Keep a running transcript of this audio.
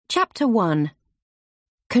Chapter 1.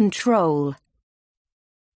 Control.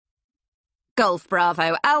 Golf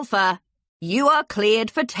Bravo Alpha, you are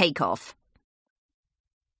cleared for takeoff.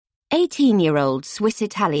 18-year-old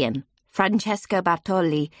Swiss-Italian Francesca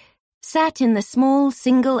Bartoli sat in the small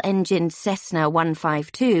single-engined Cessna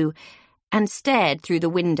 152 and stared through the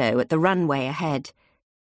window at the runway ahead.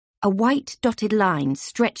 A white dotted line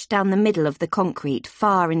stretched down the middle of the concrete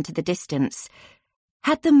far into the distance.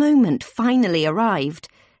 Had the moment finally arrived?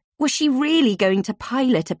 Was she really going to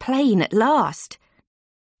pilot a plane at last?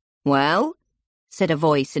 "Well," said a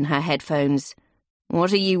voice in her headphones.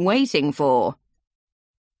 "what are you waiting for?"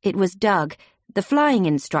 It was Doug, the flying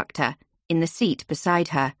instructor, in the seat beside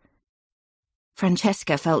her.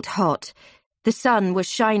 Francesca felt hot. The sun was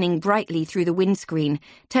shining brightly through the windscreen,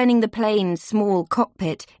 turning the plane's small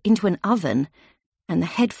cockpit into an oven, and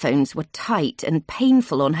the headphones were tight and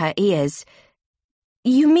painful on her ears.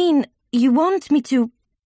 "You mean you want me to—"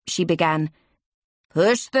 she began.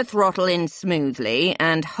 "Push the throttle in smoothly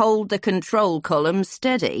and hold the control column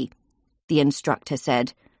steady," the instructor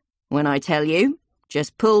said. "When I tell you,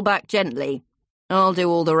 just pull back gently. I'll do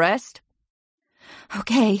all the rest."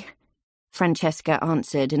 "Okay," Francesca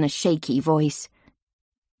answered in a shaky voice.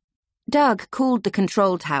 Doug called the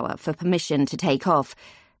control tower for permission to take off,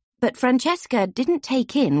 but Francesca didn't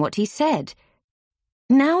take in what he said.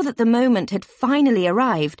 Now that the moment had finally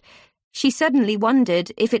arrived, she suddenly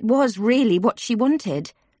wondered if it was really what she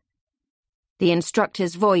wanted. The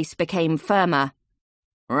instructor's voice became firmer.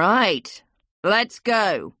 "Right, let's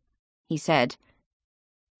go," he said.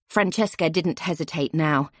 Francesca didn't hesitate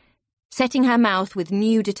now. Setting her mouth with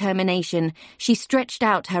new determination, she stretched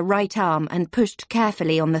out her right arm and pushed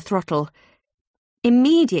carefully on the throttle.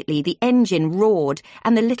 Immediately, the engine roared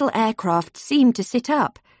and the little aircraft seemed to sit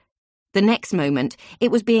up. The next moment,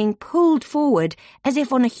 it was being pulled forward as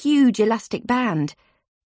if on a huge elastic band.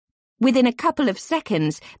 Within a couple of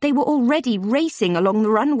seconds, they were already racing along the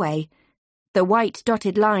runway. The white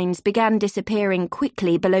dotted lines began disappearing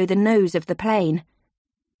quickly below the nose of the plane.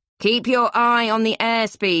 "Keep your eye on the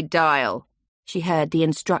airspeed dial," she heard the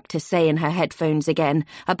instructor say in her headphones again,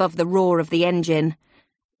 above the roar of the engine.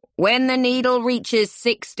 "When the needle reaches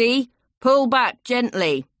 60, pull back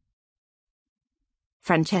gently."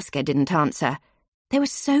 Francesca didn't answer. There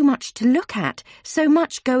was so much to look at, so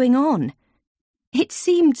much going on. It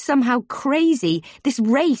seemed somehow crazy, this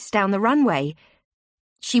race down the runway.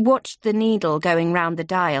 She watched the needle going round the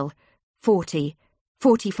dial. 40,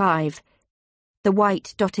 45. The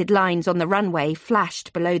white dotted lines on the runway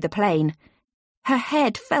flashed below the plane. Her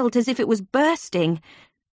head felt as if it was bursting.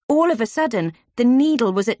 All of a sudden, the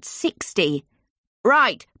needle was at 60.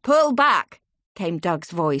 "Right, pull back," came Doug's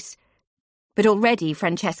voice. But already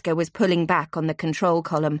Francesca was pulling back on the control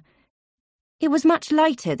column. It was much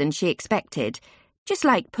lighter than she expected, just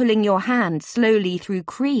like pulling your hand slowly through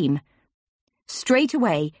cream. Straight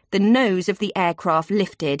away, the nose of the aircraft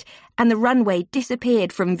lifted and the runway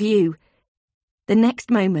disappeared from view. The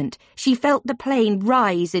next moment, she felt the plane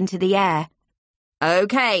rise into the air.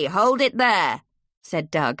 "Okay, hold it there,"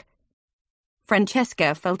 said Doug.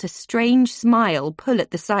 Francesca felt a strange smile pull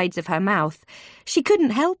at the sides of her mouth. She couldn't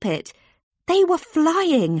help it. They were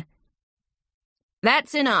flying.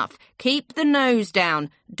 "That's enough. Keep the nose down.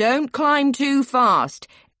 Don't climb too fast.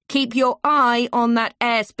 Keep your eye on that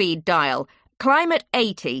airspeed dial. Climb at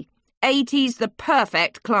 80. 80's the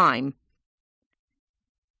perfect climb."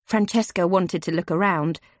 Francesca wanted to look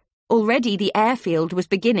around. Already the airfield was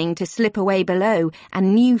beginning to slip away below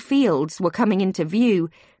and new fields were coming into view.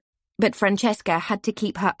 But Francesca had to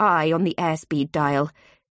keep her eye on the airspeed dial.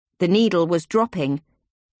 The needle was dropping.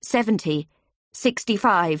 70,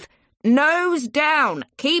 65. "Nose down!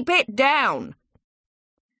 Keep it down!"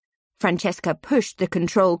 Francesca pushed the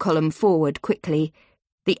control column forward quickly.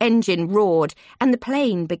 The engine roared and the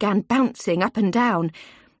plane began bouncing up and down.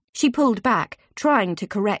 She pulled back, trying to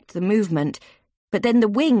correct the movement, but then the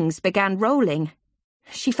wings began rolling.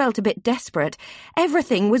 She felt a bit desperate.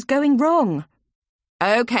 Everything was going wrong.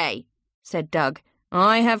 "Okay," said Doug.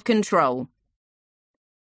 "I have control."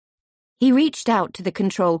 He reached out to the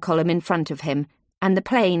control column in front of him, and the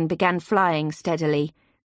plane began flying steadily.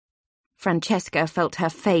 Francesca felt her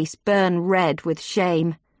face burn red with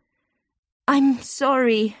shame. "I'm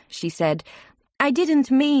sorry," she said. "I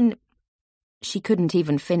didn't mean—" She couldn't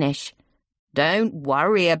even finish. "Don't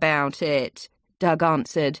worry about it," Doug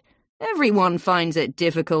answered. "Everyone finds it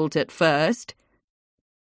difficult at first."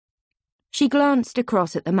 She glanced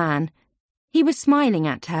across at the man. He was smiling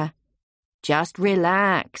at her. "Just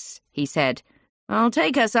relax," he said. "I'll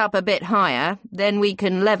take us up a bit higher, then we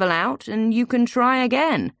can level out and you can try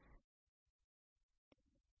again."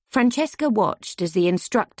 Francesca watched as the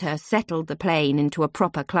instructor settled the plane into a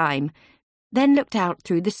proper climb, then looked out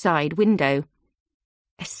through the side window.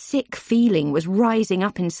 A sick feeling was rising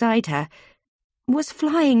up inside her. Was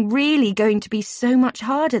flying really going to be so much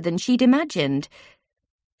harder than she'd imagined?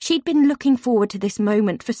 She'd been looking forward to this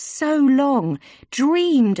moment for so long,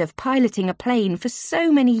 dreamed of piloting a plane for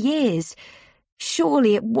so many years.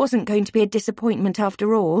 Surely it wasn't going to be a disappointment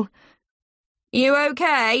after all. "You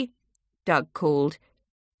okay?" Doug called.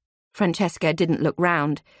 Francesca didn't look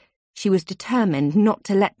round. She was determined not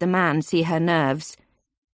to let the man see her nerves.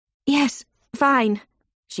 "Yes, fine,"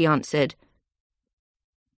 she answered.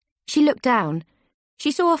 She looked down.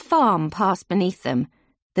 She saw a farm pass beneath them,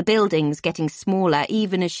 the buildings getting smaller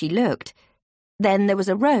even as she looked. Then there was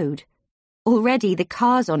a road. Already the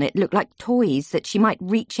cars on it looked like toys that she might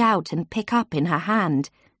reach out and pick up in her hand.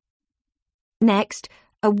 Next,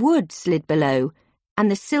 a wood slid below, and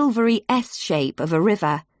the silvery S shape of a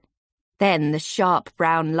river. Then the sharp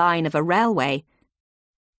brown line of a railway.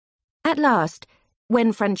 At last,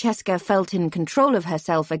 when Francesca felt in control of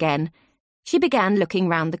herself again, she began looking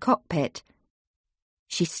round the cockpit.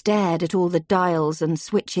 She stared at all the dials and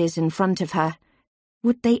switches in front of her.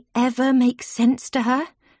 Would they ever make sense to her?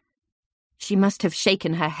 She must have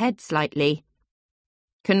shaken her head slightly.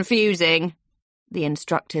 "Confusing," the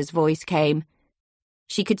instructor's voice came.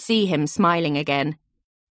 She could see him smiling again.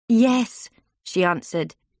 "Yes," she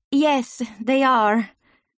answered. "Yes, they are."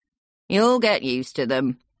 "You'll get used to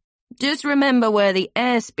them. Just remember where the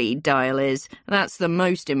airspeed dial is. That's the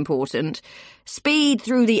most important. Speed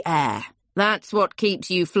through the air. That's what keeps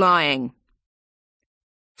you flying."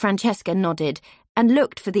 Francesca nodded and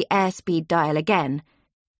looked for the airspeed dial again.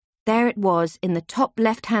 There it was in the top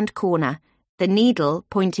left-hand corner, the needle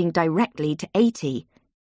pointing directly to 80.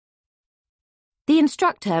 The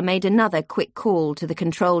instructor made another quick call to the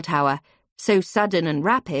control tower, so sudden and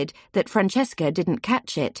rapid that Francesca didn't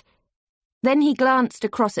catch it. Then he glanced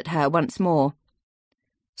across at her once more.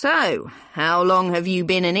 "So, how long have you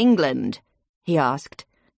been in England?" he asked.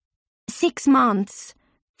 6 months,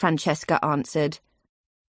 Francesca answered.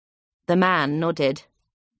 The man nodded.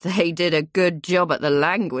 "They did a good job at the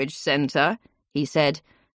language centre," he said.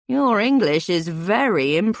 "Your English is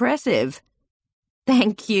very impressive."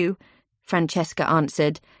 "Thank you," Francesca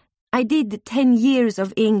answered. "I did 10 years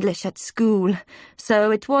of English at school, so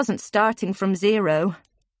it wasn't starting from zero."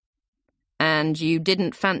 "And you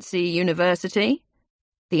didn't fancy university?"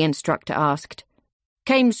 the instructor asked.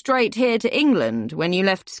 "Came straight here to England when you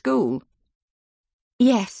left school?"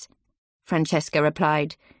 "Yes," Francesca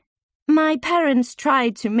replied. "My parents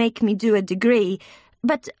tried to make me do a degree,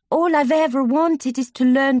 but all I've ever wanted is to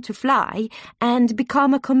learn to fly and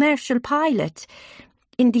become a commercial pilot.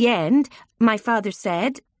 In the end, my father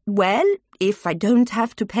said, well, if I don't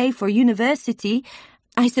have to pay for university,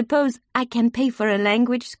 I suppose I can pay for a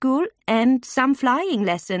language school and some flying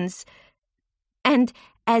lessons. And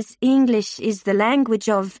as English is the language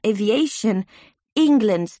of aviation,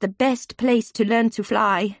 England's the best place to learn to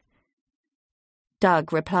fly."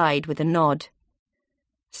 Doug replied with a nod.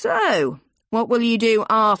 "So, what will you do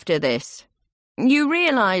after this? You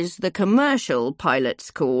realise the commercial pilot's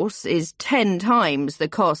course is 10 times the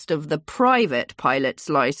cost of the private pilot's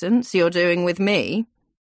licence you're doing with me?"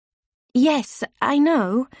 "Yes, I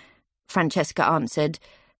know," Francesca answered.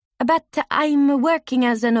 "But I'm working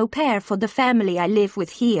as an au pair for the family I live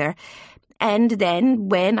with here. And then,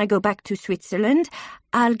 when I go back to Switzerland,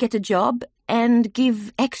 I'll get a job and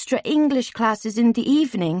give extra English classes in the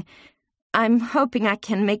evening. I'm hoping I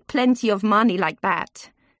can make plenty of money like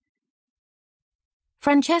that."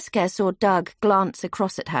 Francesca saw Doug glance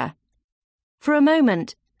across at her. For a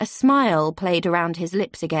moment, a smile played around his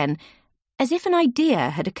lips again, as if an idea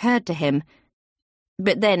had occurred to him.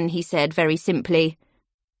 But then he said very simply,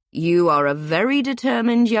 "You are a very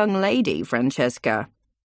determined young lady, Francesca."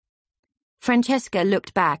 Francesca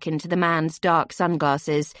looked back into the man's dark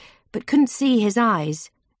sunglasses, but couldn't see his eyes.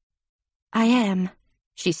 "I am,"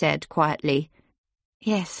 she said quietly.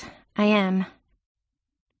 "Yes, I am."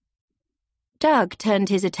 Doug turned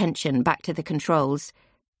his attention back to the controls.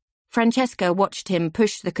 Francesca watched him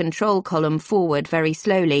push the control column forward very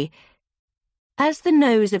slowly. As the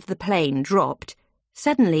nose of the plane dropped,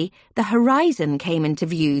 suddenly the horizon came into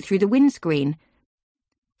view through the windscreen.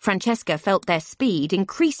 Francesca felt their speed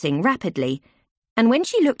increasing rapidly, and when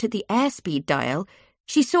she looked at the airspeed dial,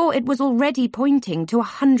 she saw it was already pointing to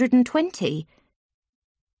 120.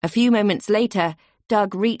 A few moments later,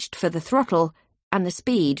 Doug reached for the throttle, and the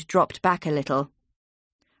speed dropped back a little.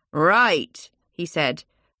 "Right," he said.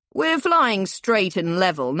 "We're flying straight and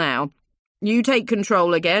level now. You take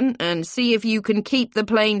control again and see if you can keep the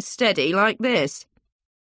plane steady like this."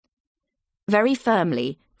 Very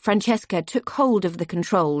firmly, Francesca took hold of the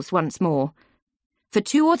controls once more. For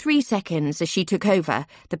 2 or 3 seconds as she took over,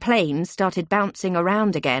 the plane started bouncing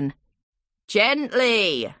around again.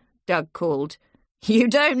 "Gently," Doug called. "You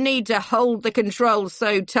don't need to hold the controls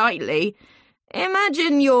so tightly.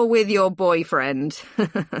 Imagine you're with your boyfriend,"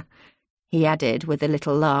 he added with a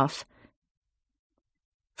little laugh.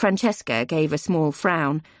 Francesca gave a small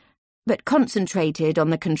frown, but concentrated on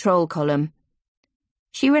the control column.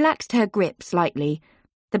 She relaxed her grip slightly.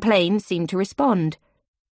 The plane seemed to respond.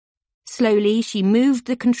 Slowly, she moved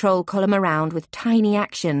the control column around with tiny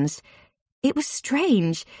actions. It was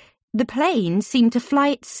strange. The plane seemed to fly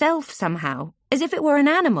itself somehow, as if it were an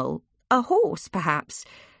animal, a horse perhaps,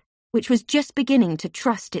 which was just beginning to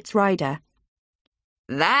trust its rider.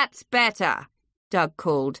 "That's better," Doug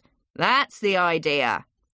called. "That's the idea."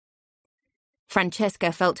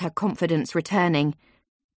 Francesca felt her confidence returning.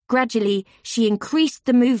 Gradually, she increased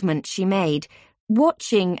the movement she made,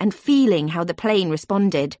 watching and feeling how the plane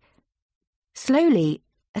responded. Slowly,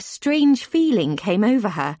 a strange feeling came over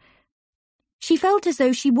her. She felt as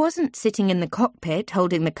though she wasn't sitting in the cockpit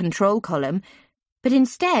holding the control column, but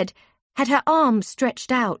instead had her arms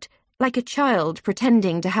stretched out, like a child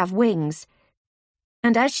pretending to have wings.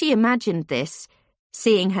 And as she imagined this,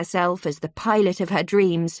 seeing herself as the pilot of her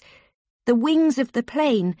dreams, the wings of the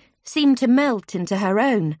plane seemed to melt into her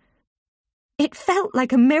own. It felt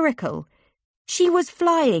like a miracle. She was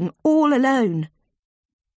flying all alone.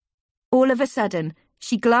 All of a sudden,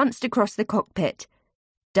 she glanced across the cockpit.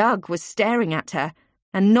 Doug was staring at her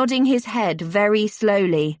and nodding his head very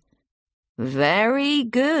slowly. "Very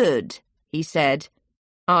good," he said.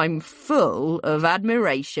 "I'm full of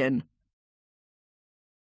admiration."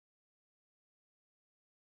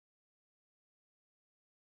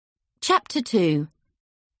 Chapter 2.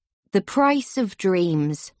 The Price of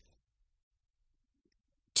Dreams.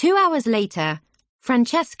 2 hours later,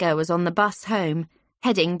 Francesca was on the bus home,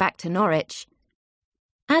 heading back to Norwich.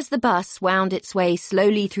 As the bus wound its way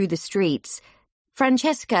slowly through the streets,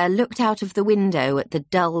 Francesca looked out of the window at the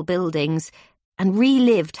dull buildings and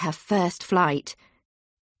relived her first flight.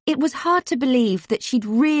 It was hard to believe that she'd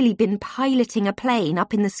really been piloting a plane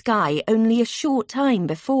up in the sky only a short time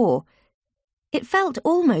before. It felt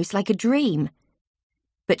almost like a dream.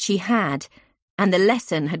 But she had, and the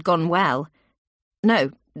lesson had gone well.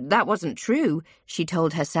 No, that wasn't true, she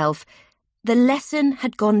told herself. The lesson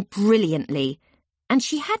had gone brilliantly, and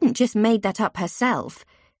she hadn't just made that up herself.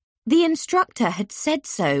 The instructor had said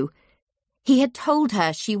so. He had told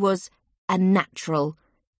her she was a natural.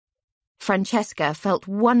 Francesca felt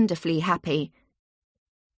wonderfully happy.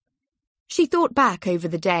 She thought back over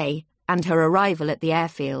the day and her arrival at the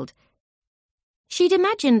airfield. She'd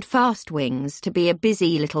imagined Fast Wings to be a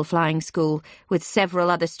busy little flying school with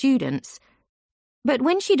several other students. But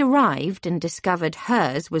when she'd arrived and discovered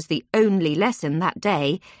hers was the only lesson that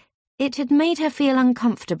day, it had made her feel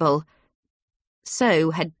uncomfortable.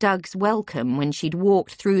 So had Doug's welcome when she'd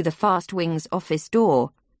walked through the Fast Wings office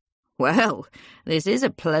door. "Well, this is a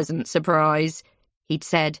pleasant surprise," he'd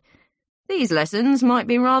said. "These lessons might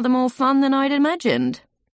be rather more fun than I'd imagined."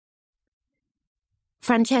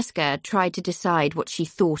 Francesca tried to decide what she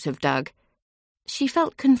thought of Doug. She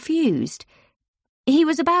felt confused. He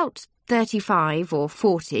was about 35 or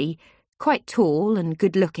 40, quite tall and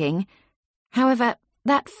good-looking. However,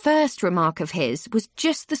 that first remark of his was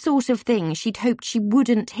just the sort of thing she'd hoped she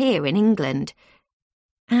wouldn't hear in England.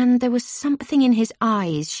 And there was something in his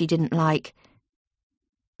eyes she didn't like.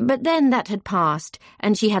 But then that had passed,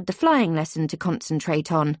 and she had the flying lesson to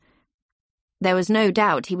concentrate on. There was no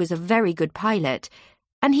doubt he was a very good pilot,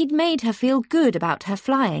 and he'd made her feel good about her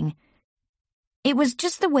flying. It was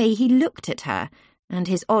just the way he looked at her and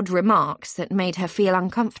his odd remarks that made her feel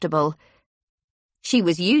uncomfortable. She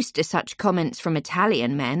was used to such comments from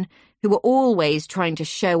Italian men, who were always trying to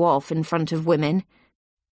show off in front of women.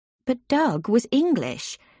 But Doug was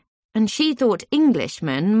English, and she thought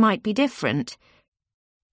Englishmen might be different.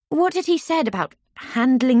 What had he said about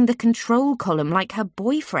handling the control column like her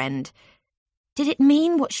boyfriend? Did it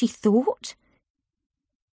mean what she thought?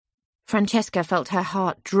 Francesca felt her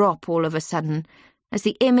heart drop all of a sudden as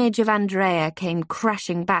the image of Andrea came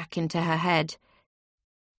crashing back into her head.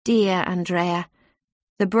 Dear Andrea.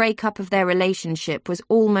 The breakup of their relationship was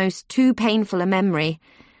almost too painful a memory.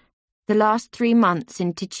 The last 3 months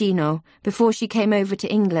in Ticino, before she came over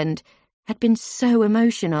to England, had been so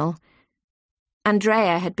emotional.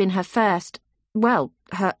 Andrea had been her first, well,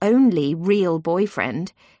 her only real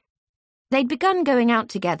boyfriend. They'd begun going out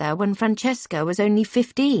together when Francesca was only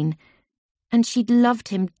 15, and she'd loved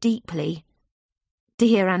him deeply.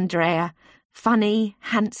 Dear Andrea, funny,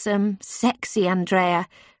 handsome, sexy Andrea,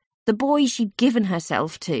 the boy she'd given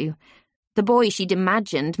herself to, the boy she'd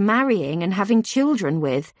imagined marrying and having children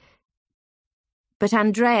with. But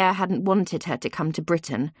Andrea hadn't wanted her to come to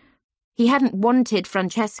Britain. He hadn't wanted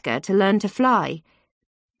Francesca to learn to fly.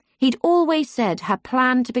 He'd always said her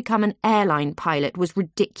plan to become an airline pilot was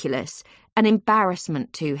ridiculous, an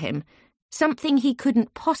embarrassment to him, something he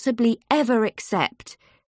couldn't possibly ever accept.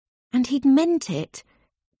 And he'd meant it.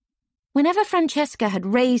 Whenever Francesca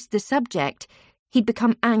had raised the subject, he'd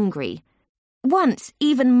become angry, once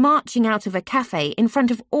even marching out of a cafe in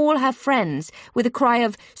front of all her friends with a cry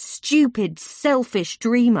of "Stupid, selfish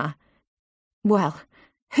dreamer." Well,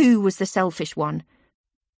 who was the selfish one?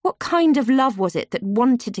 What kind of love was it that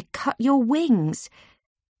wanted to cut your wings?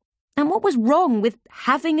 And what was wrong with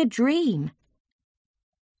having a dream?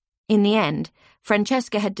 In the end,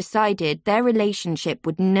 Francesca had decided their relationship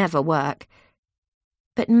would never work.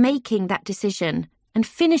 But making that decision and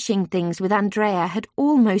finishing things with Andrea had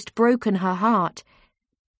almost broken her heart.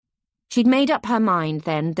 She'd made up her mind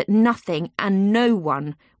then that nothing and no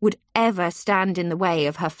one would ever stand in the way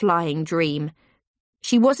of her flying dream.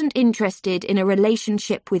 She wasn't interested in a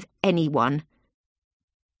relationship with anyone.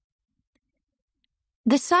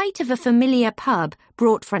 The sight of a familiar pub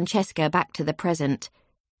brought Francesca back to the present.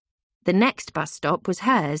 The next bus stop was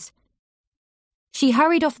hers. She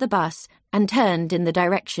hurried off the bus and turned in the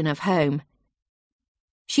direction of home.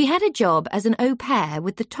 She had a job as an au pair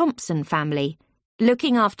with the Thompson family,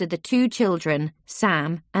 looking after the 2 children,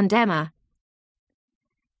 Sam and Emma.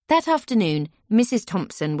 That afternoon, Mrs.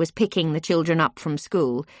 Thompson was picking the children up from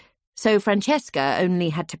school, so Francesca only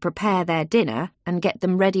had to prepare their dinner and get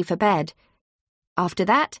them ready for bed. After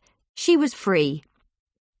that, she was free.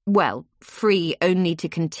 Well, free only to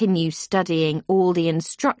continue studying all the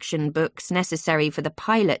instruction books necessary for the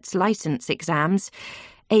pilot's license exams,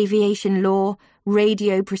 aviation law,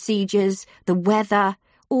 radio procedures, the weather,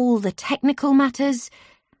 all the technical matters.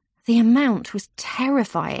 The amount was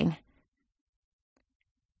terrifying.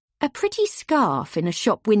 A pretty scarf in a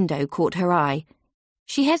shop window caught her eye.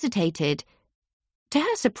 She hesitated. To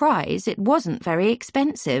her surprise, it wasn't very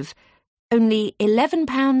expensive. Only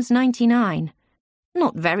 £11.99.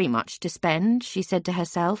 Not very much to spend, she said to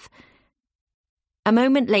herself. A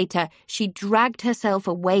moment later, she dragged herself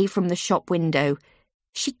away from the shop window.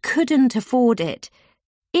 She couldn't afford it.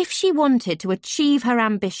 If she wanted to achieve her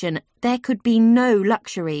ambition, there could be no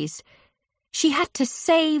luxuries. She had to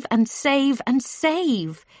save and save and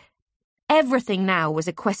save. Everything now was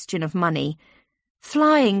a question of money.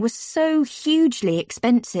 Flying was so hugely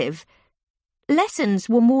expensive. Lessons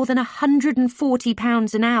were more than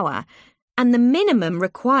 £140 an hour, and the minimum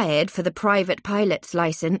required for the private pilot's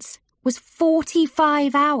licence was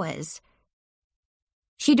 45 hours.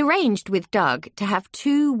 She'd arranged with Doug to have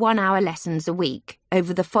 2 one-hour lessons a week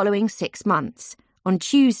over the following 6 months, on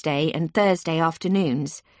Tuesday and Thursday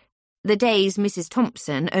afternoons, the days Mrs.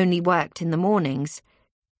 Thompson only worked in the mornings.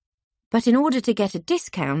 But in order to get a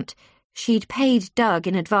discount, she'd paid Doug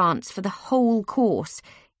in advance for the whole course,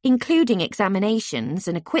 including examinations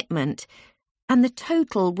and equipment, and the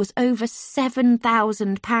total was over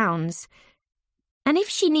 £7,000. And if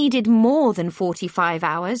she needed more than 45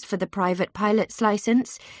 hours for the private pilot's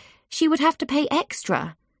licence, she would have to pay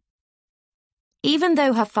extra. Even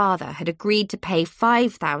though her father had agreed to pay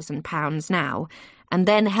 £5,000 now, and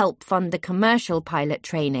then help fund the commercial pilot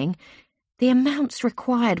training, the amounts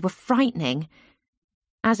required were frightening.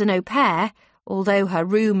 As an au pair, although her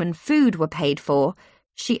room and food were paid for,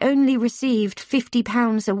 she only received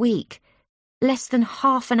 £50 a week, less than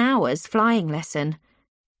half an hour's flying lesson.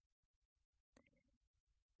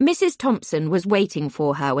 Mrs. Thompson was waiting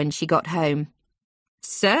for her when she got home.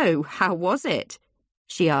 "So, how was it?"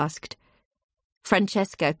 she asked.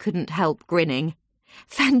 Francesca couldn't help grinning.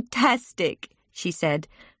 "Fantastic," she said.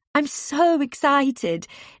 "I'm so excited.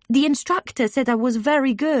 The instructor said I was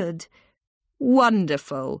very good."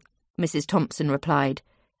 "Wonderful," Mrs. Thompson replied.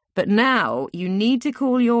 "But now you need to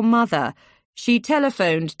call your mother. She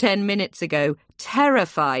telephoned 10 minutes ago,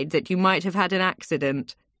 terrified that you might have had an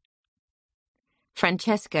accident."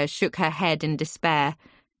 Francesca shook her head in despair.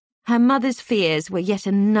 Her mother's fears were yet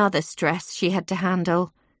another stress she had to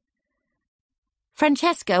handle.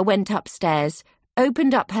 Francesca went upstairs,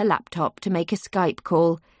 opened up her laptop to make a Skype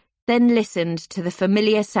call, then listened to the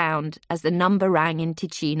familiar sound as the number rang in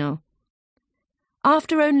Ticino.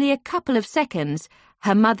 After only a couple of seconds,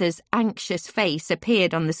 her mother's anxious face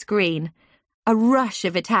appeared on the screen. A rush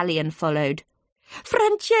of Italian followed.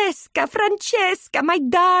 "Francesca, Francesca, my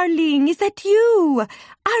darling, is that you?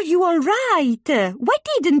 Are you all right? Why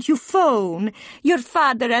didn't you phone? Your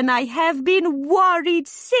father and I have been worried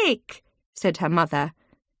sick," said her mother.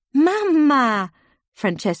 "Mamma,"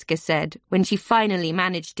 Francesca said when she finally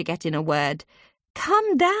managed to get in a word.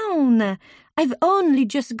 "Calm down. I've only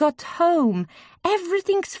just got home.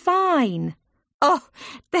 Everything's fine." "Oh,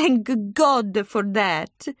 thank God for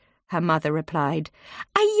that," her mother replied.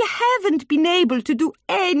 "I haven't been able to do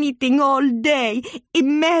anything all day,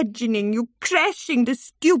 imagining you crashing the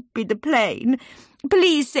stupid plane.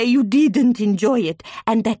 Please say you didn't enjoy it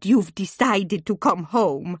and that you've decided to come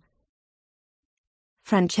home."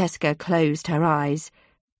 Francesca closed her eyes.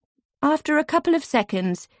 After a couple of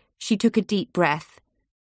seconds, she took a deep breath.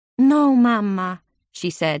 "No, Mamma," she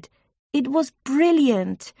said. "It was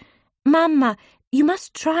brilliant. Mamma, you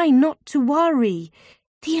must try not to worry.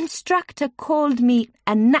 The instructor called me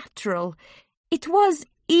a natural. It was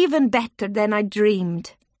even better than I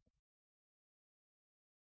dreamed."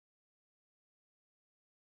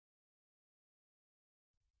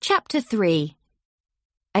 Chapter 3.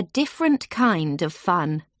 A different kind of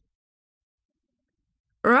fun.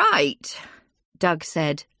 "Right," Doug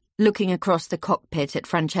said, looking across the cockpit at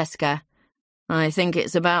Francesca. "I think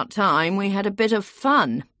it's about time we had a bit of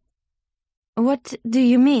fun." "What do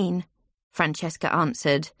you mean?" Francesca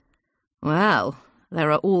answered. "Well, there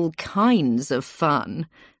are all kinds of fun,"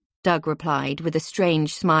 Doug replied with a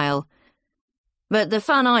strange smile. "But the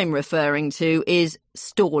fun I'm referring to is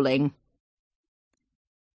stalling."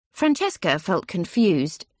 Francesca felt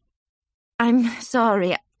confused. "I'm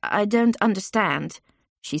sorry, I don't understand,"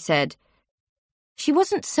 she said. She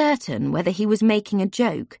wasn't certain whether he was making a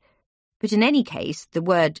joke, but in any case, the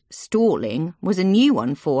word stalling was a new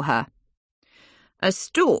one for her. "A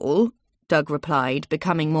stall," Doug replied,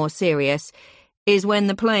 becoming more serious, "is when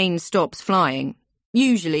the plane stops flying,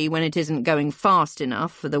 usually when it isn't going fast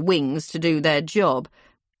enough for the wings to do their job.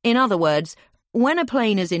 In other words, when a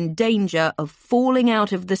plane is in danger of falling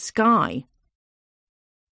out of the sky."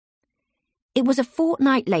 It was a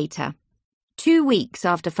fortnight later, 2 weeks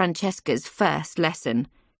after Francesca's first lesson.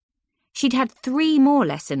 She'd had 3 more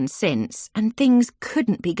lessons since, and things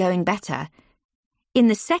couldn't be going better. In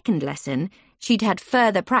the second lesson, she'd had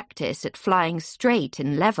further practice at flying straight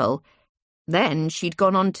and level. Then she'd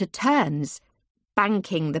gone on to turns,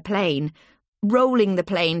 banking the plane, rolling the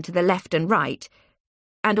plane to the left and right,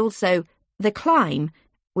 and also the climb,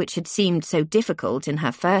 which had seemed so difficult in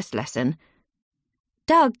her first lesson.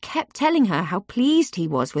 Doug kept telling her how pleased he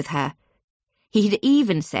was with her. He'd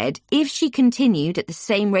even said if she continued at the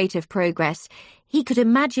same rate of progress, he could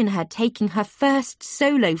imagine her taking her first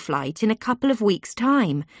solo flight in a couple of weeks'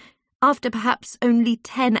 time, after perhaps only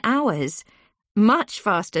 10 hours, much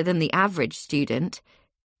faster than the average student.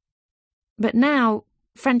 But now,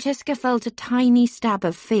 Francesca felt a tiny stab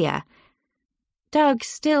of fear. Doug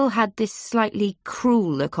still had this slightly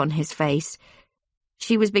cruel look on his face.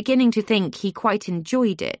 She was beginning to think he quite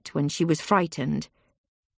enjoyed it when she was frightened.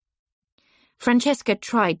 Francesca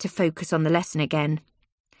tried to focus on the lesson again.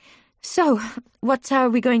 "So, what are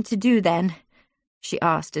we going to do then?" she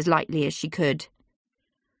asked as lightly as she could.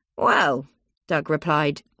 "Well," Doug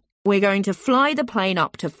replied, "we're going to fly the plane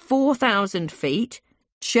up to 4,000 feet,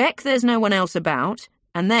 check there's no one else about,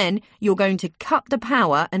 and then you're going to cut the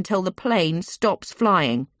power until the plane stops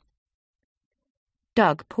flying."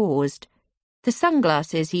 Doug paused, the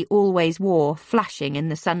sunglasses he always wore flashing in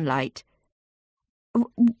the sunlight.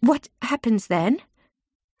 "What happens then?"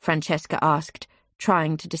 Francesca asked,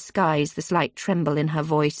 trying to disguise the slight tremble in her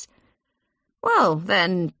voice. "Well,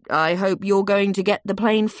 then, I hope you're going to get the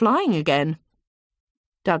plane flying again."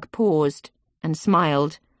 Doug paused and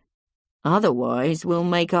smiled. "Otherwise, we'll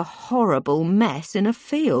make a horrible mess in a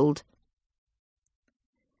field."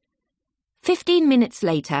 15 minutes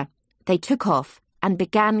later, they took off and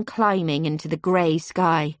began climbing into the grey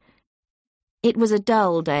sky. It was a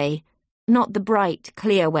dull day, not the bright,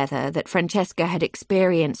 clear weather that Francesca had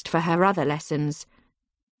experienced for her other lessons.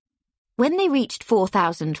 When they reached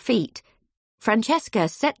 4,000 feet, Francesca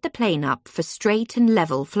set the plane up for straight and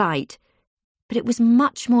level flight, but it was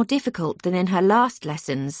much more difficult than in her last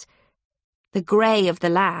lessons. The grey of the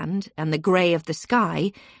land and the grey of the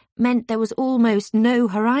sky meant there was almost no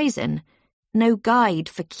horizon, no guide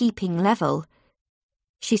for keeping level.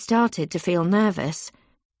 She started to feel nervous.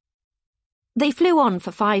 They flew on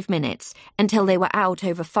for 5 minutes until they were out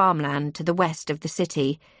over farmland to the west of the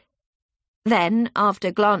city. Then,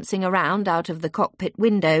 after glancing around out of the cockpit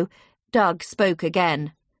window, Doug spoke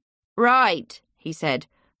again. "Right," he said.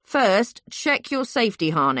 "First, check your safety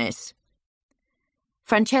harness."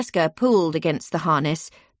 Francesca pulled against the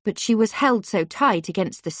harness, but she was held so tight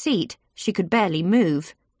against the seat she could barely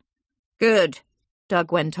move. "Good,"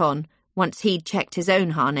 Doug went on, once he'd checked his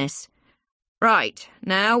own harness. "Right,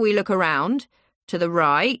 now we look around, to the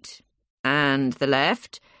right and the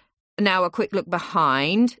left. Now a quick look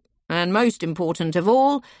behind, and most important of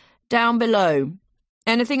all, down below.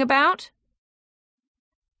 Anything about?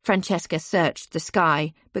 Francesca searched the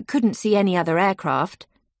sky, but couldn't see any other aircraft.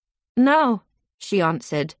 No, she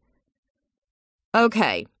answered.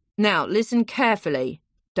 OK, now listen carefully,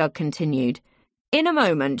 Doug continued. In a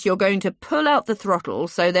moment, you're going to pull out the throttle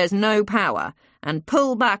so there's no power, and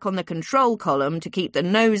pull back on the control column to keep the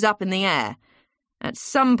nose up in the air. At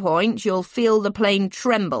some point, you'll feel the plane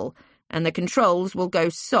tremble, and the controls will go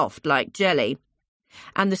soft like jelly.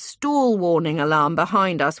 And the stall warning alarm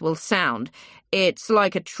behind us will sound. It's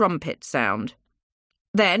like a trumpet sound.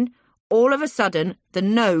 Then, all of a sudden, the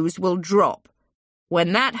nose will drop.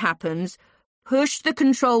 When that happens, push the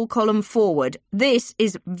control column forward. This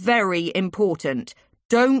is very important.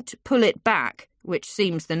 Don't pull it back, which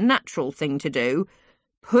seems the natural thing to do.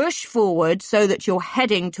 Push forward so that you're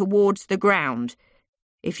heading towards the ground.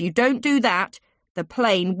 If you don't do that, the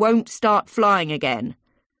plane won't start flying again.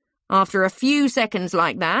 After a few seconds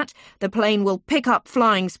like that, the plane will pick up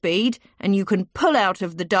flying speed and you can pull out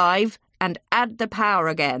of the dive and add the power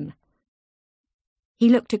again. He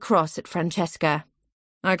looked across at Francesca.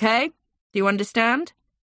 OK? Do you understand?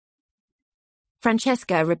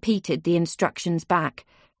 Francesca repeated the instructions back.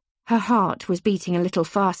 Her heart was beating a little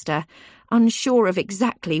faster, unsure of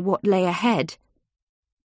exactly what lay ahead.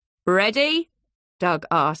 Ready? Doug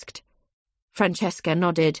asked. Francesca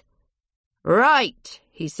nodded. Right,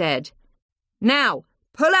 he said. Now,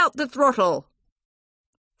 pull out the throttle.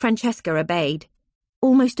 Francesca obeyed.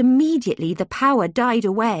 Almost immediately the power died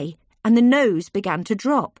away and the nose began to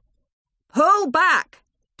drop. Pull back,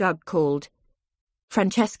 Doug called.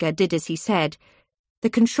 Francesca did as he said. The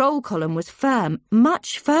control column was firm,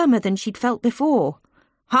 much firmer than she'd felt before.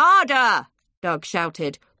 Harder, Doug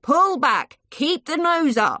shouted. Pull back. Keep the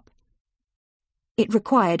nose up. It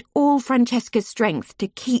required all Francesca's strength to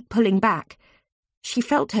keep pulling back. She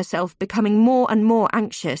felt herself becoming more and more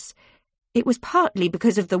anxious. It was partly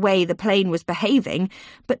because of the way the plane was behaving,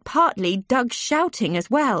 but partly Doug's shouting as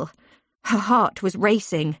well. Her heart was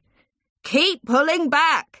racing. Keep pulling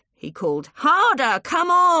back, he called. Harder,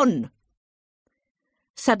 come on!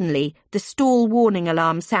 Suddenly, the stall warning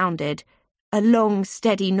alarm sounded, a long,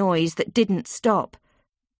 steady noise that didn't stop.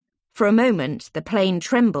 For a moment, the plane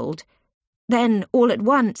trembled. Then, all at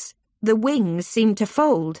once, the wings seemed to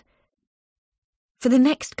fold. For the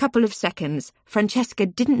next couple of seconds, Francesca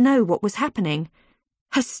didn't know what was happening.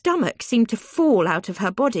 Her stomach seemed to fall out of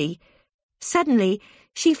her body. Suddenly,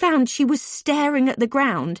 she found she was staring at the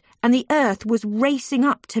ground and the earth was racing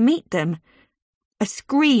up to meet them. A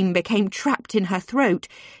scream became trapped in her throat.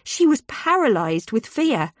 She was paralysed with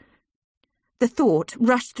fear. The thought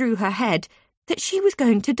rushed through her head that she was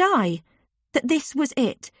going to die, that this was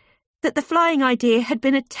it, that the flying idea had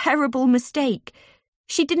been a terrible mistake.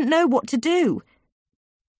 She didn't know what to do.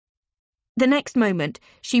 The next moment,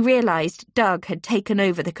 she realised Doug had taken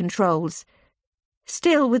over the controls.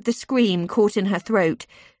 Still with the scream caught in her throat,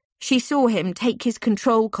 she saw him take his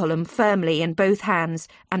control column firmly in both hands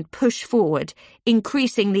and push forward,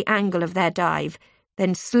 increasing the angle of their dive,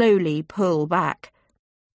 then slowly pull back.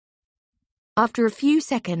 After a few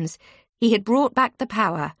seconds, he had brought back the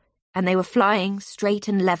power, and they were flying straight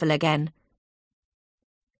and level again.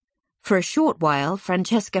 For a short while,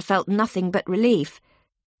 Francesca felt nothing but relief.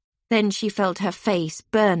 Then she felt her face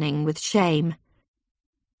burning with shame.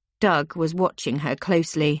 Doug was watching her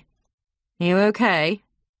closely. You okay?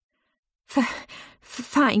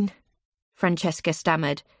 Fine, Francesca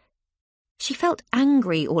stammered. She felt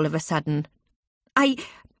angry all of a sudden.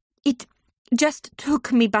 It just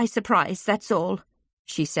took me by surprise, that's all,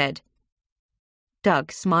 she said.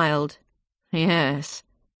 Doug smiled. Yes,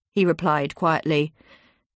 he replied quietly.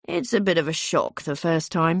 It's a bit of a shock the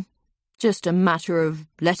first time. Just a matter of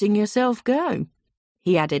letting yourself go,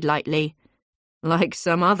 he added lightly. Like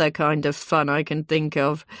some other kind of fun I can think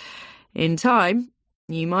of. In time,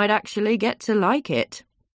 you might actually get to like it.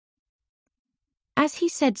 As he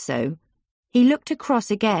said so, he looked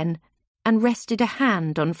across again and rested a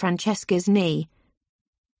hand on Francesca's knee.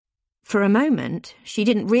 For a moment, she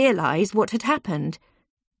didn't realise what had happened.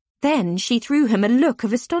 Then she threw him a look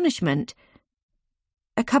of astonishment.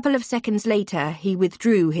 A couple of seconds later, he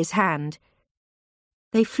withdrew his hand.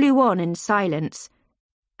 They flew on in silence,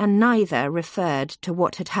 and neither referred to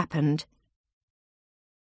what had happened.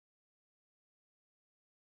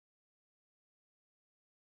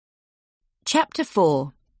 Chapter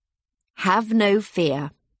 4. Have No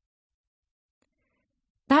Fear.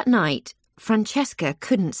 That night, Francesca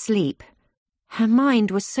couldn't sleep. Her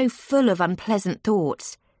mind was so full of unpleasant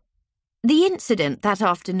thoughts. The incident that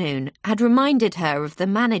afternoon had reminded her of the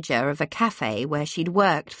manager of a cafe where she'd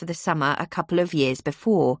worked for the summer a couple of years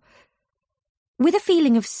before. With a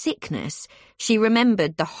feeling of sickness, she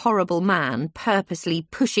remembered the horrible man purposely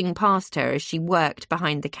pushing past her as she worked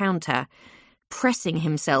behind the counter, pressing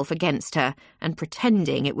himself against her and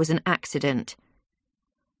pretending it was an accident.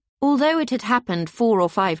 Although it had happened 4 or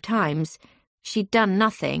 5 times, she'd done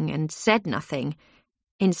nothing and said nothing,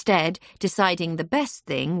 instead deciding the best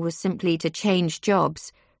thing was simply to change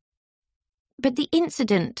jobs. But the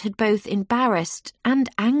incident had both embarrassed and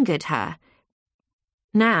angered her.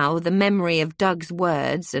 Now the memory of Doug's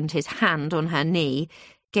words and his hand on her knee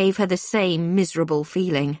gave her the same miserable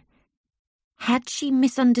feeling. Had she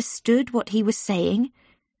misunderstood what he was saying?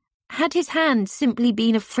 Had his hand simply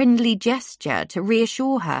been a friendly gesture to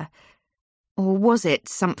reassure her? Or was it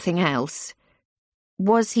something else?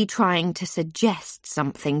 Was he trying to suggest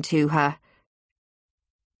something to her?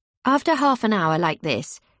 After half an hour like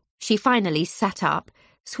this, she finally sat up,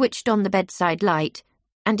 switched on the bedside light,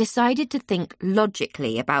 and decided to think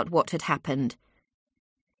logically about what had happened.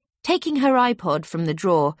 Taking her iPod from the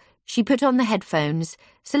drawer, she put on the headphones,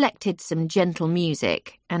 selected some gentle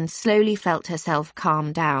music, and slowly felt herself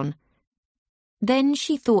calm down. Then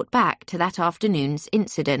she thought back to that afternoon's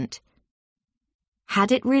incident.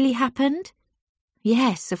 Had it really happened?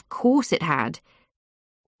 Yes, of course it had.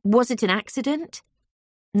 Was it an accident?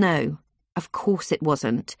 No, of course it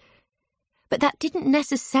wasn't. But that didn't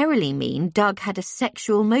necessarily mean Doug had a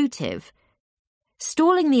sexual motive.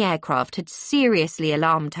 Stalling the aircraft had seriously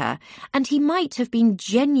alarmed her, and he might have been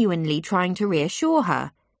genuinely trying to reassure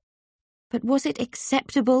her. But was it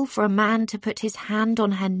acceptable for a man to put his hand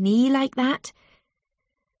on her knee like that?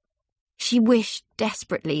 She wished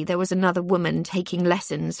desperately there was another woman taking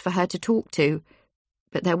lessons for her to talk to,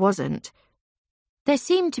 but there wasn't. There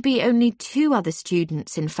seemed to be only 2 other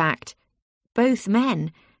students, in fact, both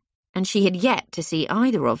men, and she had yet to see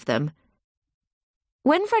either of them.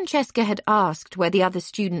 When Francesca had asked where the other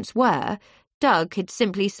students were, Doug had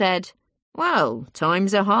simply said, "Well,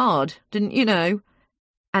 times are hard, didn't you know?"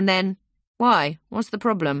 And then, "Why? What's the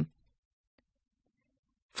problem?"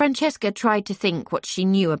 Francesca tried to think what she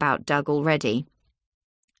knew about Doug already.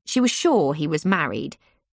 She was sure he was married.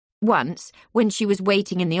 Once, when she was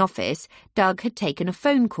waiting in the office, Doug had taken a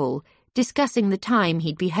phone call, discussing the time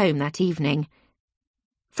he'd be home that evening.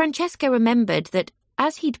 Francesca remembered that,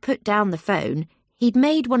 as he'd put down the phone, he'd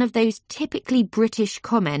made one of those typically British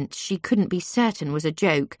comments she couldn't be certain was a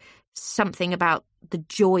joke, something about the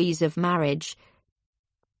joys of marriage.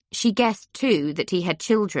 She guessed, too, that he had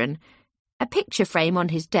children. A picture frame on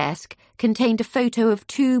his desk contained a photo of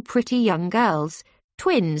 2 pretty young girls,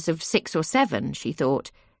 twins of 6 or 7, she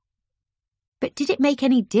thought. But did it make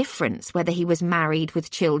any difference whether he was married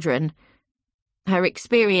with children? Her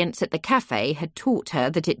experience at the cafe had taught her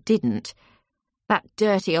that it didn't. That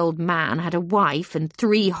dirty old man had a wife and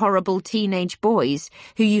 3 horrible teenage boys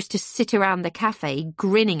who used to sit around the cafe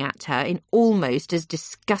grinning at her in almost as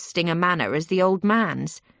disgusting a manner as the old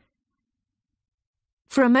man's.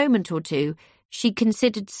 For a moment or two, she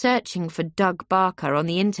considered searching for Doug Barker on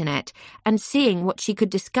the internet and seeing what she could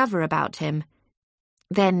discover about him.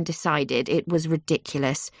 Then decided it was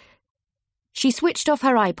ridiculous. She switched off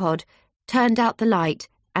her iPod, turned out the light,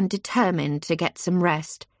 and determined to get some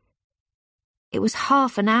rest. It was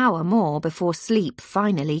half an hour more before sleep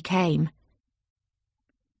finally came.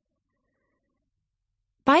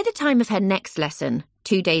 By the time of her next lesson,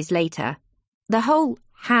 2 days later, the whole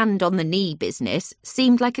hand-on-the-knee business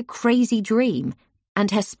seemed like a crazy dream,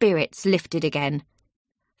 and her spirits lifted again.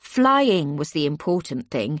 Flying was the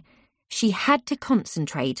important thing. She had to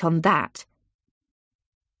concentrate on that.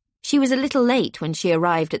 She was a little late when she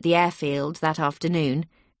arrived at the airfield that afternoon.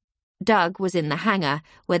 Doug was in the hangar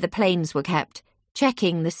where the planes were kept,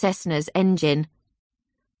 checking the Cessna's engine.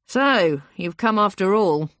 "So, you've come after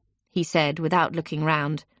all," he said without looking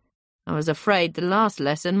round. "I was afraid the last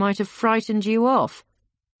lesson might have frightened you off."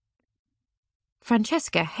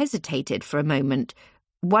 Francesca hesitated for a moment,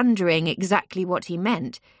 wondering exactly what he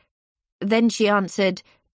meant. Then she answered,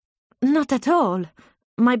 "Not at all.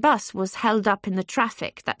 My bus was held up in the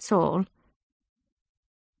traffic, that's all."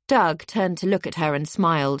 Doug turned to look at her and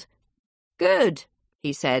smiled. "Good,"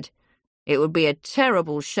 he said. "It would be a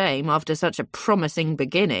terrible shame after such a promising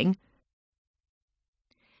beginning."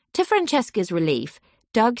 To Francesca's relief,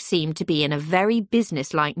 Doug seemed to be in a very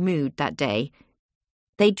businesslike mood that day.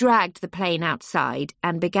 They dragged the plane outside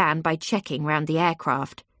and began by checking round the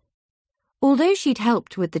aircraft. Although she'd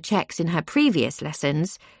helped with the checks in her previous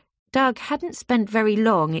lessons, Doug hadn't spent very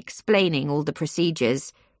long explaining all the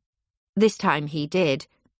procedures. This time he did.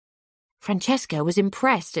 Francesca was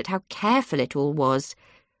impressed at how careful it all was.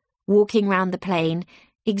 Walking round the plane,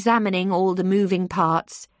 examining all the moving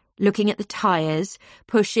parts, looking at the tyres,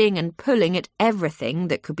 pushing and pulling at everything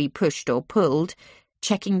that could be pushed or pulled,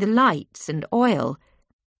 checking the lights and oil.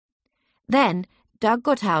 Then Doug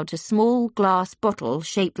got out a small glass bottle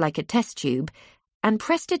shaped like a test tube and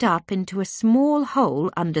pressed it up into a small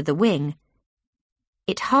hole under the wing.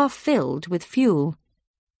 It half filled with fuel.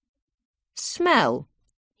 "Smell,"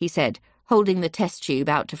 he said, holding the test tube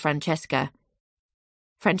out to Francesca.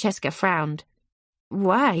 Francesca frowned.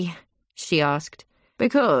 "Why?" she asked.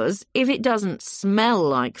 "Because if it doesn't smell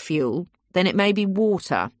like fuel, then it may be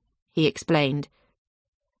water," he explained.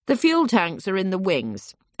 "The fuel tanks are in the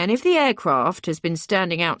wings, and if the aircraft has been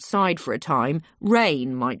standing outside for a time,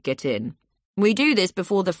 rain might get in. We do this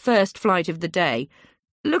before the first flight of the day.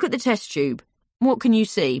 Look at the test tube. What can you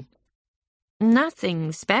see?"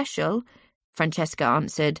 "Nothing special," Francesca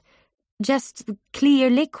answered. "Just clear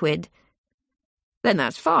liquid." "Then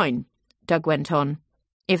that's fine," Doug went on.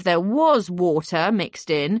 "If there was water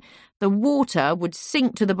mixed in, the water would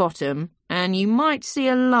sink to the bottom, and you might see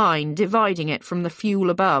a line dividing it from the fuel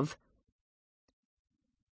above."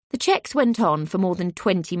 The checks went on for more than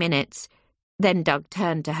 20 minutes. Then Doug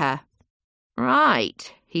turned to her.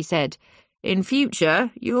 "Right," he said. "In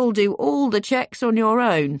future, you'll do all the checks on your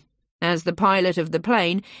own. As the pilot of the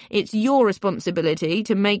plane, it's your responsibility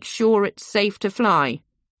to make sure it's safe to fly.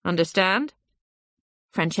 Understand?"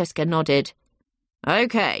 Francesca nodded.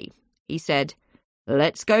 "Okay," he said.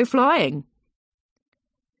 "Let's go flying."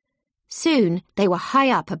 Soon they were high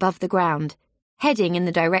up above the ground, heading in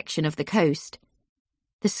the direction of the coast.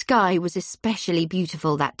 The sky was especially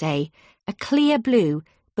beautiful that day, a clear blue,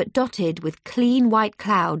 but dotted with clean white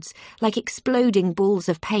clouds like exploding balls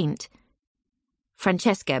of paint.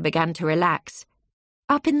 Francesca began to relax.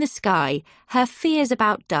 Up in the sky, her fears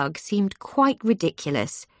about Doug seemed quite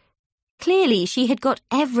ridiculous. Clearly, she had got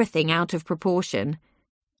everything out of proportion.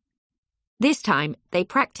 This time, they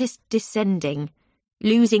practiced descending,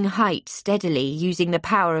 losing height steadily using the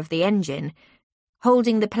power of the engine,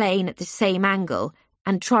 holding the plane at the same angle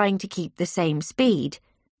and trying to keep the same speed.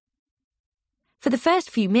 For the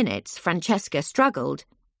first few minutes, Francesca struggled.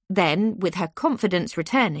 Then, with her confidence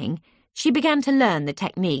returning, she began to learn the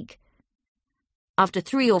technique. After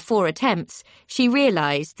 3 or 4 attempts, she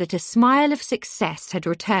realised that a smile of success had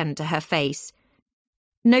returned to her face.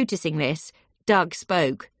 Noticing this, Doug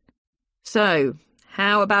spoke. "So,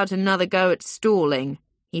 how about another go at stalling?"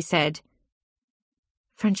 he said.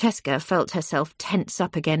 Francesca felt herself tense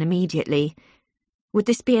up again immediately. Would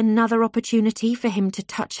this be another opportunity for him to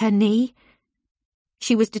touch her knee?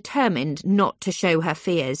 She was determined not to show her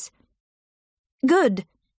fears. "Good,"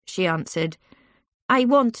 she answered. "I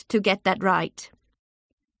want to get that right."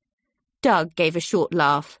 Doug gave a short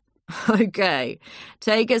laugh. "Okay,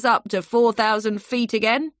 take us up to 4,000 feet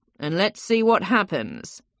again, and let's see what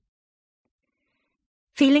happens."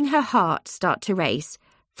 Feeling her heart start to race,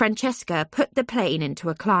 Francesca put the plane into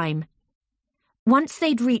a climb. Once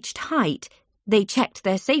they'd reached height, they checked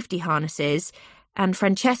their safety harnesses, and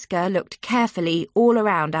Francesca looked carefully all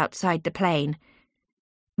around outside the plane.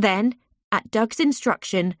 Then, at Doug's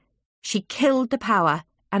instruction, she killed the power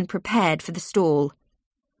and prepared for the stall.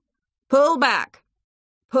 "Pull back!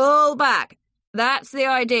 Pull back! That's the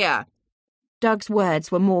idea." Doug's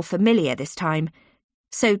words were more familiar this time.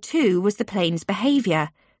 So too was the plane's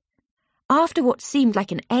behaviour. After what seemed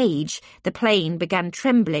like an age, the plane began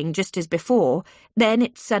trembling just as before, then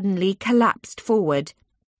it suddenly collapsed forward.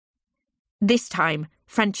 This time,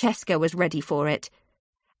 Francesca was ready for it.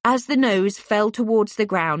 As the nose fell towards the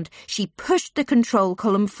ground, she pushed the control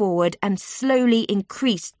column forward and slowly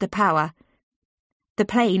increased the power. The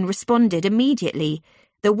plane responded immediately,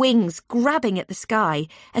 the wings grabbing at the sky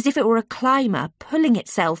as if it were a climber pulling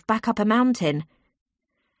itself back up a mountain.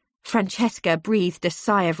 Francesca breathed a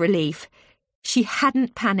sigh of relief. She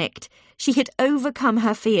hadn't panicked. She had overcome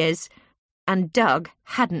her fears, and Doug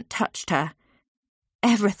hadn't touched her.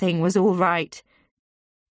 Everything was all right.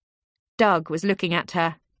 Doug was looking at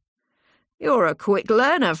her. "You're a quick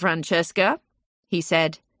learner, Francesca," he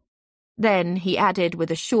said. Then he added with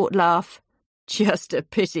a short laugh, "Just a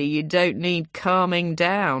pity you don't need calming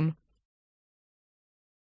down."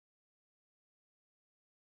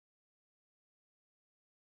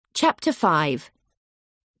 Chapter 5.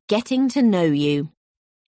 Getting to Know You.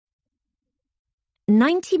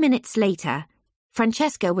 90 minutes later,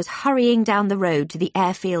 Francesca was hurrying down the road to the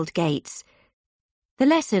airfield gates. The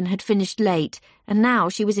lesson had finished late, and now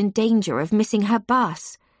she was in danger of missing her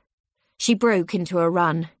bus. She broke into a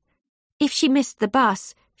run. If she missed the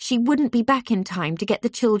bus, she wouldn't be back in time to get the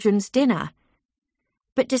children's dinner.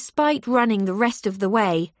 But despite running the rest of the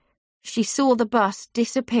way, she saw the bus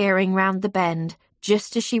disappearing round the bend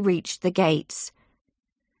just as she reached the gates.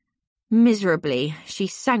 Miserably, she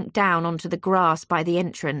sank down onto the grass by the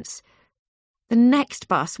entrance. The next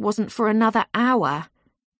bus wasn't for another hour.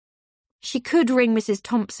 She could ring Mrs.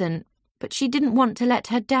 Thompson, but she didn't want to let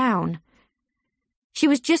her down. She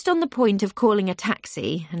was just on the point of calling a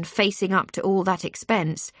taxi and facing up to all that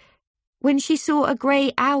expense when she saw a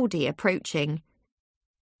grey Audi approaching.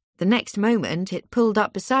 The next moment it pulled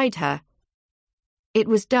up beside her. It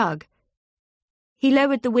was Doug. He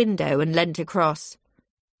lowered the window and leant across.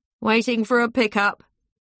 "Waiting for a pickup?"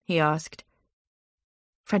 he asked.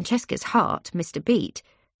 Francesca's heart missed a beat.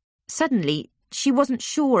 Suddenly, she wasn't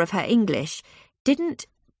sure of her English. Didn't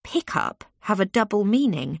pick up have a double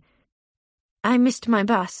meaning? "I missed my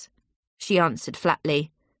bus," she answered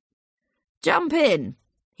flatly. "Jump in,"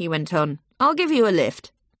 he went on. "I'll give you a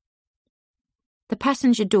lift." The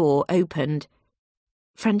passenger door opened.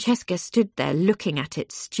 Francesca stood there looking at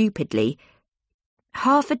it stupidly.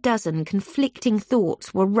 Half a dozen conflicting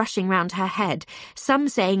thoughts were rushing round her head, some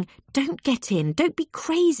saying, "Don't get in, don't be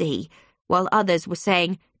crazy," while others were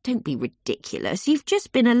saying, "Don't be ridiculous, you've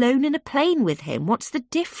just been alone in a plane with him, what's the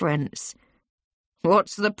difference?"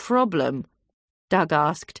 "What's the problem?" Doug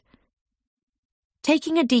asked.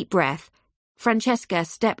 Taking a deep breath, Francesca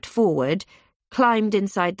stepped forward, climbed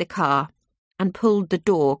inside the car, and pulled the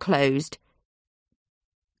door closed.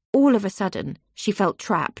 All of a sudden, she felt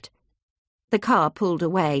trapped. The car pulled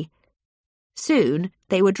away. Soon,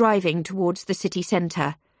 they were driving towards the city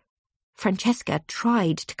centre. Francesca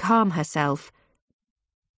tried to calm herself.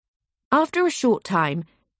 After a short time,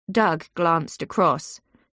 Doug glanced across.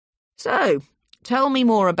 "So, tell me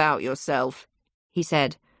more about yourself," he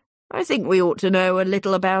said. "I think we ought to know a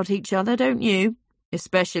little about each other, don't you?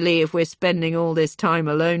 Especially if we're spending all this time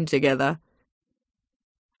alone together."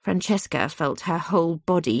 Francesca felt her whole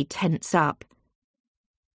body tense up.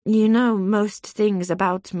 "You know most things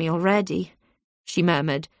about me already," she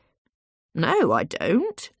murmured. "No, I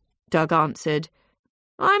don't," Doug answered.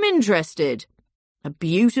 "I'm interested. A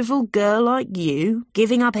beautiful girl like you,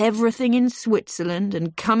 giving up everything in Switzerland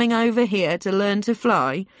and coming over here to learn to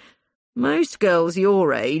fly. Most girls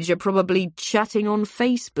your age are probably chatting on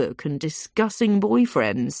Facebook and discussing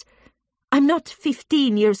boyfriends." "I'm not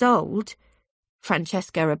 15 years old,"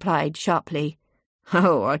 Francesca replied sharply.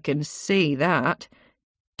 "Oh, I can see that,"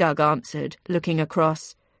 Doug answered, looking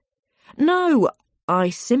across. "No, I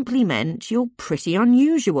simply meant you're pretty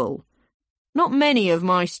unusual. Not many of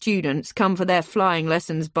my students come for their flying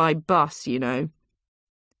lessons by bus, you know."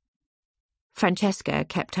 Francesca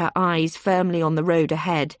kept her eyes firmly on the road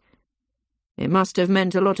ahead. "It must have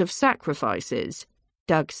meant a lot of sacrifices,"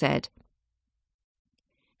 Doug said.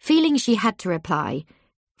 Feeling she had to reply,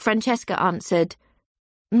 Francesca answered,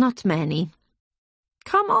 "Not many."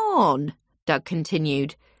 "Come on," Doug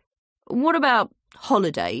continued. "What about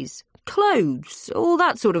holidays, clothes, all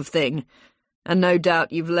that sort of thing? And no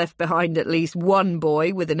doubt you've left behind at least one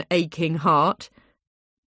boy with an aching heart."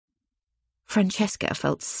 Francesca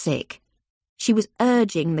felt sick. She was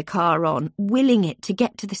urging the car on, willing it to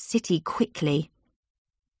get to the city quickly.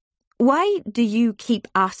 "Why do you keep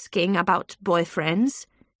asking about boyfriends?"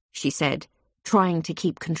 she said, trying to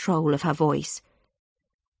keep control of her voice.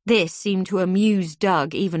 This seemed to amuse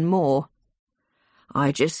Doug even more.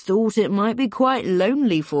 "I just thought it might be quite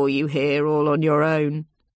lonely for you here all on your own."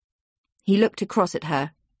 He looked across at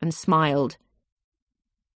her and smiled.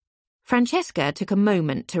 Francesca took a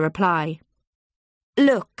moment to reply.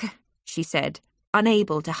 "Look," she said,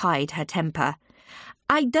 unable to hide her temper.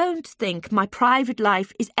 "I don't think my private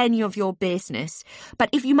life is any of your business, but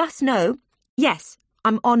if you must know, yes,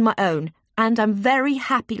 I'm on my own, and I'm very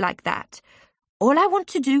happy like that. All I want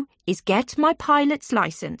to do is get my pilot's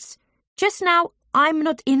license. Just now, I'm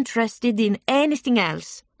not interested in anything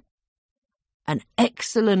else." "An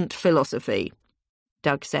excellent philosophy,"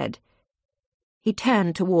 Doug said. He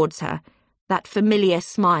turned towards her, that familiar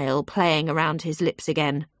smile playing around his lips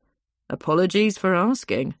again. "Apologies for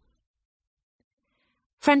asking."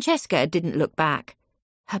 Francesca didn't look back.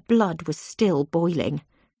 Her blood was still boiling.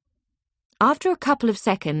 After a couple of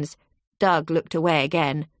seconds, Doug looked away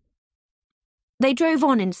again. They drove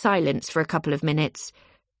on in silence for a couple of minutes.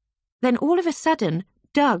 Then all of a sudden,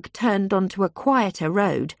 Doug turned onto a quieter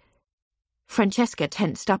road. Francesca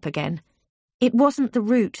tensed up again. It wasn't the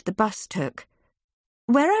route the bus took.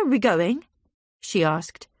 "Where are we going?" she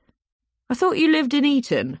asked. "I thought you lived in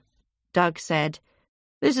Eton," Doug said.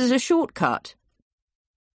 "This is a shortcut."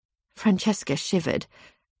 Francesca shivered.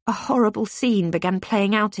 A horrible scene began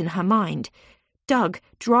playing out in her mind. Doug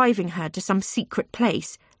driving her to some secret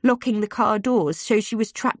place, locking the car doors so she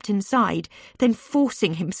was trapped inside, then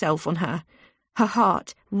forcing himself on her. Her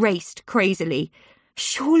heart raced crazily.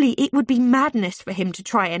 Surely it would be madness for him to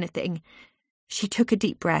try anything. She took a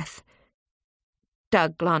deep breath.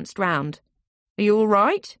 Doug glanced round. "Are you all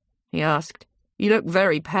right?" he asked. "You look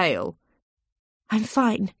very pale." "I'm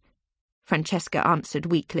fine," Francesca answered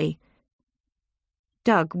weakly.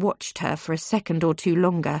 Doug watched her for a second or two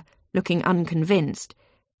longer, looking unconvinced.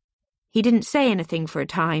 He didn't say anything for a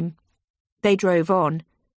time. They drove on.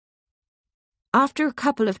 After a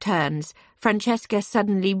couple of turns, Francesca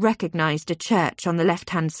suddenly recognized a church on the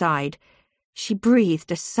left-hand side. She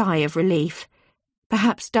breathed a sigh of relief.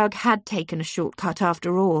 Perhaps Doug had taken a shortcut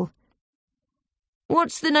after all.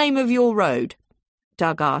 "What's the name of your road?"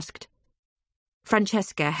 Doug asked.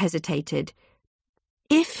 Francesca hesitated.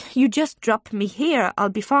 "If you just drop me here, I'll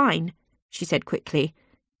be fine," she said quickly.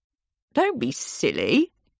 "Don't be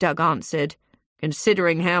silly," Doug answered.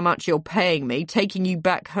 "Considering how much you're paying me, taking you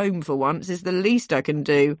back home for once is the least I can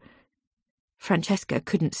do." Francesca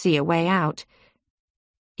couldn't see a way out.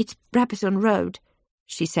 "It's Brabazon Road,"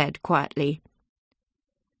 she said quietly.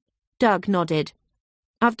 Doug nodded.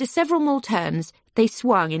 After several more turns, they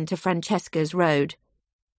swung into Francesca's road.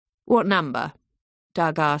 "What number?"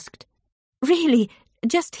 Doug asked. "Really,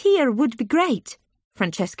 just here would be great,"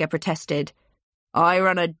 Francesca protested. "I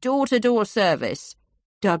run a door-to-door service,"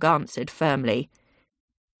 Doug answered firmly.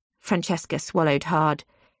 Francesca swallowed hard.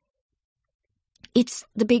 "It's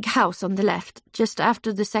the big house on the left, just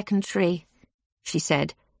after the second tree," she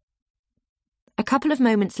said. A couple of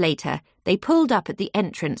moments later, they pulled up at the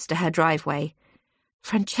entrance to her driveway.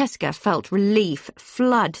 Francesca felt relief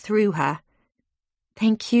flood through her.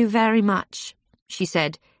 "Thank you very much," she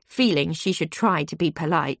said, feeling she should try to be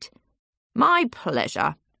polite. "My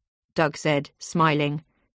pleasure," Doug said, smiling.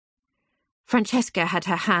 Francesca had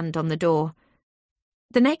her hand on the door.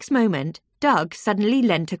 The next moment, Doug suddenly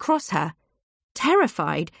leant across her.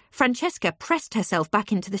 Terrified, Francesca pressed herself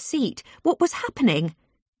back into the seat. What was happening?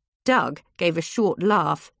 Doug gave a short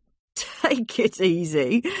laugh. "Take it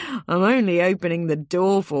easy. I'm only opening the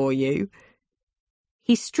door for you."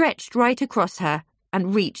 He stretched right across her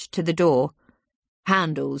and reached to the door.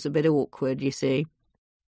 "Handle's a bit awkward, you see."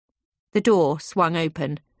 The door swung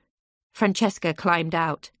open. Francesca climbed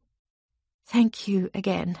out. "Thank you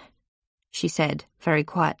again," she said very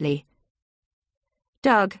quietly.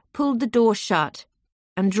 Doug pulled the door shut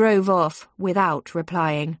and drove off without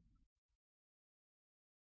replying.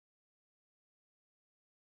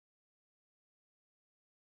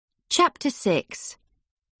 Chapter 6.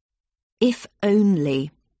 If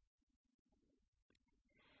Only.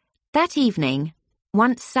 That evening,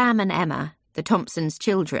 once Sam and Emma, the Thompsons'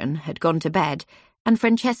 children, had gone to bed and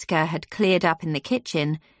Francesca had cleared up in the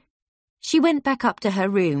kitchen, she went back up to her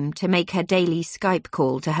room to make her daily Skype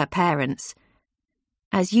call to her parents.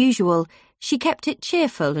 As usual, she kept it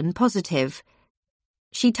cheerful and positive.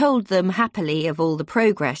 She told them happily of all the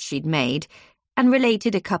progress she'd made and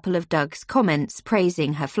related a couple of Doug's comments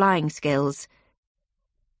praising her flying skills.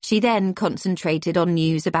 She then concentrated on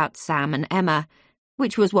news about Sam and Emma,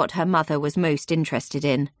 which was what her mother was most interested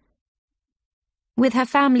in. With her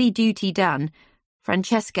family duty done,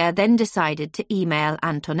 Francesca then decided to email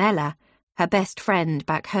Antonella, her best friend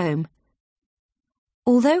back home.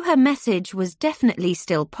 Although her message was definitely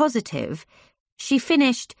still positive, she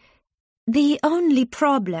finished, "The only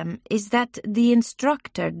problem is that the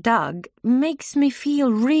instructor, Doug, makes me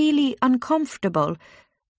feel really uncomfortable.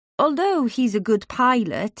 Although he's a good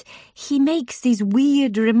pilot, he makes these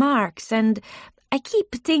weird remarks and I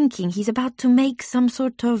keep thinking he's about to make some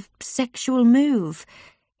sort of sexual move.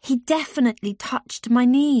 He definitely touched my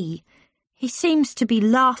knee. He seems to be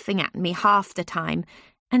laughing at me half the time,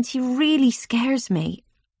 and he really scares me.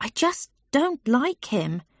 I just don't like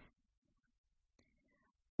him."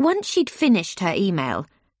 Once she'd finished her email,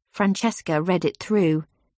 Francesca read it through.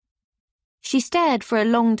 She stared for a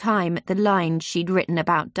long time at the lines she'd written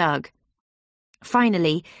about Doug.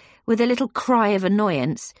 Finally, with a little cry of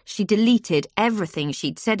annoyance, she deleted everything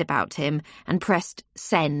she'd said about him and pressed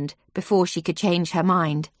send before she could change her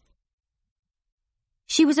mind.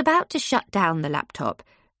 She was about to shut down the laptop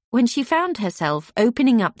when she found herself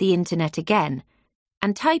opening up the internet again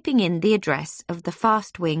and typing in the address of the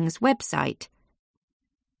Fast Wings website.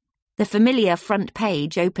 The familiar front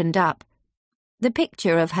page opened up. The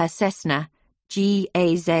picture of her Cessna,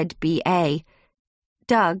 GAZBA,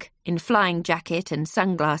 Doug, in flying jacket and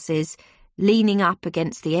sunglasses, leaning up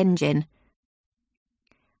against the engine.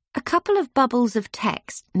 A couple of bubbles of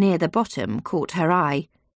text near the bottom caught her eye.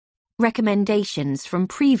 Recommendations from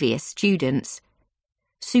previous students.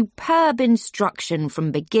 "Superb instruction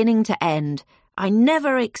from beginning to end. I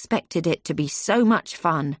never expected it to be so much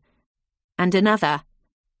fun." And another,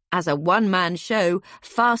 "As a one-man show,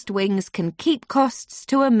 Fast Wings can keep costs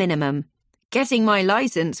to a minimum. Getting my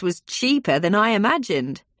license was cheaper than I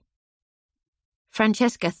imagined."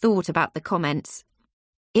 Francesca thought about the comments.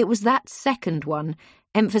 It was that second one,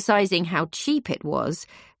 emphasizing how cheap it was,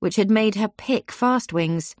 which had made her pick Fast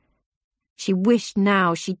Wings. She wished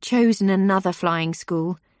now she'd chosen another flying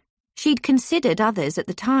school. She'd considered others at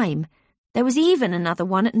the time. There was even another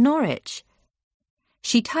one at Norwich.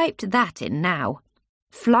 She typed that in now.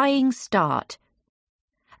 Flying Start.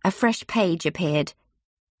 A fresh page appeared.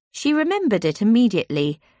 She remembered it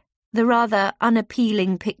immediately, the rather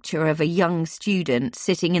unappealing picture of a young student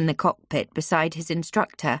sitting in the cockpit beside his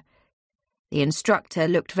instructor. The instructor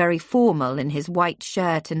looked very formal in his white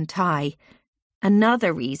shirt and tie.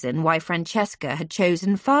 Another reason why Francesca had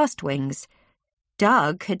chosen Fast Wings.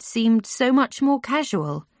 Doug had seemed so much more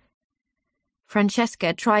casual.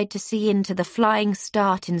 Francesca tried to see into the Flying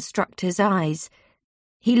Start instructor's eyes.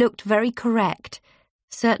 He looked very correct,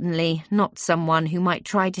 certainly not someone who might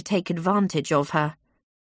try to take advantage of her.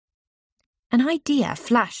 An idea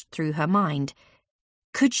flashed through her mind.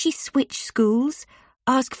 Could she switch schools,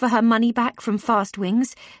 ask for her money back from Fast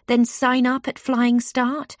Wings, then sign up at Flying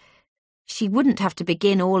Start? She wouldn't have to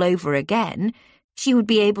begin all over again. She would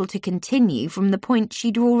be able to continue from the point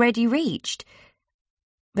she'd already reached.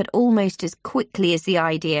 But almost as quickly as the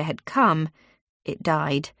idea had come, it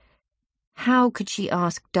died. How could she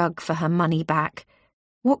ask Doug for her money back?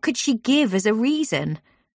 What could she give as a reason?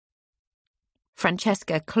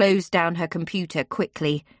 Francesca closed down her computer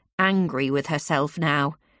quickly, angry with herself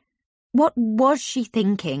now. What was she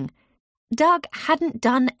thinking? Doug hadn't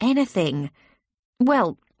done anything.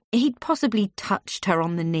 Well, he'd possibly touched her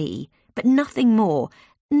on the knee, but nothing more.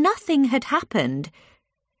 Nothing had happened.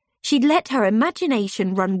 She'd let her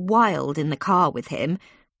imagination run wild in the car with him.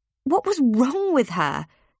 What was wrong with her?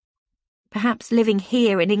 Perhaps living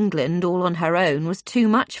here in England all on her own was too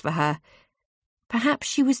much for her. Perhaps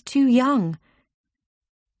she was too young.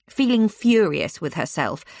 Feeling furious with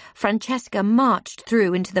herself, Francesca marched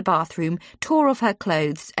through into the bathroom, tore off her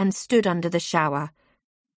clothes, and stood under the shower.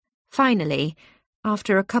 Finally,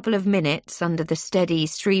 after a couple of minutes under the steady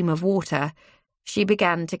stream of water, she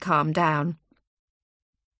began to calm down.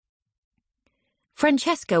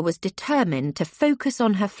 Francesca was determined to focus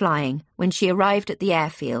on her flying when she arrived at the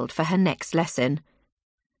airfield for her next lesson.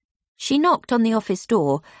 She knocked on the office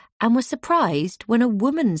door and was surprised when a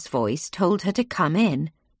woman's voice told her to come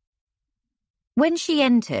in. When she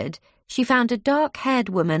entered, she found a dark-haired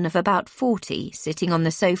woman of about 40 sitting on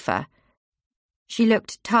the sofa. She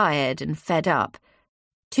looked tired and fed up.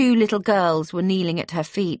 2 little girls were kneeling at her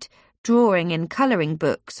feet, drawing in colouring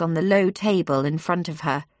books on the low table in front of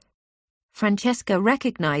her. Francesca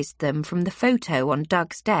recognised them from the photo on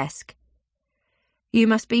Doug's desk. "You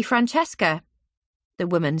must be Francesca," the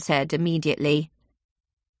woman said immediately.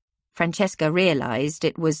 Francesca realised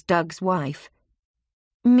it was Doug's wife.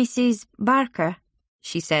 "Mrs. Barker,"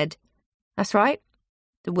 she said. "That's right,"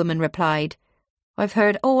 the woman replied. "I've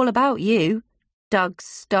heard all about you, Doug's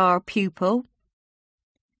star pupil."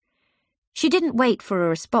 She didn't wait for a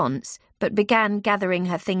response, but began gathering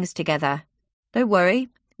her things together. "Don't worry,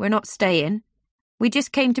 we're not staying. We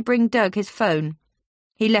just came to bring Doug his phone.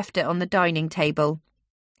 He left it on the dining table.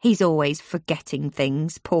 He's always forgetting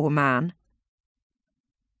things, poor man."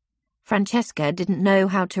 Francesca didn't know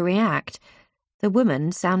how to react. The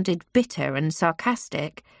woman sounded bitter and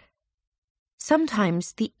sarcastic.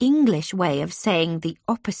 Sometimes the English way of saying the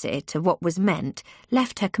opposite of what was meant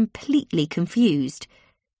left her completely confused.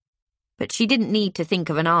 But she didn't need to think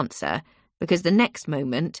of an answer, because the next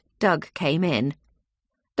moment Doug came in.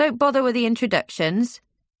 "Don't bother with the introductions,"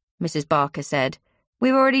 Mrs. Barker said.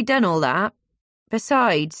 "We've already done all that.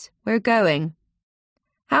 Besides, we're going.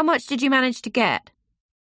 How much did you manage to get?"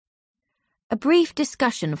 A brief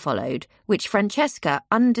discussion followed, which Francesca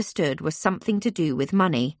understood was something to do with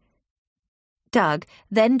money. Doug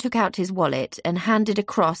then took out his wallet and handed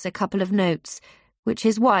across a couple of notes, which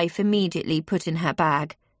his wife immediately put in her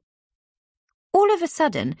bag. All of a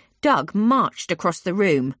sudden, Doug marched across the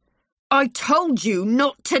room. "I told you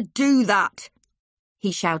not to do that,"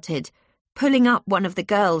 he shouted, pulling up one of the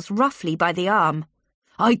girls roughly by the arm.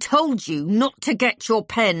 "I told you not to get your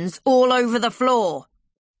pens all over the floor."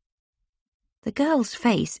 The girl's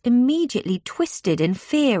face immediately twisted in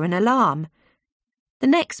fear and alarm. The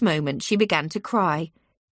next moment she began to cry.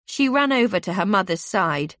 She ran over to her mother's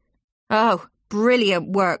side. "Oh, brilliant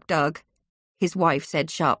work, Doug," his wife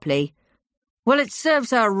said sharply. "Well, it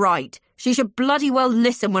serves her right. She should bloody well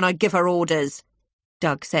listen when I give her orders,"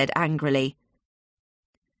 Doug said angrily.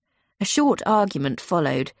 A short argument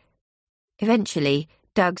followed. Eventually,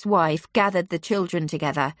 Doug's wife gathered the children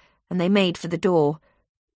together and they made for the door.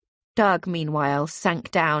 Doug, meanwhile, sank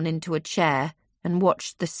down into a chair and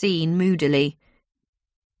watched the scene moodily.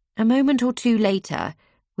 A moment or two later,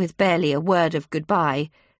 with barely a word of goodbye,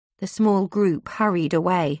 the small group hurried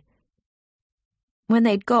away. When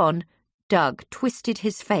they'd gone, Doug twisted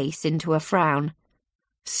his face into a frown.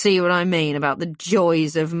 "See what I mean about the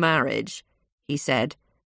joys of marriage?" he said.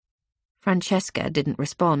 Francesca didn't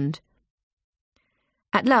respond.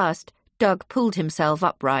 At last, Doug pulled himself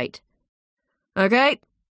upright. "Okay,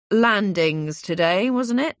 landings today,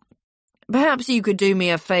 wasn't it? Perhaps you could do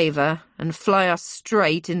me a favour and fly us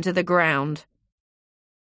straight into the ground."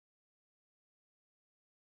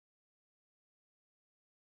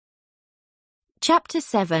 Chapter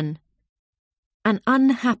 7. An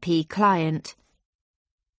Unhappy Client.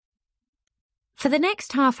 For the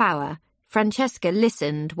next half hour, Francesca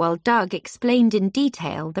listened while Doug explained in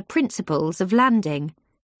detail the principles of landing.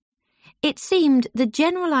 It seemed the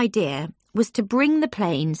general idea was to bring the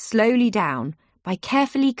plane slowly down by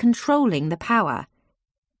carefully controlling the power.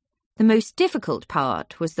 The most difficult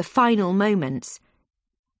part was the final moments.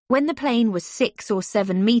 When the plane was 6 or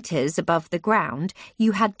 7 meters above the ground,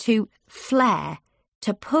 you had to flare,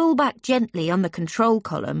 to pull back gently on the control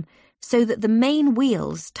column so that the main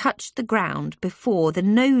wheels touched the ground before the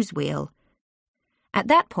nose wheel. At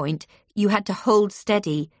that point, you had to hold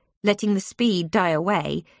steady, letting the speed die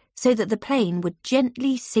away so that the plane would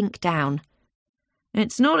gently sink down.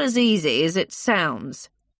 "It's not as easy as it sounds,"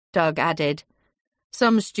 Doug added.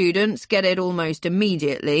 "Some students get it almost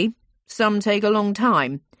immediately, some take a long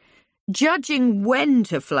time. Judging when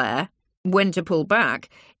to flare, when to pull back,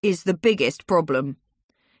 is the biggest problem.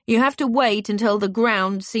 You have to wait until the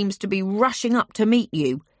ground seems to be rushing up to meet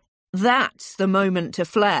you. That's the moment to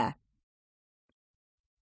flare."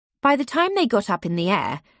 By the time they got up in the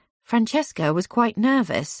air, Francesca was quite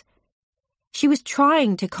nervous. She was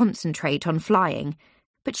trying to concentrate on flying,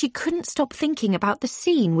 but she couldn't stop thinking about the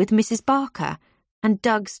scene with Mrs. Barker and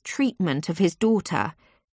Doug's treatment of his daughter.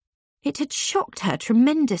 It had shocked her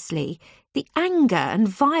tremendously, the anger and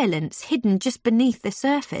violence hidden just beneath the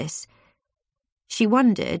surface. She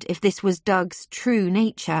wondered if this was Doug's true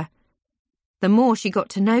nature. The more she got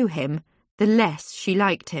to know him, the less she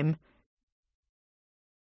liked him.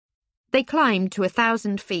 They climbed to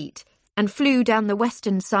 1,000 feet and flew down the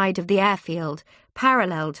western side of the airfield,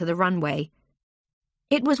 parallel to the runway.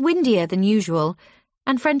 It was windier than usual,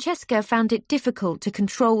 and Francesca found it difficult to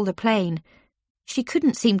control the plane. She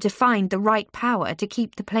couldn't seem to find the right power to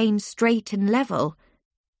keep the plane straight and level.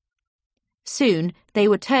 Soon they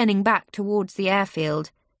were turning back towards the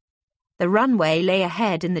airfield. The runway lay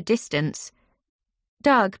ahead in the distance.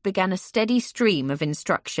 Doug began a steady stream of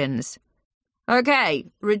instructions. "Okay,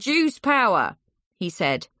 reduce power," he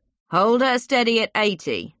said. "Hold her steady at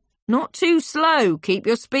 80. Not too slow, keep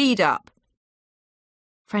your speed up."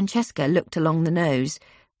 Francesca looked along the nose.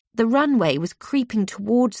 The runway was creeping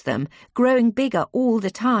towards them, growing bigger all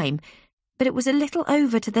the time, but it was a little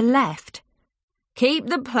over to the left. "Keep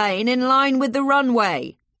the plane in line with the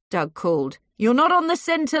runway," Doug called. "You're not on the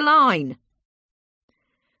centre line."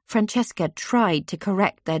 Francesca tried to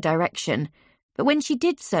correct their direction, but when she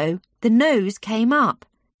did so, the nose came up.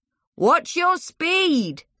 "Watch your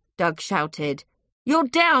speed," Doug shouted. "You're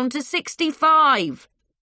down to 65.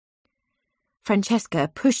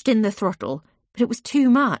 Francesca pushed in the throttle, but it was too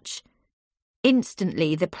much.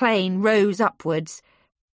 Instantly, the plane rose upwards.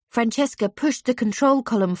 Francesca pushed the control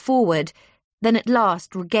column forward, then at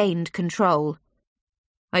last regained control.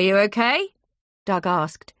 "Are you okay?" Doug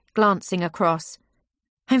asked, glancing across.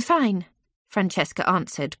 "I'm fine," Francesca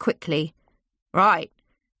answered quickly. "Right,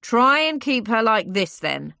 try and keep her like this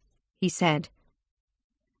then," he said.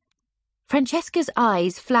 Francesca's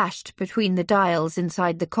eyes flashed between the dials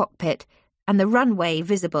inside the cockpit and the runway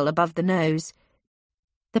visible above the nose.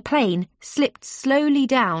 The plane slipped slowly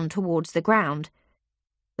down towards the ground.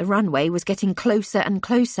 The runway was getting closer and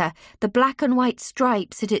closer, the black and white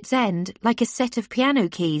stripes at its end like a set of piano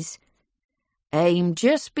keys. "Aim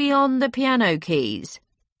just beyond the piano keys,"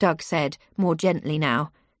 Doug said, more gently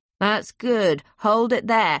now. "That's good. Hold it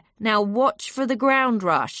there. Now watch for the ground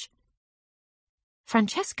rush."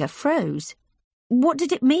 Francesca froze. What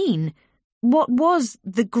did it mean? What was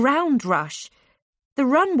the ground rush? The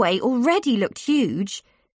runway already looked huge.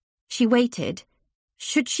 She waited.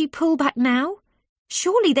 Should she pull back now?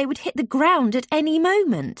 Surely they would hit the ground at any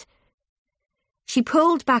moment. She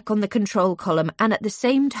pulled back on the control column and at the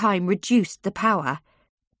same time reduced the power.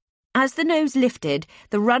 As the nose lifted,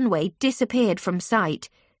 the runway disappeared from sight.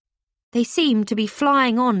 They seemed to be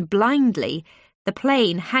flying on blindly, the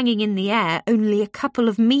plane hanging in the air only a couple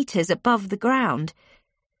of meters above the ground.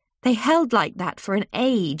 They held like that for an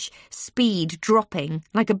age, speed dropping,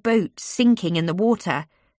 like a boat sinking in the water.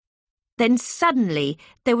 Then suddenly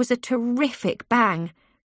there was a terrific bang.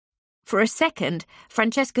 For a second,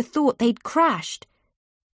 Francesca thought they'd crashed.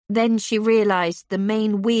 Then she realized the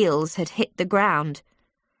main wheels had hit the ground.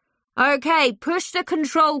 "Okay, push the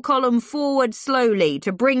control column forward slowly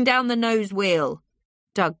to bring down the nose wheel,"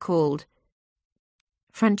 Doug called.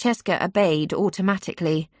 Francesca obeyed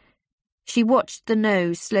automatically. She watched the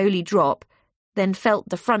nose slowly drop, then felt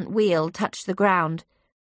the front wheel touch the ground.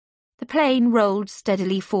 The plane rolled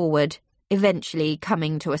steadily forward, eventually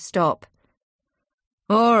coming to a stop.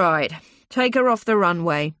 "All right, take her off the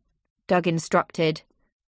runway," Doug instructed.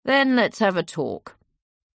 "Then let's have a talk."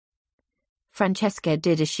 Francesca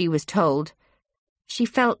did as she was told. She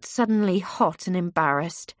felt suddenly hot and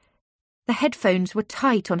embarrassed. The headphones were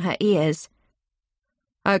tight on her ears.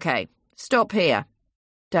 "Okay, stop here,"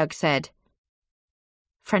 Doug said.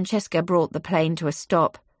 Francesca brought the plane to a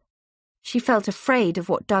stop. She felt afraid of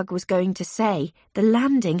what Doug was going to say. The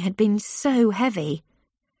landing had been so heavy.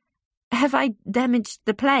 "Have I damaged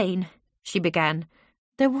the plane?" she began.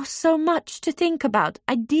 "There was so much to think about.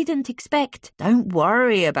 I didn't expect—" "Don't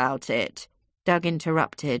worry about it," Doug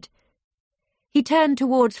interrupted. He turned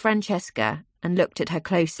towards Francesca and looked at her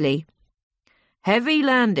closely. "Heavy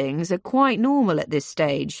landings are quite normal at this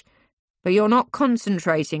stage, but you're not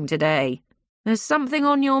concentrating today. There's something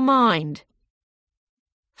on your mind."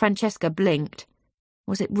 Francesca blinked.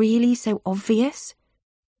 Was it really so obvious?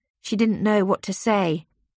 She didn't know what to say.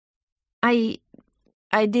 I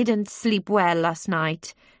didn't sleep well last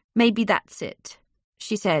night. Maybe that's it,"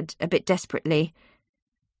 she said, a bit desperately.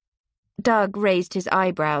 Doug raised his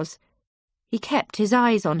eyebrows. He kept his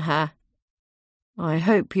eyes on her. "I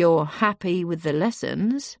hope you're happy with the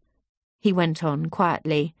lessons," he went on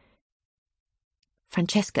quietly.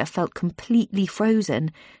 Francesca felt completely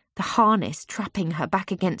frozen, the harness trapping her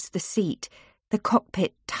back against the seat, the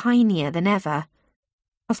cockpit tinier than ever.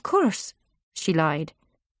 "Of course," she lied.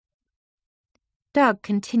 Doug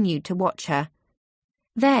continued to watch her.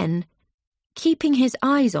 Then, keeping his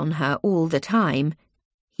eyes on her all the time,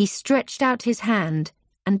 he stretched out his hand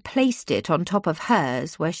and placed it on top of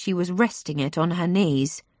hers where she was resting it on her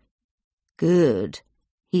knees. "Good,"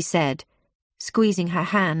 he said, squeezing her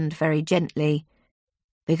hand very gently,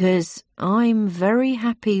 "because I'm very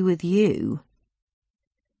happy with you."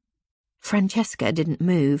 Francesca didn't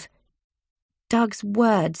move. Doug's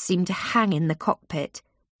words seemed to hang in the cockpit.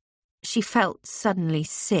 She felt suddenly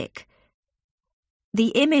sick. The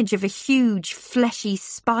image of a huge, fleshy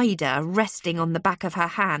spider resting on the back of her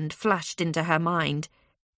hand flashed into her mind.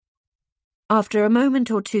 After a moment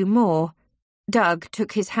or two more, Doug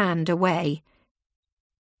took his hand away.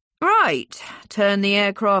 "Right, turn the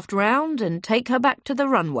aircraft round and take her back to the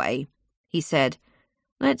runway," he said.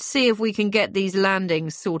 "Let's see if we can get these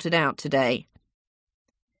landings sorted out today."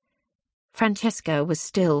 Francesca was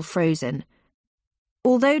still frozen.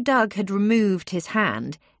 Although Doug had removed his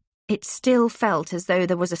hand, it still felt as though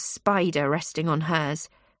there was a spider resting on hers.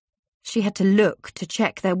 She had to look to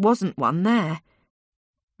check there wasn't one there.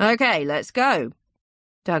 "Okay, let's go,"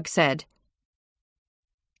 Doug said.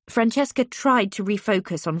 Francesca tried to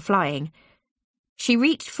refocus on flying. She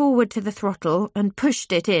reached forward to the throttle and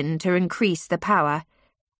pushed it in to increase the power.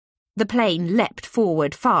 The plane leapt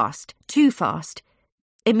forward fast, too fast.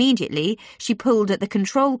 Immediately, she pulled at the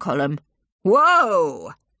control column.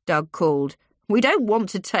 "Whoa!" Doug called. "We don't want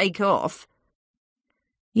to take off."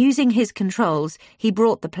 Using his controls, he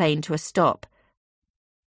brought the plane to a stop.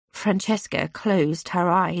 Francesca closed her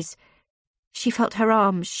eyes. She felt her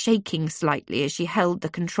arms shaking slightly as she held the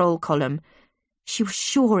control column. She was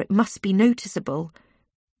sure it must be noticeable.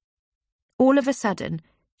 All of a sudden,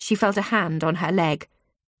 she felt a hand on her leg.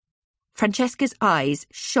 Francesca's eyes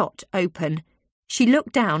shot open. She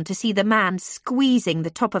looked down to see the man squeezing the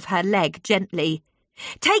top of her leg gently.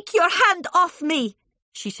 "Take your hand off me!"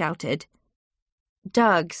 she shouted.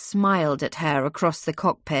 Doug smiled at her across the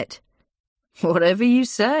cockpit. "Whatever you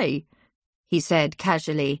say," he said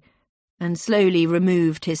casually, and slowly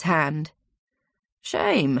removed his hand.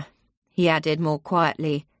 "Shame," he added more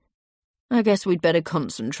quietly. "I guess we'd better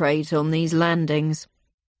concentrate on these landings."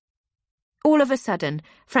 All of a sudden,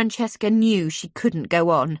 Francesca knew she couldn't go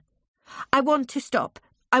on. "I want to stop.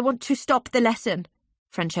 I want to stop the lesson,"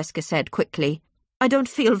 Francesca said quickly. "I don't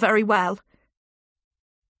feel very well."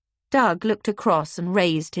 Doug looked across and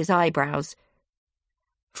raised his eyebrows.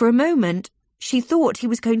 For a moment, she thought he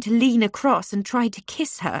was going to lean across and try to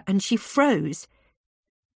kiss her, and she froze.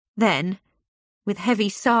 Then, with heavy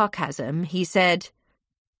sarcasm, he said,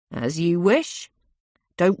 As you wish.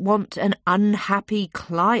 Don't want an unhappy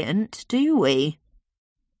client, do we?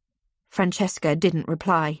 Francesca didn't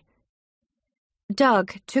reply.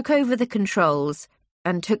 Doug took over the controls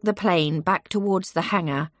and took the plane back towards the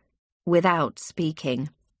hangar without speaking.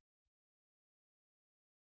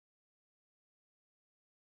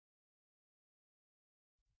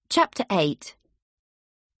 Chapter 8.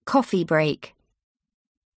 Coffee Break.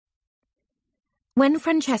 When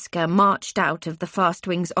Francesca marched out of the Fast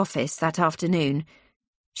Wings office that afternoon,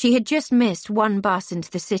 she had just missed one bus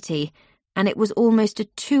into the city, and it was almost a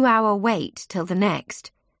 2-hour wait till the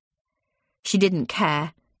next. She didn't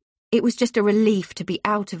care. It was just a relief to be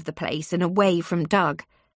out of the place and away from Doug.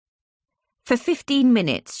 For 15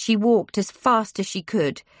 minutes she walked as fast as she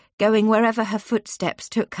could, going wherever her footsteps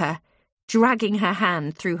took her, dragging her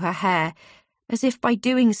hand through her hair, as if by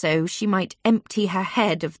doing so she might empty her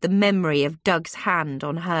head of the memory of Doug's hand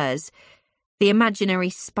on hers, the imaginary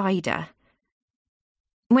spider.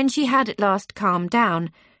 When she had at last calmed down,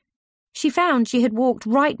 she found she had walked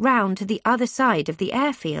right round to the other side of the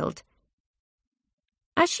airfield.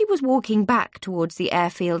 As she was walking back towards the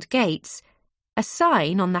airfield gates, a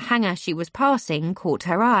sign on the hangar she was passing caught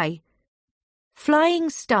her eye. "Flying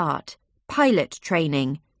Start, Pilot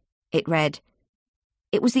Training," it read.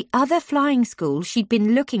 It was the other flying school she'd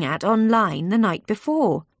been looking at online the night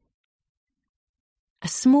before. A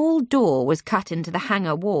small door was cut into the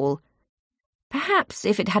hangar wall. Perhaps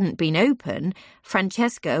if it hadn't been open,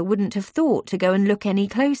 Francesca wouldn't have thought to go and look any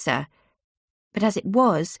closer. But as it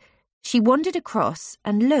was, she wandered across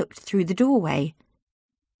and looked through the doorway.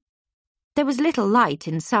 There was little light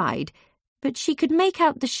inside, but she could make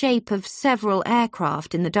out the shape of several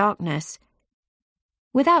aircraft in the darkness.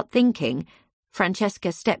 Without thinking,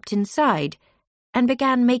 Francesca stepped inside and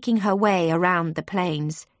began making her way around the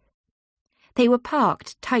planes. They were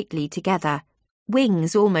parked tightly together,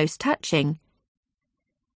 wings almost touching.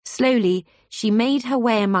 Slowly, she made her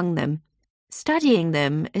way among them, studying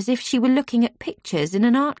them as if she were looking at pictures in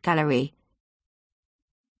an art gallery.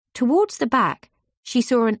 Towards the back, she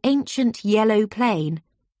saw an ancient yellow plane,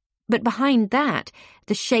 but behind that,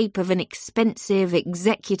 the shape of an expensive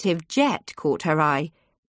executive jet caught her eye.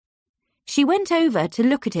 She went over to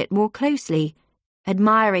look at it more closely,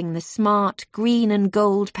 admiring the smart green and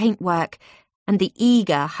gold paintwork and the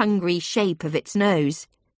eager, hungry shape of its nose.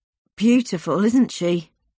 "Beautiful, isn't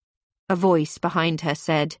she?" a voice behind her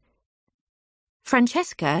said.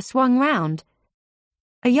 Francesca swung round.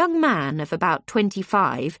 A young man of about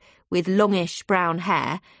 25, with longish brown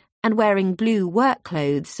hair and wearing blue work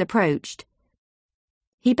clothes, approached.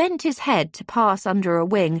 He bent his head to pass under a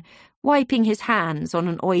wing, wiping his hands on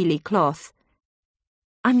an oily cloth.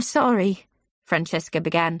 "I'm sorry," Francesca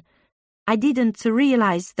began. "I didn't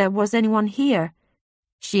realize there was anyone here,"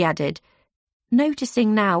 she added,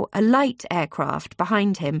 noticing now a light aircraft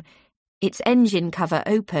behind him, its engine cover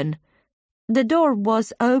open. "The door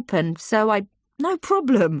was open, so No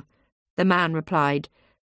problem," the man replied,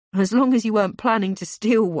 "as long as you weren't planning to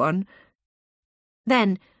steal one."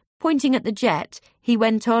 Then, pointing at the jet, he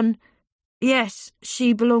went on, "Yes,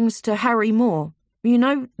 she belongs to Harry Moore. You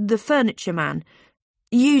know, the furniture man.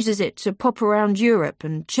 Uses it to pop around Europe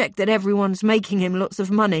and check that everyone's making him lots of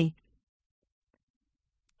money."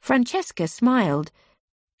 Francesca smiled.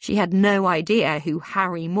 She had no idea who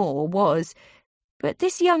Harry Moore was, but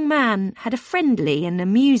this young man had a friendly and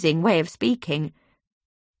amusing way of speaking.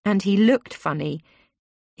 And he looked funny.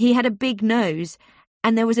 He had a big nose,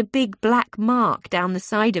 and there was a big black mark down the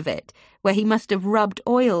side of it, where he must have rubbed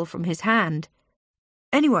oil from his hand.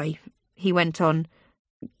 "Anyway," he went on,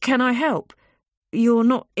 "can I help? You're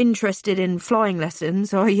not interested in flying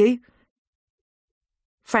lessons, are you?"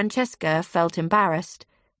 Francesca felt embarrassed.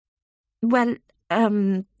 "Well,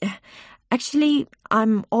 actually,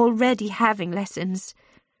 I'm already having lessons.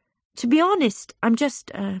 To be honest, I'm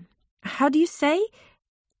just, how do you say?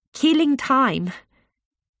 Killing time."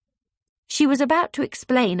 She was about to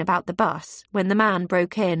explain about the bus when the man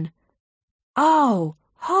broke in. "Oh,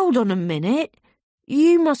 hold on a minute.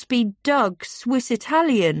 You must be Doug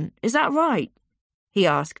Swiss-Italian, is that right?" he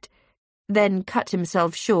asked, then cut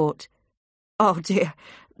himself short. "Oh dear,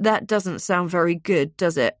 that doesn't sound very good,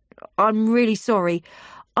 does it? I'm really sorry.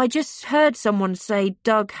 I just heard someone say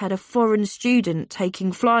Doug had a foreign student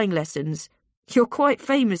taking flying lessons. You're quite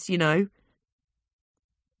famous, you know."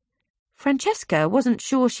 Francesca wasn't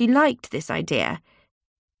sure she liked this idea,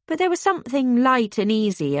 but there was something light and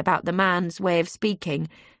easy about the man's way of speaking,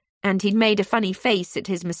 and he'd made a funny face at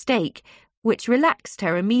his mistake, which relaxed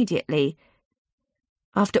her immediately.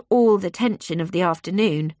 After all the tension of the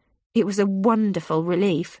afternoon, it was a wonderful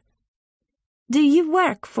relief. "Do you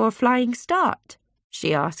work for Flying Start?"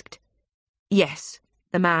 she asked. Yes,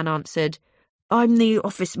 the man answered. I'm the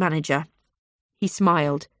office manager. He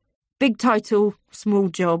smiled. Big title, small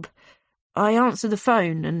job. I answer the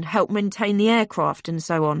phone and help maintain the aircraft and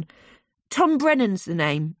so on. Tom Brennan's the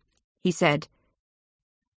name, he said.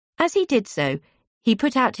 As he did so, he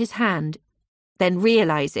put out his hand, then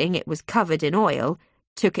realising it was covered in oil,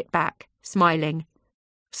 took it back, smiling.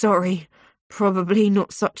 Sorry, probably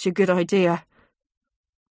not such a good idea.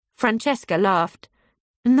 Francesca laughed.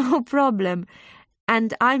 No problem.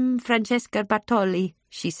 And I'm Francesca Bartoli,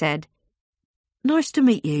 she said. Nice to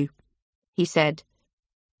meet you, he said.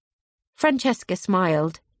 Francesca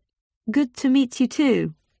smiled. Good to meet you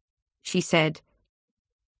too, she said.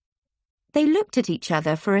 They looked at each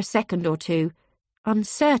other for a second or two,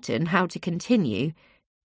 uncertain how to continue.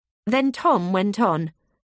 Then Tom went on.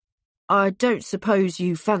 I don't suppose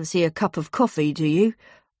you fancy a cup of coffee, do you?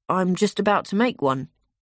 I'm just about to make one.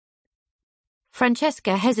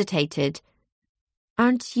 Francesca hesitated.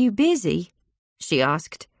 Aren't you busy? She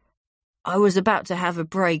asked. I was about to have a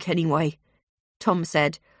break anyway, Tom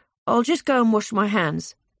said. I'll just go and wash my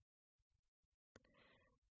hands.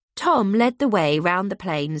 Tom led the way round the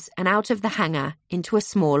planes and out of the hangar into a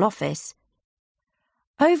small office.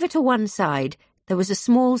 Over to one side there was a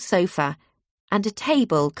small sofa and a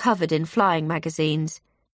table covered in flying magazines.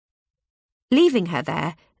 Leaving her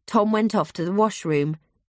there, Tom went off to the washroom.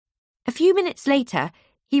 A few minutes later,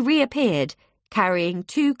 he reappeared, carrying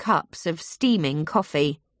 2 cups of steaming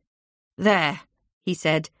coffee. There, he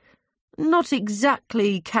said. Not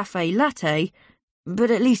exactly cafe latte,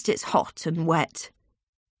 but at least it's hot and wet.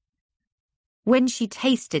 When she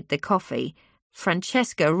tasted the coffee,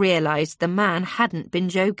 Francesca realised the man hadn't been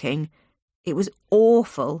joking. It was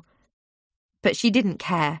awful. But she didn't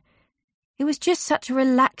care. It was just such a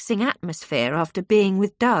relaxing atmosphere after being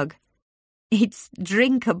with Doug. It's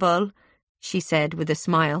drinkable, she said with a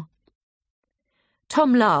smile.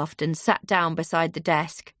 Tom laughed and sat down beside the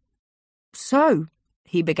desk. So,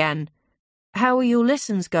 he began, how are your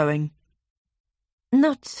lessons going?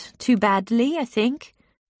 Not too badly, I think,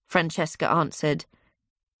 Francesca answered.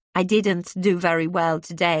 I didn't do very well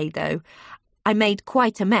today, though. I made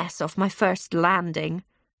quite a mess off my first landing.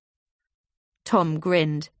 Tom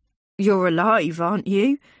grinned. You're alive, aren't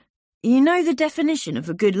you? You know the definition of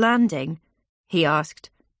a good landing? He asked.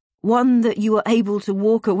 One that you are able to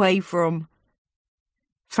walk away from.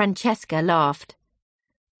 Francesca laughed.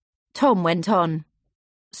 Tom went on.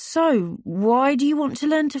 So, why do you want to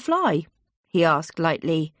learn to fly? He asked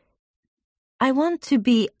lightly. I want to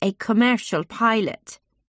be a commercial pilot,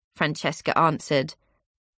 Francesca answered.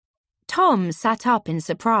 Tom sat up in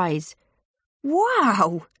surprise.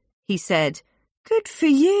 Wow, he said. Good for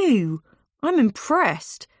you. I'm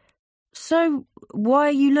impressed. So, why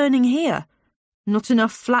are you learning here? Not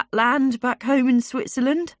enough flat land back home in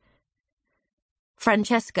Switzerland?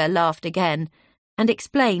 Francesca laughed again and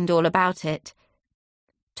explained all about it.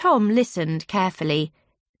 Tom listened carefully.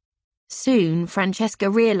 Soon Francesca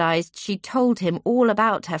realised she'd told him all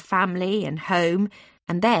about her family and home,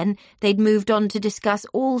 and then they'd moved on to discuss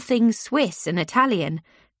all things Swiss and Italian,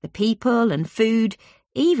 the people and food,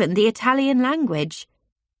 even the Italian language.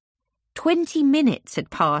 20 minutes had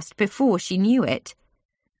passed before she knew it.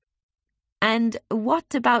 And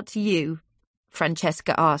what about you?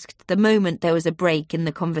 Francesca asked the moment there was a break in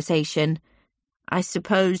the conversation. I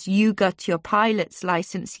suppose you got your pilot's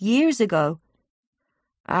license years ago.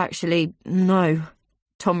 Actually, no,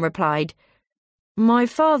 Tom replied. My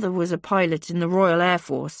father was a pilot in the Royal Air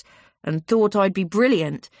Force and thought I'd be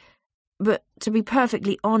brilliant. But to be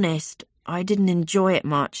perfectly honest, I didn't enjoy it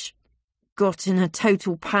much. Got in a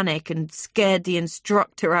total panic and scared the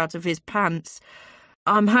instructor out of his pants.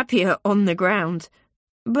 I'm happier on the ground,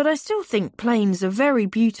 but I still think planes are very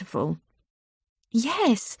beautiful.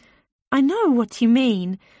 Yes, I know what you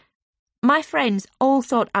mean. My friends all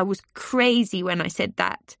thought I was crazy when I said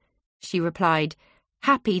that, she replied,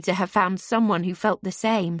 happy to have found someone who felt the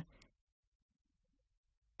same.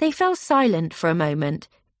 They fell silent for a moment,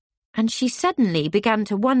 and she suddenly began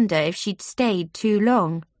to wonder if she'd stayed too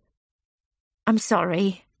long. I'm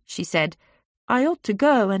sorry, she said. I ought to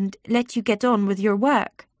go and let you get on with your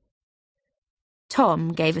work. Tom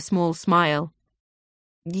gave a small smile.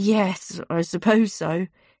 Yes, I suppose so,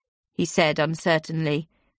 he said uncertainly.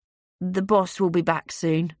 The boss will be back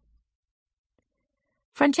soon.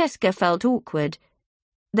 Francesca felt awkward.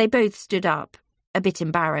 They both stood up, a bit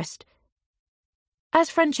embarrassed. As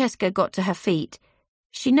Francesca got to her feet,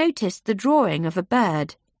 she noticed the drawing of a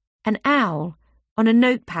bird, an owl, on a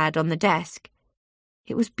notepad on the desk.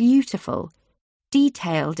 It was beautiful,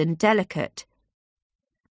 detailed and delicate.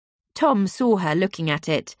 Tom saw her looking at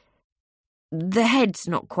it. The head's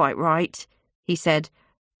not quite right, he said.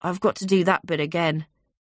 I've got to do that bit again.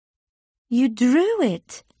 You drew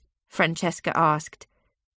it? Francesca asked.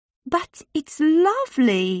 But it's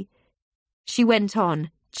lovely. She went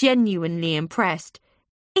on, genuinely impressed.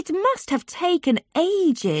 It must have taken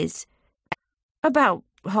ages. About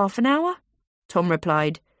half an hour, Tom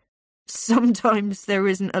replied. Sometimes there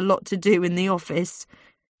isn't a lot to do in the office,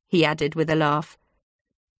 he added with a laugh.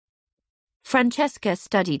 Francesca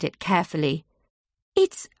studied it carefully.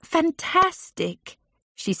 It's fantastic,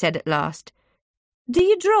 she said at last. Do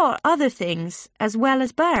you draw other things as well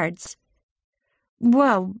as birds?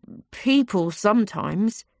 Well, people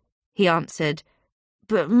sometimes, he answered,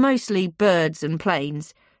 but mostly birds and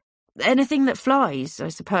planes. Anything that flies, I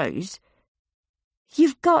suppose.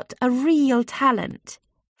 You've got a real talent,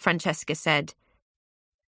 Francesca said.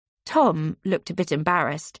 Tom looked a bit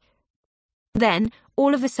embarrassed. Then,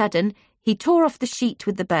 all of a sudden, he tore off the sheet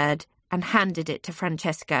with the bird and handed it to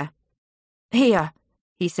Francesca. Here,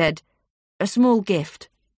 he said, a small gift.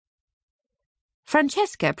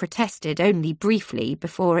 Francesca protested only briefly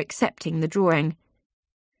before accepting the drawing.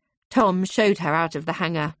 Tom showed her out of the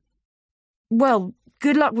hangar. Well,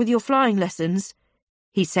 good luck with your flying lessons,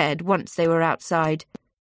 he said once they were outside.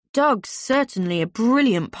 Doug's certainly a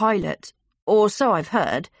brilliant pilot, or so I've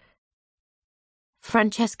heard.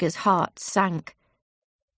 Francesca's heart sank.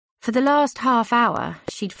 For the last half hour,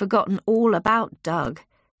 she'd forgotten all about Doug.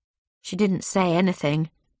 She didn't say anything.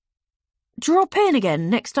 Drop in again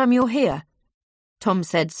next time you're here, Tom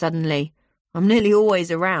said suddenly. I'm nearly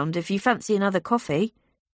always around if you fancy another coffee.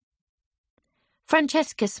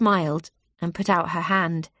 Francesca smiled and put out her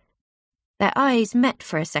hand. Their eyes met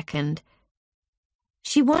for a second.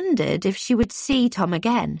 She wondered if she would see Tom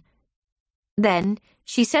again. Then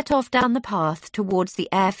she set off down the path towards the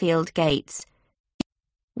airfield gates.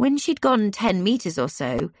 When she'd gone 10 metres or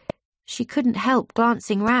so, she couldn't help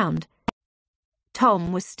glancing round.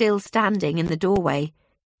 Tom was still standing in the doorway.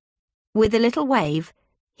 With a little wave,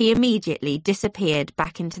 he immediately disappeared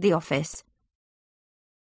back into the office.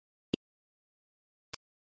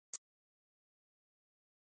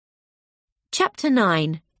 Chapter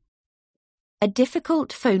 9. A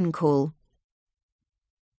difficult phone call.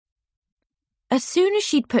 As soon as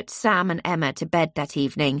she'd put Sam and Emma to bed that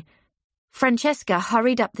evening, Francesca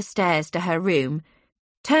hurried up the stairs to her room,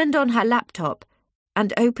 turned on her laptop,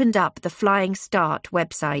 and opened up the Flying Start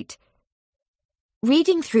website.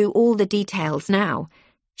 Reading through all the details now,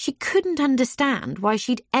 she couldn't understand why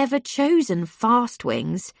she'd ever chosen fast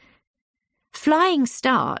wings. Flying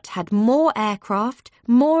Start had more aircraft,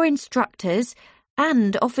 more instructors,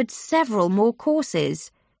 and offered several more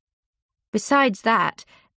courses. Besides that,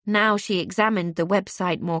 now she examined the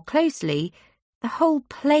website more closely, the whole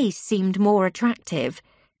place seemed more attractive.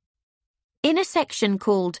 In a section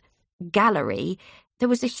called Gallery, there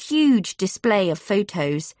was a huge display of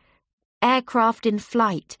photos. Aircraft in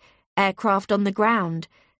flight, aircraft on the ground,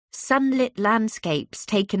 sunlit landscapes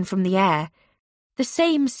taken from the air, the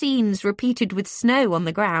same scenes repeated with snow on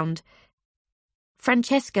the ground.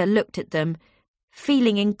 Francesca looked at them,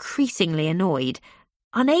 feeling increasingly annoyed,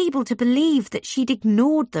 unable to believe that she'd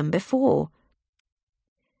ignored them before.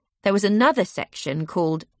 There was another section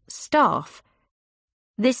called Staff.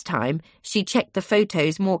 This time, she checked the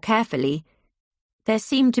photos more carefully. There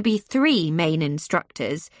seemed to be 3 main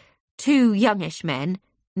instructors, 2 youngish men,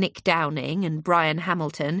 Nick Downing and Brian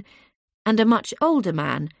Hamilton, and a much older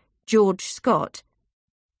man, George Scott.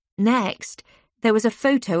 Next, there was a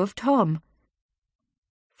photo of Tom.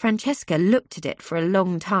 Francesca looked at it for a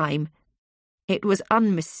long time. It was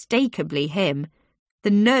unmistakably him.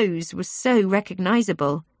 The nose was so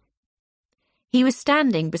recognisable. He was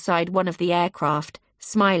standing beside one of the aircraft,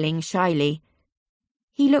 smiling shyly.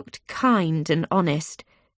 He looked kind and honest,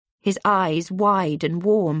 his eyes wide and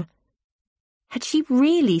warm. Had she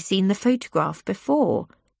really seen the photograph before?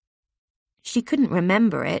 She couldn't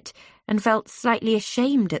remember it and felt slightly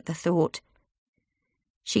ashamed at the thought.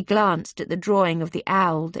 She glanced at the drawing of the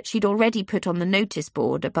owl that she'd already put on the notice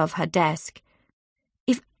board above her desk.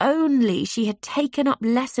 If only she had taken up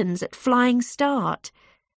lessons at Flying Start.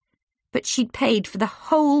 But she'd paid for the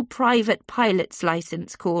whole private pilot's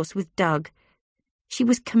licence course with Doug. She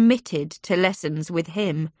was committed to lessons with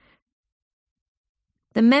him.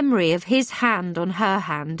 The memory of his hand on her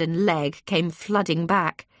hand and leg came flooding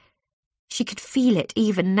back. She could feel it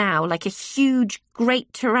even now, like a huge,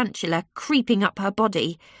 great tarantula creeping up her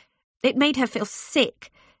body. It made her feel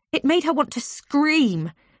sick. It made her want to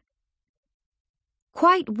scream.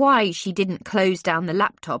 Quite why she didn't close down the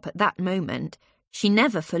laptop at that moment, she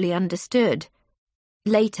never fully understood.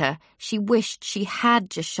 Later, she wished she had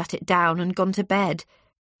just shut it down and gone to bed.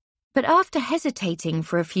 But after hesitating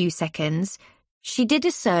for a few seconds, she did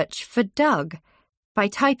a search for Doug by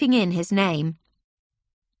typing in his name.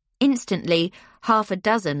 Instantly, half a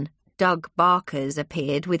dozen Doug Barkers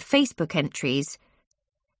appeared with Facebook entries.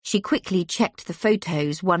 She quickly checked the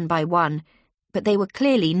photos one by one, but they were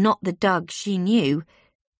clearly not the Doug she knew.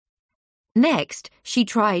 Next, she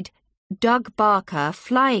tried Doug Barker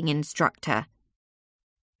flying instructor.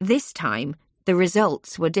 This time, the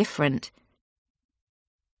results were different.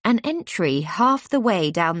 An entry half the way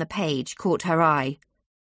down the page caught her eye.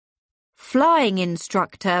 Flying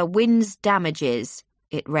instructor wins damages,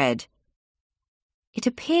 it read. It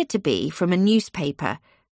appeared to be from a newspaper,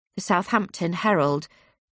 the Southampton Herald.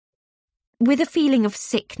 With a feeling of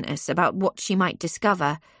sickness about what she might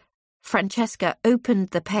discover, Francesca opened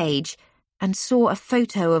the page and saw a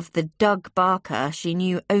photo of the Doug Barker she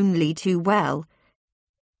knew only too well.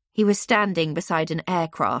 He was standing beside an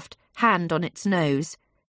aircraft, hand on its nose.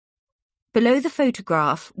 Below the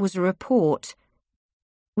photograph was a report.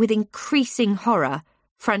 With increasing horror,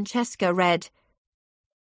 Francesca read,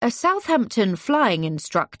 "A Southampton flying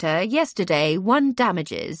instructor yesterday won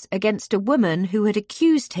damages against a woman who had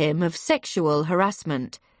accused him of sexual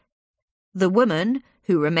harassment. The woman,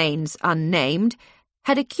 who remains unnamed,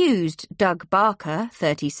 had accused Doug Barker,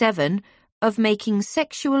 37, of making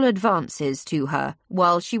sexual advances to her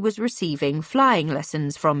while she was receiving flying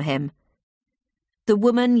lessons from him. The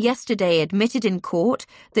woman yesterday admitted in court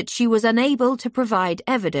that she was unable to provide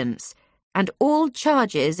evidence, and all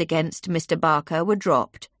charges against Mr. Barker were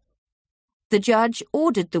dropped. The judge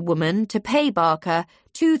ordered the woman to pay Barker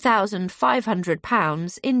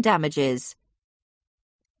 £2,500 in damages."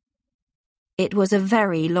 It was a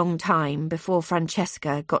very long time before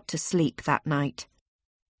Francesca got to sleep that night.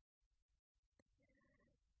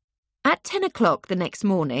 At 10 o'clock the next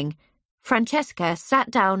morning, Francesca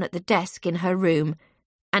sat down at the desk in her room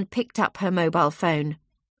and picked up her mobile phone.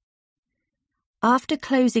 After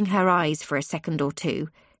closing her eyes for a second or two,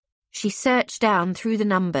 she searched down through the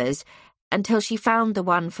numbers until she found the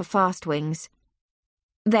one for Fastwings.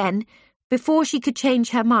 Then, before she could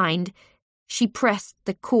change her mind, she pressed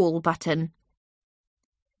the call button.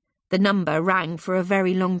 The number rang for a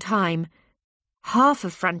very long time. Half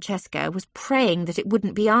of Francesca was praying that it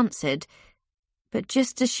wouldn't be answered, but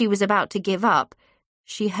just as she was about to give up,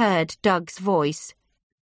 she heard Doug's voice.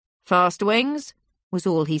 "Fastwings?" was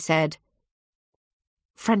all he said.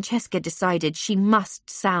 Francesca decided she must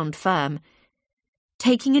sound firm.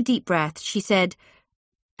 Taking a deep breath, she said,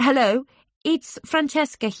 "Hello, it's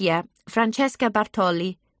Francesca here, Francesca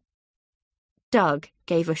Bartoli." Doug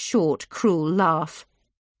gave a short, cruel laugh.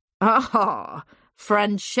 "Ah,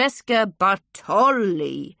 Francesca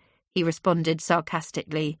Bartoli," he responded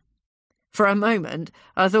sarcastically. "For a moment,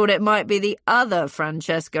 I thought it might be the other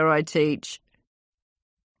Francesca I teach."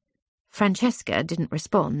 Francesca didn't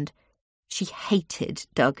respond. She hated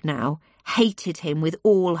Doug now, hated him with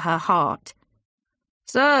all her heart.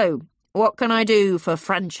 "So, what can I do for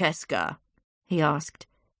Francesca?" he asked.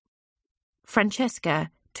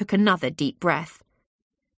 Francesca took another deep breath.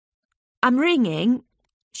 "I'm ringing,"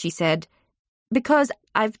 she said, "because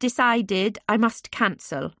I've decided I must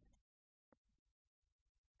cancel."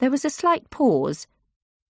 There was a slight pause.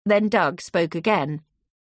 Then Doug spoke again.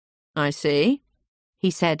 "I see,"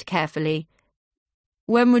 he said carefully.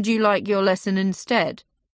 "When would you like your lesson instead?"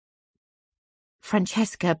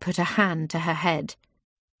 Francesca put a hand to her head.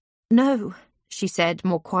 "No," she said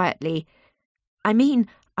more quietly. "I mean,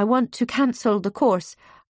 I want to cancel the course.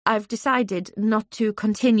 I've decided not to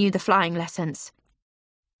continue the flying lessons."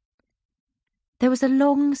 There was a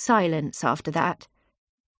long silence after that.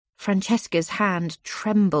 Francesca's hand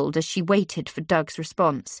trembled as she waited for Doug's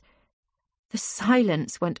response. The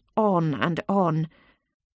silence went on and on.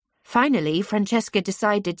 Finally, Francesca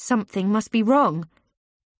decided something must be wrong.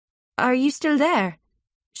 "Are you still there?"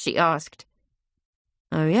 she asked.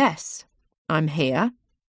 "Oh, yes, I'm here,"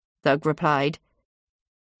 Doug replied.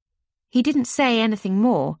 He didn't say anything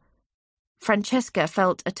more. Francesca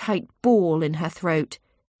felt a tight ball in her throat.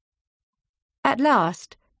 At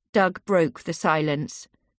last, Doug broke the silence.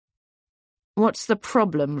 "What's the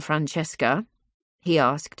problem, Francesca?" he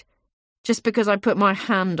asked. "Just because I put my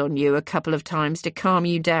hand on you a couple of times to calm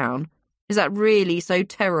you down? Is that really so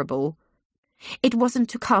terrible?" "It wasn't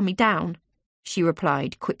to calm me down," she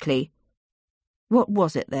replied quickly. "What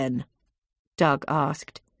was it then?" Doug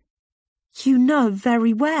asked. "You know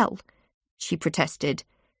very well," she protested.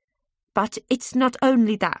 "But it's not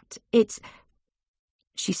only that, it's—"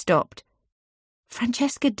 She stopped.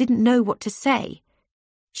 Francesca didn't know what to say.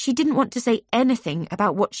 She didn't want to say anything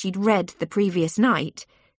about what she'd read the previous night.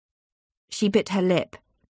 She bit her lip.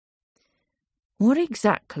 "What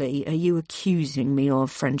exactly are you accusing me of,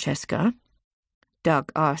 Francesca?"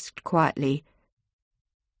 Doug asked quietly.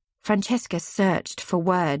 Francesca searched for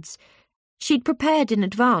words. She'd prepared in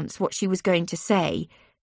advance what she was going to say,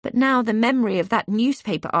 but now the memory of that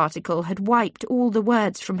newspaper article had wiped all the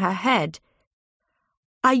words from her head.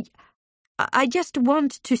 I just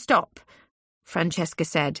want to stop," Francesca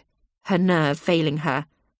said, her nerve failing her.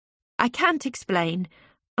 "I can't explain.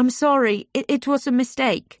 I'm sorry. It was a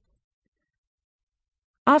mistake."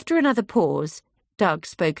 After another pause, Doug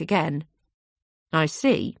spoke again. "I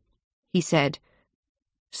see," he said.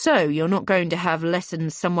 "So you're not going to have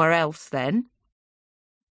lessons somewhere else, then?"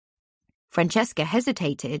 Francesca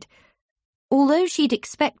hesitated. Although she'd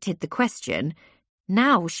expected the question,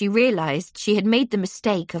 now she realised she had made the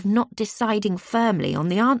mistake of not deciding firmly on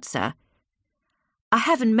the answer. "I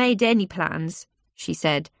haven't made any plans," she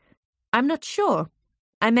said. "I'm not sure.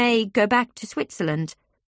 I may go back to Switzerland."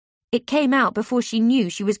 It came out before she knew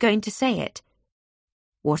she was going to say it.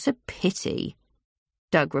 "What a pity,"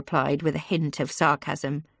 Doug replied with a hint of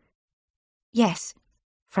sarcasm. "Yes,"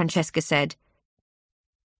 Francesca said.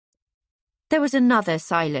 There was another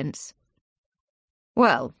silence.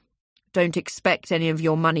 "Well, don't expect any of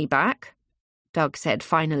your money back," Doug said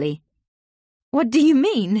finally. "What do you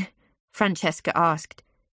mean?" Francesca asked.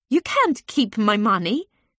 "You can't keep my money."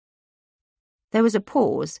 There was a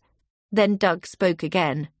pause. Then Doug spoke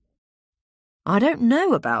again. "I don't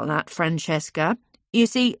know about that, Francesca. You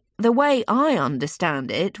see, the way I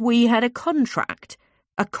understand it, we had a contract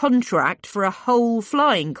for a whole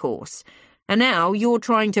flying course, and now you're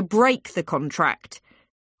trying to break the contract.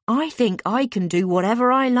 I think I can do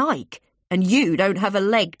whatever I like, and you don't have a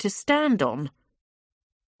leg to stand on."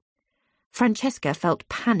 Francesca felt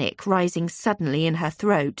panic rising suddenly in her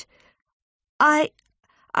throat. I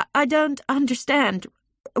don't understand.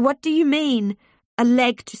 What do you mean, a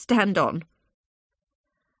leg to stand on?"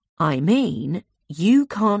 "I mean, you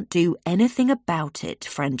can't do anything about it,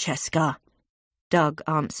 Francesca," Doug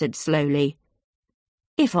answered slowly.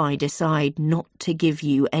 "If I decide not to give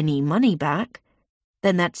you any money back,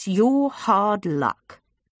 then that's your hard luck."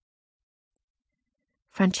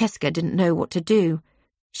 Francesca didn't know what to do.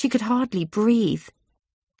 She could hardly breathe.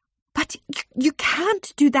 "But you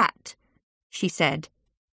can't do that," she said.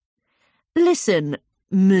 "Listen,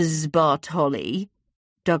 Ms. Bartoli,"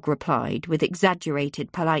 Doug replied with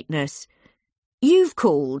exaggerated politeness. "You've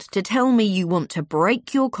called to tell me you want to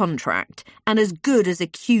break your contract and as good as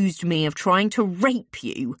accused me of trying to rape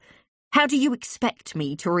you. How do you expect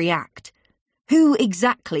me to react? Who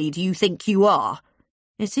exactly do you think you are?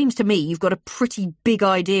 It seems to me you've got a pretty big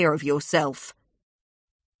idea of yourself."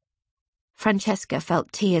 Francesca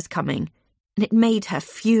felt tears coming, and it made her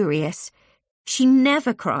furious. She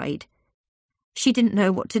never cried. She didn't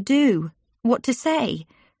know what to do, what to say.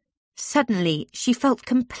 Suddenly, she felt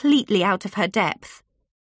completely out of her depth.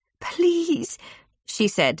 "Please," she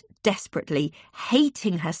said desperately,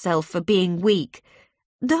 hating herself for being weak,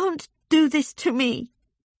 "don't do this to me."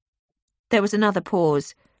 There was another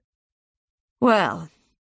pause. "Well,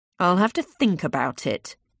 I'll have to think about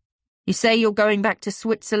it. You say you're going back to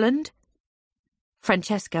Switzerland?"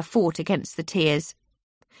 Francesca fought against the tears.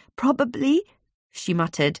 "Probably," she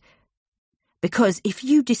muttered. "Because if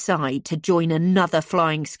you decide to join another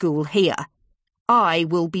flying school here, I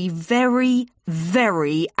will be very,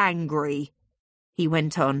 very angry," he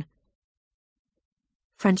went on.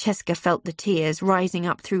 Francesca felt the tears rising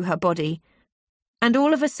up through her body, and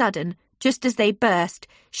all of a sudden, just as they burst,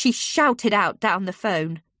 she shouted out down the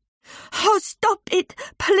phone, "Oh, stop it!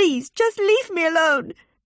 Please, just leave me alone!"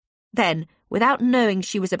 Then, without knowing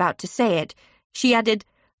she was about to say it, she added,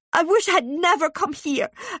 "I wish I'd never come here.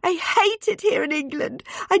 I hate it here in England.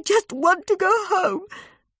 I just want to go home."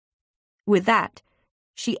 With that,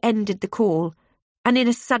 she ended the call, and in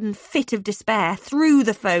a sudden fit of despair, threw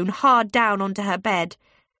the phone hard down onto her bed.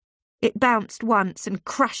 It bounced once and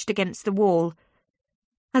crashed against the wall.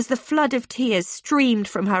 As the flood of tears streamed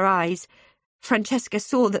from her eyes, Francesca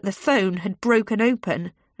saw that the phone had broken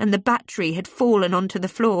open and the battery had fallen onto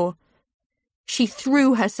the floor. She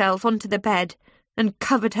threw herself onto the bed and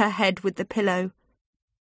covered her head with the pillow.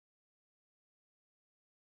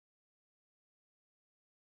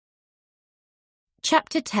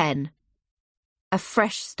 Chapter 10. A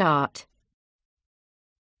Fresh Start.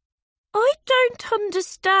 "I don't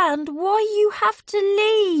understand why you have to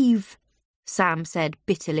leave," Sam said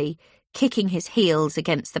bitterly, kicking his heels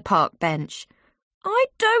against the park bench. "I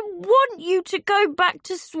don't want you to go back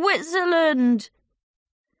to Switzerland."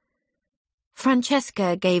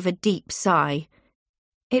 Francesca gave a deep sigh.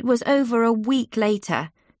 It was over a week later,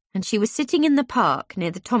 and she was sitting in the park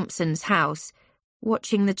near the Thompsons' house,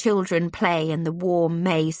 watching the children play in the warm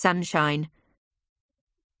May sunshine.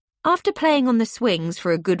 After playing on the swings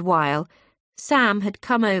for a good while, Sam had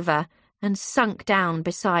come over and sunk down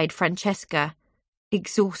beside Francesca,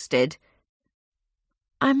 exhausted.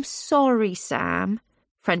 "I'm sorry, Sam,"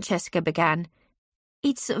 Francesca began.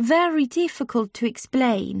 "It's very difficult to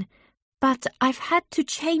explain, but I've had to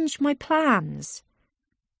change my plans."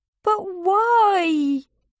 "But why?"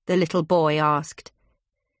 the little boy asked.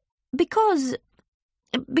 Because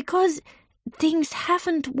things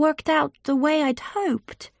haven't worked out the way I'd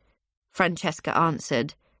hoped," Francesca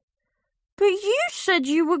answered. "But you said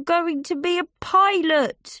you were going to be a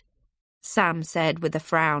pilot," Sam said with a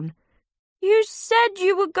frown. "You said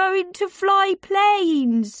you were going to fly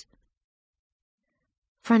planes."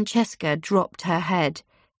 Francesca dropped her head.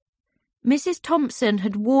 Mrs. Thompson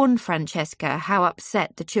had warned Francesca how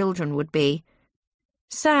upset the children would be.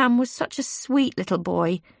 Sam was such a sweet little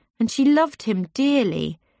boy, and she loved him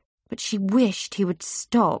dearly, but she wished he would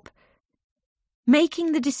stop.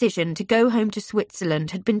 Making the decision to go home to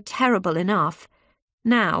Switzerland had been terrible enough.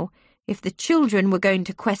 Now, if the children were going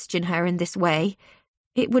to question her in this way,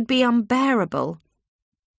 it would be unbearable.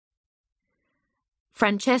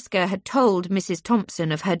 Francesca had told Mrs.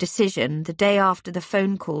 Thompson of her decision the day after the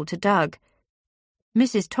phone call to Doug.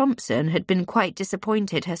 Mrs. Thompson had been quite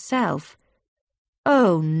disappointed herself.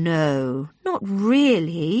 "Oh, no, not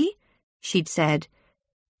really," she'd said.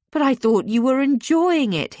 "But I thought you were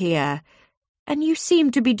enjoying it here, and you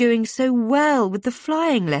seem to be doing so well with the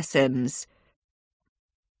flying lessons."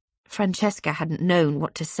 Francesca hadn't known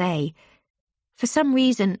what to say. For some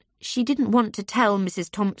reason, she didn't want to tell Mrs.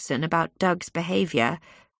 Thompson about Doug's behaviour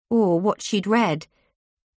or what she'd read.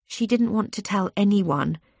 She didn't want to tell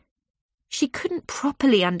anyone. She couldn't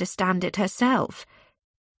properly understand it herself,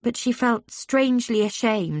 but she felt strangely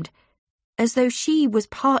ashamed, as though she was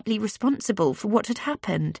partly responsible for what had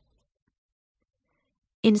happened.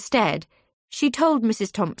 Instead, she told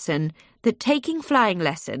Mrs. Thompson that taking flying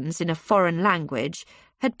lessons in a foreign language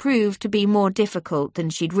had proved to be more difficult than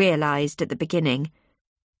she'd realised at the beginning.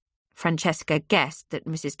 Francesca guessed that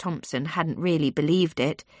Mrs. Thompson hadn't really believed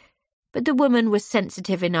it, but the woman was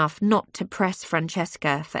sensitive enough not to press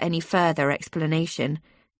Francesca for any further explanation.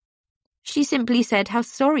 She simply said how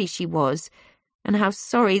sorry she was, and how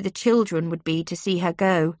sorry the children would be to see her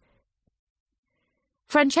go.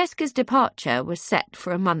 Francesca's departure was set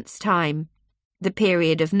for a month's time, the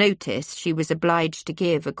period of notice she was obliged to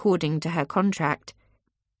give according to her contract.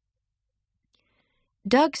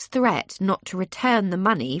 Doug's threat not to return the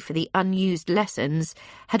money for the unused lessons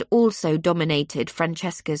had also dominated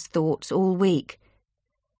Francesca's thoughts all week.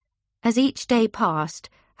 As each day passed,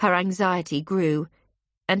 her anxiety grew,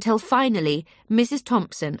 until finally Mrs.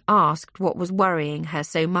 Thompson asked what was worrying her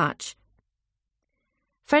so much.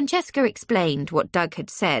 Francesca explained what Doug had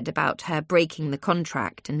said about her breaking the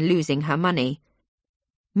contract and losing her money.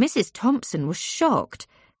 Mrs. Thompson was shocked,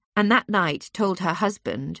 and that night told her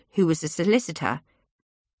husband, who was a solicitor.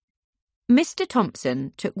 Mr.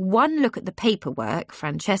 Thompson took one look at the paperwork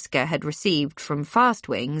Francesca had received from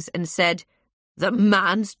Fastwings and said, "The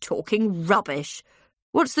man's talking rubbish.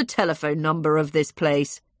 What's the telephone number of this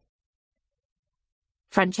place?"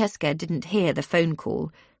 Francesca didn't hear the phone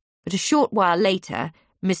call, but a short while later,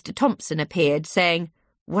 Mr. Thompson appeared, saying,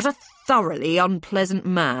 "What a thoroughly unpleasant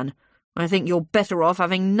man. I think you're better off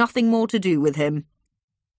having nothing more to do with him."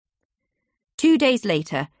 2 days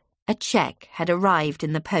later, a cheque had arrived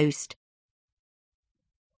in the post.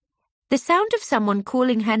 The sound of someone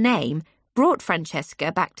calling her name brought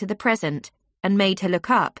Francesca back to the present and made her look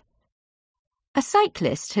up. A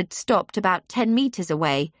cyclist had stopped about 10 metres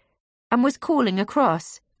away and was calling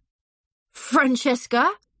across.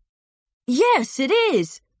 "Francesca?" "Yes, it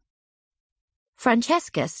is."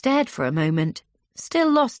 Francesca stared for a moment,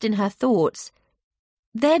 still lost in her thoughts,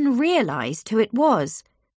 then realised who it was.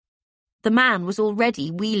 The man was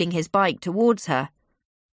already wheeling his bike towards her.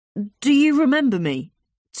 "Do you remember me?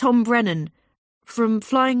 Tom Brennan, from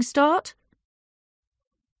Flying Start?"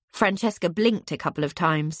 Francesca blinked a couple of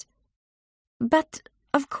times. "But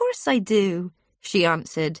of course I do," she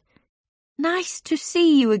answered. "Nice to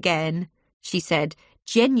see you again," she said,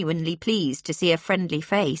 genuinely pleased to see a friendly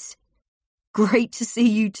face. "Great to see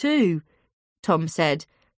you too," Tom said.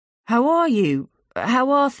 "How are you? How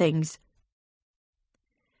are things?"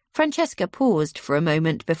 Francesca paused for a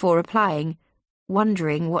moment before replying,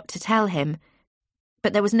 wondering what to tell him.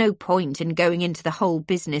 But there was no point in going into the whole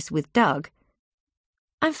business with Doug.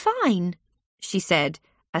 "I'm fine," she said,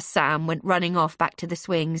 as Sam went running off back to the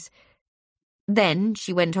swings. Then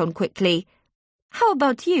she went on quickly, "How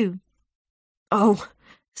about you?" "Oh,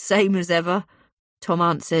 same as ever," Tom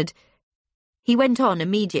answered. He went on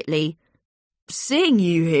immediately. Seeing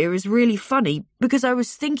you here is really funny because I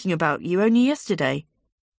was thinking about you only yesterday.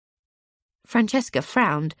 Francesca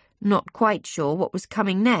frowned, not quite sure what was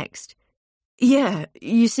coming next. Yeah,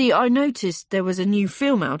 you see, I noticed there was a new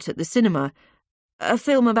film out at the cinema. A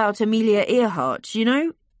film about Amelia Earhart, you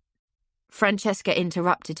know? Francesca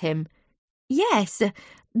interrupted him. Yes,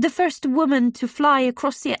 the first woman to fly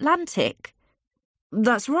across the Atlantic.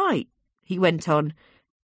 That's right, he went on.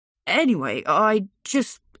 Anyway, I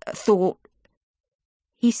just thought...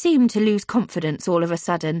 He seemed to lose confidence all of a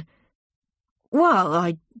sudden. Well,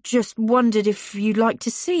 I just wondered if you'd like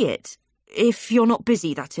to see it. If you're not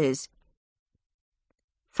busy, that is.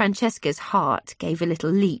 Francesca's heart gave a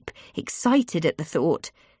little leap, excited at the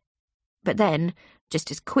thought. But then,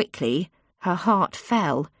 just as quickly, her heart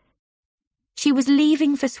fell. She was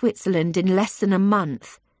leaving for Switzerland in less than a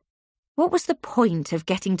month. What was the point of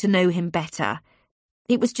getting to know him better?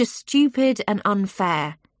 It was just stupid and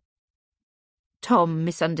unfair. Tom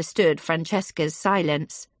misunderstood Francesca's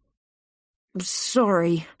silence.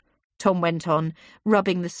 Sorry, Tom went on,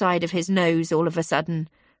 rubbing the side of his nose all of a sudden.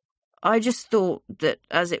 I just thought that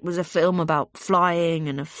as it was a film about flying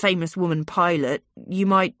and a famous woman pilot, you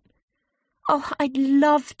might... Oh, I'd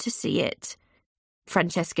love to see it,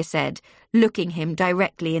 Francesca said, looking him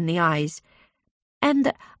directly in the eyes.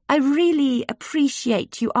 And I really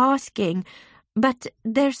appreciate you asking, but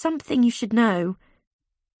there's something you should know.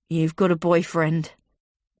 You've got a boyfriend,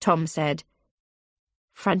 Tom said.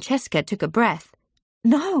 Francesca took a breath.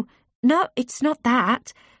 No, it's not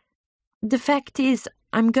that. The fact is,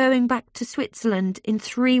 I'm going back to Switzerland in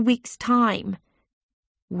 3 weeks' time.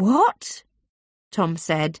 What? Tom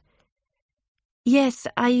said. Yes,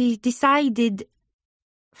 I decided...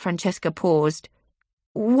 Francesca paused.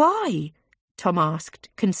 Why? Tom asked,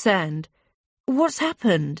 concerned. What's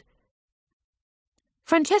happened?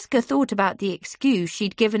 Francesca thought about the excuse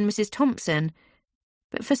she'd given Mrs. Thompson,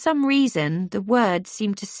 but for some reason the words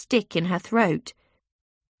seemed to stick in her throat.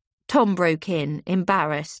 Tom broke in,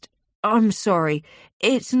 embarrassed. I'm sorry,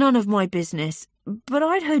 it's none of my business, but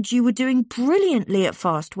I'd heard you were doing brilliantly at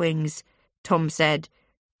Fast Wings, Tom said.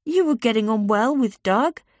 You were getting on well with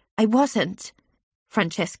Doug. I wasn't,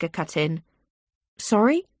 Francesca cut in.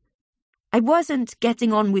 Sorry? I wasn't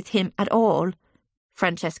getting on with him at all,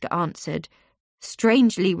 Francesca answered,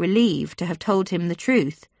 strangely relieved to have told him the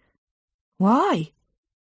truth. Why?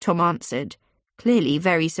 Tom answered, clearly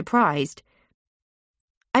very surprised.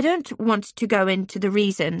 I don't want to go into the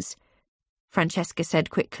reasons, Francesca said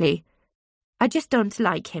quickly. I just don't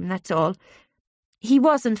like him, that's all. He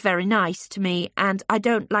wasn't very nice to me, and I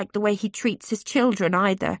don't like the way he treats his children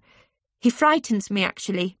either. He frightens me,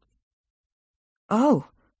 actually. Oh,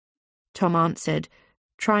 Tom answered,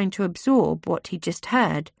 trying to absorb what he'd just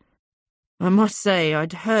heard. I must say,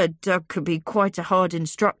 I'd heard Doug could be quite a hard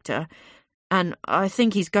instructor, and I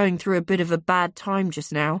think he's going through a bit of a bad time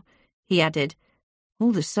just now, he added.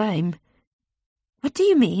 All the same. What do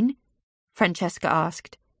you mean? Francesca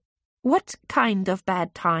asked. What kind of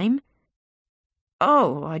bad time?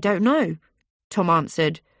 Oh, I don't know, Tom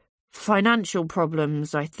answered. Financial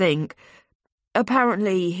problems, I think.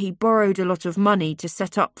 Apparently, he borrowed a lot of money to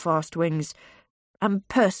set up Fast Wings, and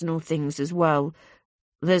personal things as well.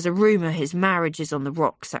 There's a rumour his marriage is on the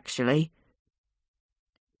rocks, actually.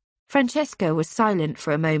 Francesca was silent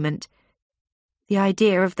for a moment. The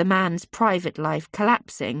idea of the man's private life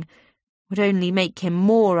collapsing would only make him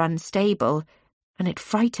more unstable, and it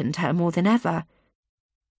frightened her more than ever.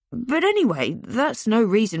 But anyway, that's no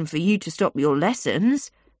reason for you to stop your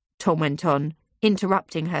lessons, Tom went on,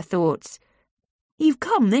 interrupting her thoughts. You've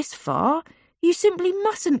come this far. You simply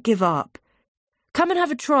mustn't give up. Come and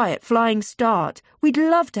have a try at Flying Start. We'd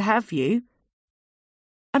love to have you.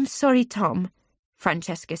 I'm sorry, Tom,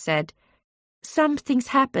 Francesca said. Something's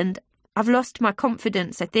happened. I've lost my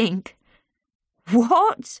confidence, I think.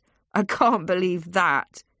 What? I can't believe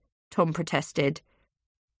that, Tom protested.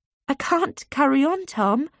 I can't carry on,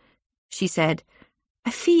 Tom, she said.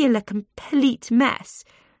 I feel a complete mess.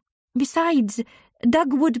 Besides,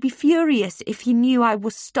 Doug would be furious if he knew I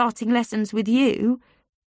was starting lessons with you.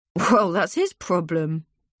 Well, that's his problem.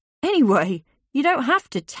 Anyway, you don't have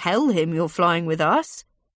to tell him you're flying with us,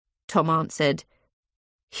 Tom answered.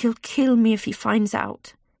 He'll kill me if he finds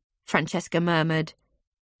out, Francesca murmured.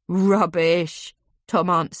 Rubbish, Tom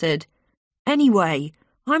answered. Anyway,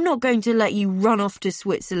 I'm not going to let you run off to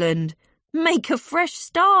Switzerland. Make a fresh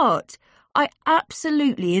start. I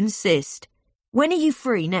absolutely insist. When are you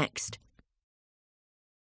free next?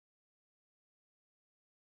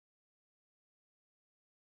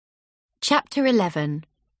 Chapter 11.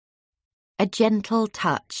 A Gentle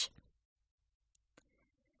Touch.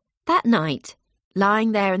 That night,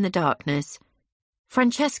 lying there in the darkness,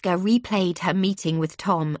 Francesca replayed her meeting with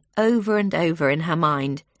Tom over and over in her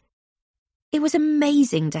mind. It was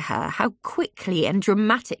amazing to her how quickly and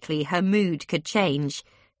dramatically her mood could change.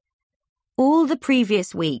 All the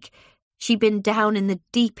previous week, she'd been down in the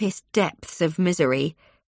deepest depths of misery,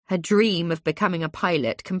 her dream of becoming a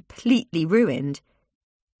pilot completely ruined.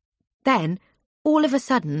 Then, all of a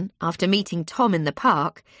sudden, after meeting Tom in the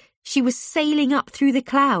park, she was sailing up through the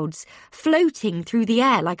clouds, floating through the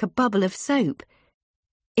air like a bubble of soap.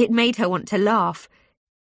 It made her want to laugh.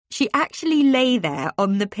 She actually lay there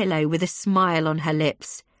on the pillow with a smile on her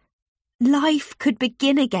lips. Life could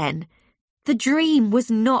begin again. The dream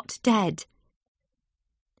was not dead.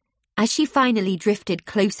 As she finally drifted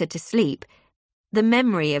closer to sleep, the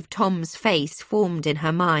memory of Tom's face formed in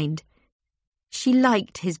her mind. She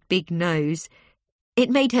liked his big nose. It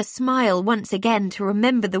made her smile once again to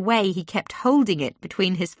remember the way he kept holding it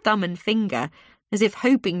between his thumb and finger, as if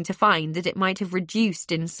hoping to find that it might have reduced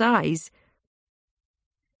in size.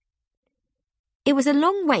 It was a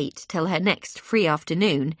long wait till her next free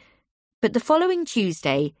afternoon, but the following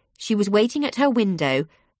Tuesday she was waiting at her window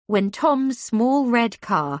when Tom's small red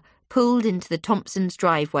car pulled into the Thompsons'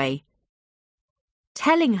 driveway.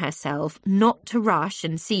 Telling herself not to rush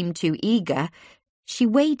and seem too eager, she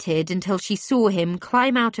waited until she saw him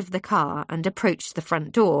climb out of the car and approach the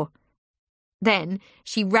front door. Then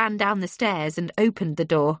she ran down the stairs and opened the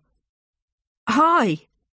door. "Hi,"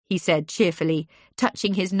 he said cheerfully,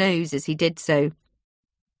 touching his nose as he did so.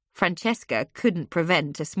 Francesca couldn't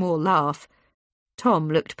prevent a small laugh. Tom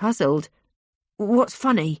looked puzzled. "What's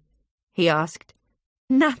funny?" he asked.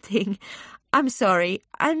 "Nothing. I'm sorry.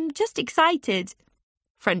 I'm just excited,"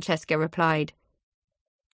 Francesca replied.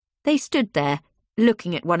 They stood there,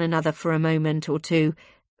 looking at one another for a moment or two,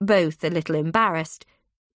 both a little embarrassed.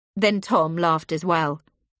 Then Tom laughed as well.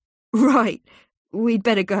 "Right, we'd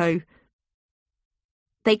better go."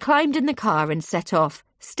 They climbed in the car and set off,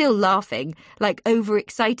 still laughing, like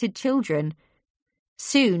overexcited children.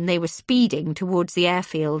 Soon they were speeding towards the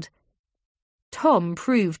airfield. Tom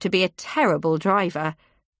proved to be a terrible driver.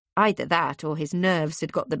 Either that or his nerves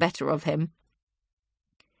had got the better of him.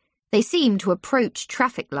 They seemed to approach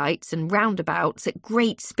traffic lights and roundabouts at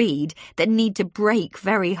great speed that need to brake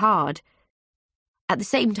very hard. At the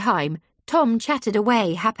same time, Tom chatted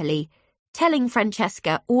away happily, telling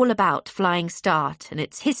Francesca all about Flying Start and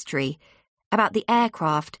its history, about the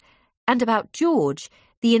aircraft, and about George,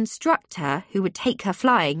 the instructor who would take her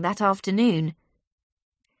flying that afternoon.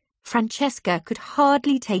 Francesca could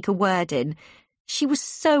hardly take a word in. She was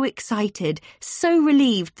so excited, so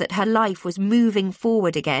relieved that her life was moving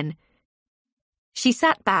forward again. She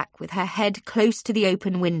sat back with her head close to the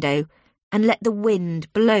open window and let the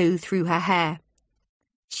wind blow through her hair.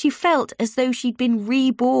 She felt as though she'd been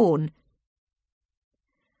reborn.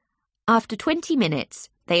 After 20 minutes,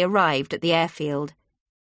 they arrived at the airfield.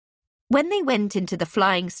 When they went into the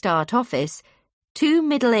Flying Start office, 2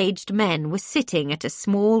 middle-aged men were sitting at a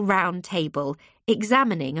small round table,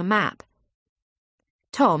 examining a map.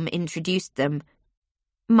 Tom introduced them.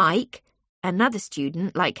 Mike, another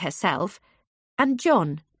student like herself, and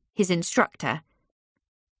John, his instructor.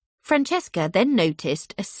 Francesca then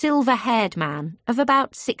noticed a silver-haired man of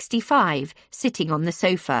about 65 sitting on the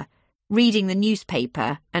sofa, reading the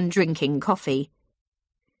newspaper and drinking coffee.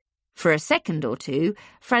 For a second or two,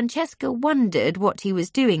 Francesca wondered what he was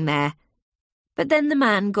doing there, but then the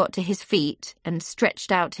man got to his feet and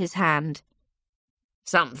stretched out his hand.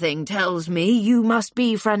 "Something tells me you must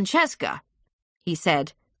be Francesca," he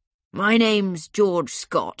said. "My name's George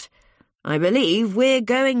Scott. I believe we're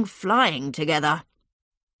going flying together."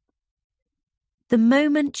 The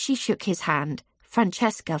moment she shook his hand,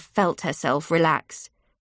 Francesca felt herself relax.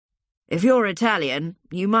 "If you're Italian,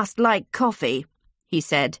 you must like coffee," he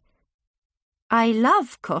said. "I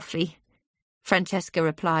love coffee," Francesca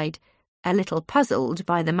replied, a little puzzled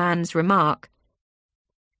by the man's remark.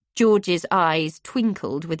 George's eyes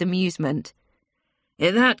twinkled with amusement.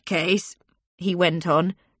 "In that case," he went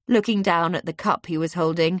on, looking down at the cup he was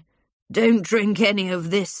holding, "don't drink any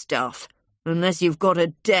of this stuff, unless you've got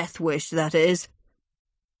a death wish, that is."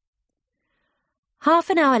 Half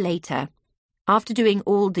an hour later, after doing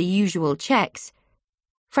all the usual checks,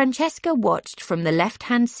 Francesca watched from the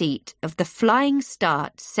left-hand seat of the Flying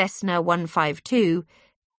Start Cessna 152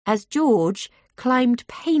 as George climbed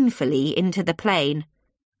painfully into the plane.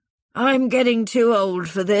 "I'm getting too old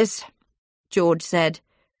for this," George said.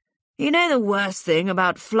 "You know the worst thing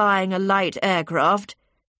about flying a light aircraft?"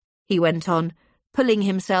 he went on, pulling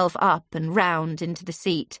himself up and round into the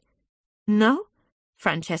seat. "No?"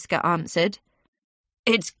 Francesca answered.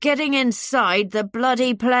 It's getting inside the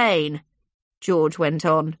bloody plane, George went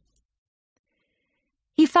on.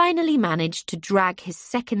 He finally managed to drag his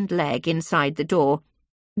second leg inside the door,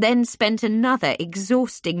 then spent another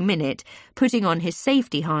exhausting minute putting on his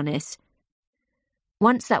safety harness.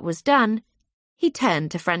 Once that was done, he turned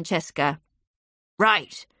to Francesca.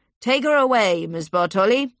 Right, take her away, Miss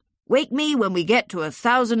Bartoli. Wake me when we get to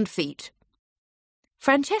 1,000 feet.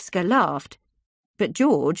 Francesca laughed, but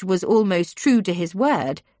George was almost true to his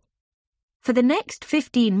word. For the next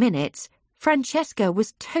 15 minutes, Francesca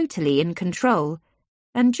was totally in control,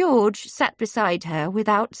 and George sat beside her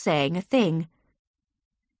without saying a thing.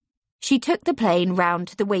 She took the plane round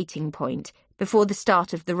to the waiting point before the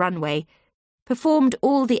start of the runway, performed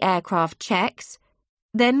all the aircraft checks,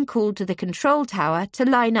 then called to the control tower to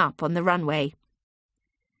line up on the runway.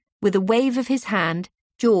 With a wave of his hand,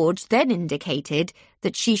 George then indicated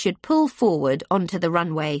that she should pull forward onto the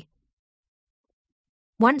runway.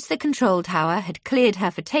 Once the control tower had cleared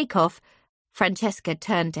her for takeoff, Francesca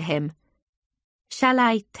turned to him. "Shall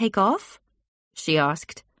I take off?" she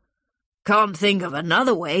asked. Can't think of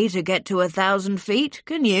another way to get to 1,000 feet,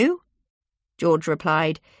 can you? George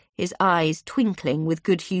replied, his eyes twinkling with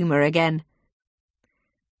good humour again.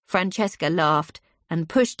 Francesca laughed and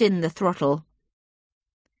pushed in the throttle.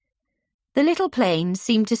 The little plane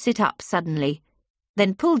seemed to sit up suddenly,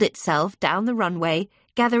 then pulled itself down the runway,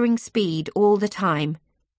 gathering speed all the time.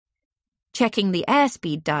 Checking the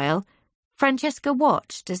airspeed dial, Francesca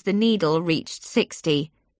watched as the needle reached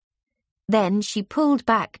 60. Then she pulled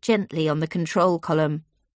back gently on the control column.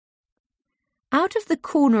 Out of the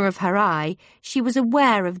corner of her eye, she was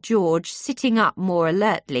aware of George sitting up more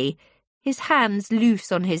alertly, his hands loose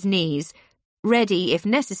on his knees, ready, if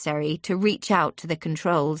necessary, to reach out to the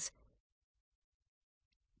controls.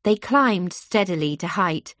 They climbed steadily to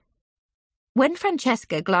height. When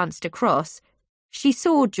Francesca glanced across, she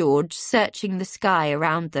saw George searching the sky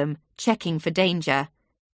around them, checking for danger.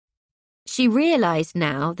 She realised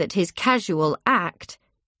now that his casual act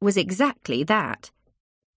was exactly that.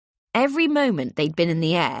 Every moment they'd been in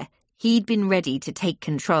the air, he'd been ready to take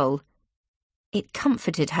control. It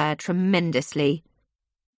comforted her tremendously.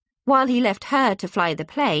 While he left her to fly the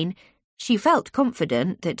plane, she felt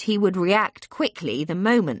confident that he would react quickly the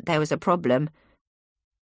moment there was a problem.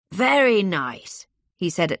 Very nice, he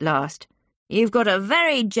said at last. You've got a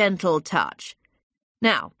very gentle touch.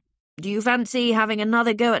 Now, do you fancy having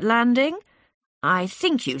another go at landing? I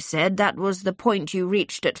think you said that was the point you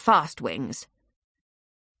reached at Fast Wings.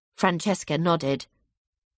 Francesca nodded.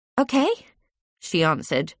 "Okay," she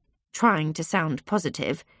answered, trying to sound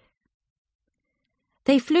positive.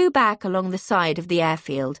 They flew back along the side of the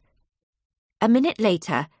airfield. A minute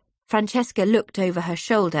later, Francesca looked over her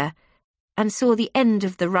shoulder and saw the end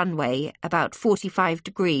of the runway about 45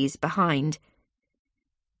 degrees behind.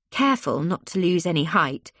 Careful not to lose any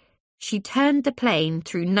height, she turned the plane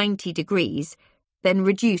through 90 degrees, then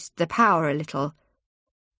reduced the power a little.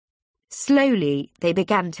 Slowly, they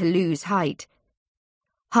began to lose height.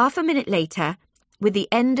 Half a minute later, with the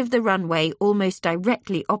end of the runway almost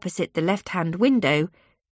directly opposite the left-hand window,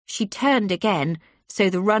 she turned again so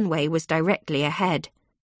the runway was directly ahead.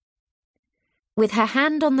 With her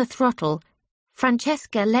hand on the throttle,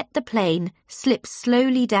 Francesca let the plane slip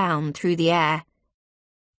slowly down through the air.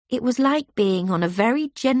 It was like being on a very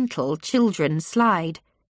gentle children's slide.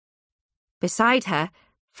 Beside her,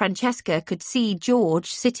 Francesca could see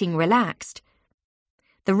George sitting relaxed.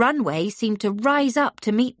 The runway seemed to rise up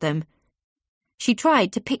to meet them. She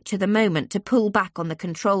tried to picture the moment to pull back on the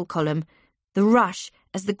control column, the rush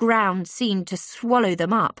as the ground seemed to swallow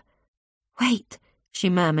them up. "Wait," she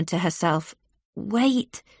murmured to herself.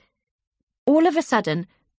 "Wait." All of a sudden,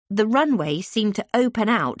 the runway seemed to open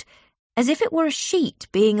out, as if it were a sheet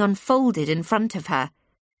being unfolded in front of her.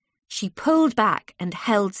 She pulled back and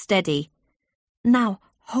held steady. "Now,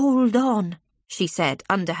 hold on," she said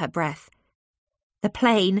under her breath. The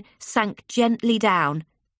plane sank gently down.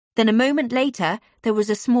 Then a moment later, there was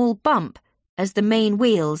a small bump as the main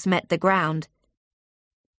wheels met the ground.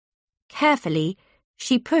 Carefully,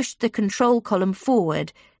 she pushed the control column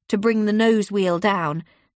forward to bring the nose wheel down,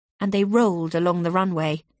 and they rolled along the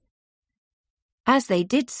runway. As they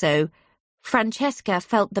did so, Francesca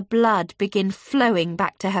felt the blood begin flowing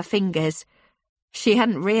back to her fingers. She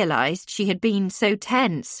hadn't realised she had been so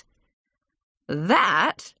tense.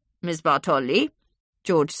 "That, Miss Bartoli,"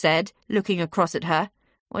 George said, looking across at her,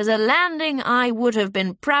 "was a landing I would have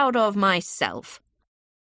been proud of myself."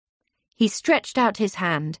 He stretched out his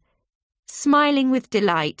hand. Smiling with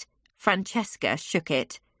delight, Francesca shook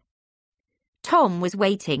it. Tom was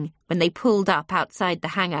waiting when they pulled up outside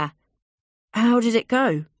the hangar. "How did it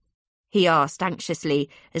go?" he asked anxiously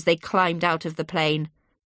as they climbed out of the plane.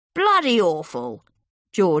 Bloody awful,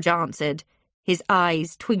 George answered, his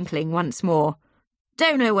eyes twinkling once more.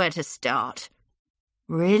 Don't know where to start.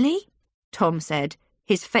 Really? Tom said,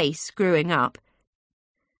 his face screwing up.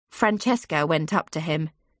 Francesca went up to him.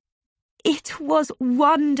 It was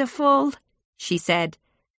wonderful, she said.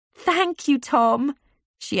 Thank you, Tom,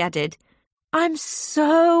 she added. I'm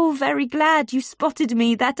so very glad you spotted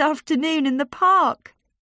me that afternoon in the park.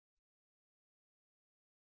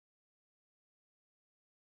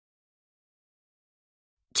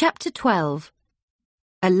 Chapter 12.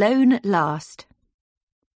 Alone at Last.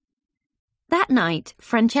 That night,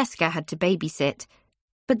 Francesca had to babysit,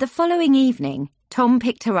 but the following evening, Tom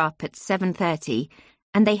picked her up at 7:30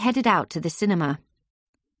 and they headed out to the cinema.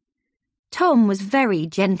 Tom was very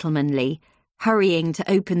gentlemanly, hurrying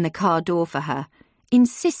to open the car door for her,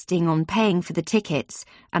 insisting on paying for the tickets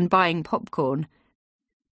and buying popcorn.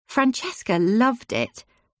 Francesca loved it.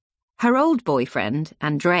 Her old boyfriend,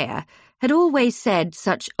 Andrea, had always said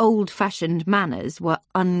such old-fashioned manners were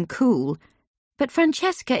uncool, but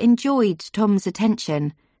Francesca enjoyed Tom's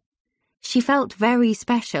attention. She felt very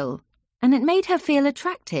special, and it made her feel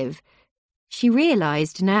attractive. She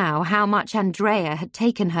realised now how much Andrea had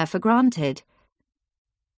taken her for granted.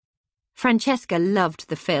 Francesca loved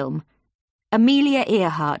the film. Amelia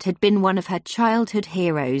Earhart had been one of her childhood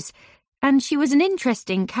heroes, and she was an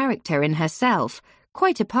interesting character in herself,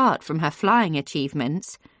 quite apart from her flying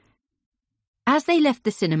achievements. As they left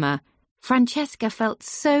the cinema, Francesca felt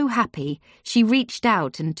so happy she reached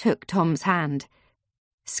out and took Tom's hand.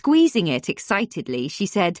 Squeezing it excitedly, she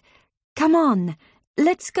said, "Come on,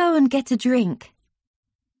 let's go and get a drink."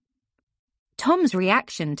 Tom's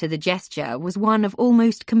reaction to the gesture was one of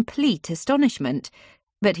almost complete astonishment,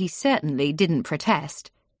 but he certainly didn't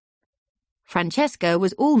protest. Francesca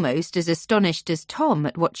was almost as astonished as Tom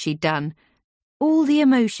at what she'd done. All the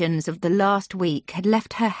emotions of the last week had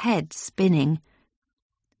left her head spinning.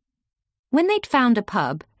 When they'd found a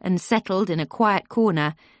pub and settled in a quiet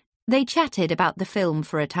corner, they chatted about the film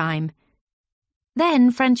for a time. Then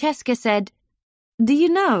Francesca said, "Do you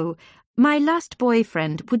know, my last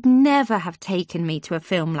boyfriend would never have taken me to a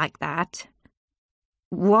film like that."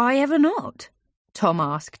 "Why ever not?" Tom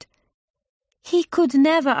asked. "He could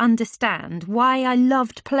never understand why I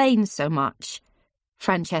loved planes so much,"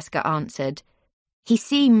 Francesca answered. "He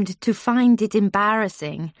seemed to find it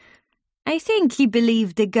embarrassing. I think he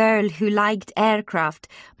believed a girl who liked aircraft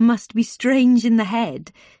must be strange in the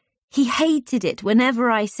head. He hated it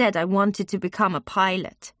whenever I said I wanted to become a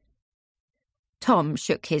pilot." Tom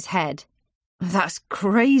shook his head. "That's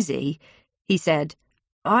crazy," he said.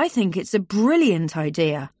 "I think it's a brilliant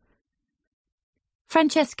idea."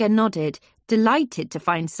 Francesca nodded, delighted to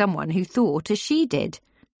find someone who thought as she did.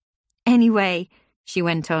 "Anyway," she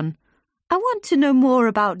went on, "I want to know more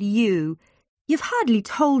about you. You've hardly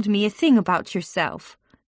told me a thing about yourself."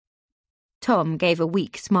 Tom gave a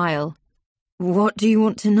weak smile. "What do you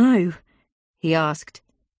want to know?" he asked.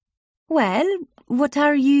 "Well, what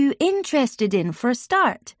are you interested in for a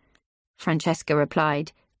start?" Francesca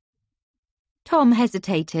replied. Tom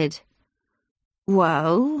hesitated.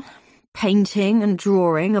 "Well, painting and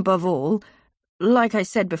drawing above all. Like I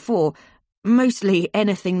said before, mostly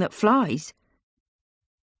anything that flies."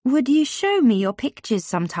 "Would you show me your pictures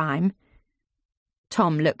sometime?"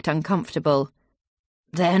 Tom looked uncomfortable.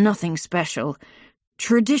 "They're nothing special.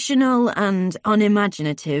 Traditional and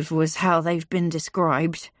unimaginative was how they've been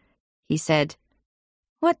described," he said.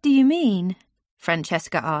 "What do you mean?"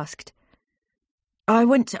 Francesca asked. "I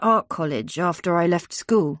went to art college after I left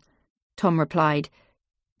school," Tom replied,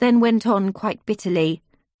 then went on quite bitterly.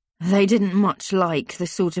 "They didn't much like the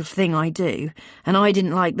sort of thing I do, and I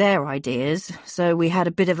didn't like their ideas, so we had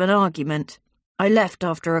a bit of an argument. I left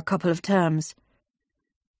after a couple of terms."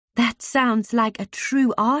 "That sounds like a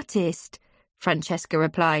true artist," Francesca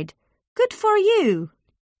replied. "Good for you."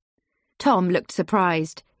 Tom looked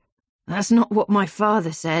surprised. "That's not what my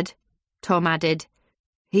father said," Tom added.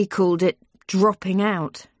 "He called it dropping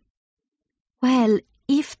out." "Well,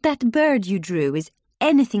 if that bird you drew is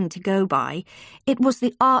anything to go by, it was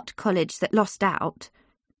the art college that lost out."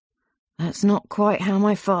 "That's not quite how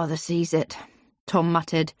my father sees it," Tom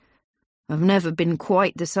muttered. "I've never been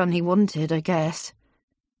quite the son he wanted, I guess."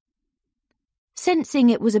 Sensing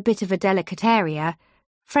it was a bit of a delicate area,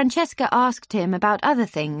 Francesca asked him about other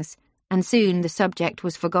things, and soon the subject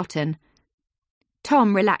was forgotten.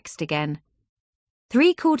 Tom relaxed again.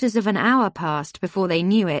 3/4 of an hour passed before they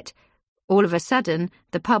knew it. All of a sudden,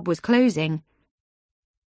 the pub was closing.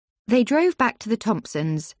 They drove back to the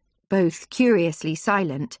Thompsons, both curiously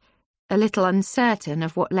silent, a little uncertain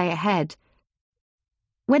of what lay ahead.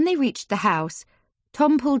 When they reached the house,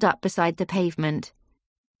 Tom pulled up beside the pavement.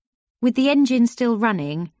 With the engine still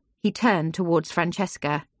running, he turned towards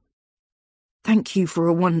Francesca. "Thank you for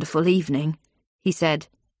a wonderful evening," he said.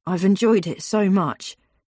 "I've enjoyed it so much."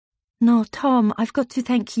 "No, Tom, I've got to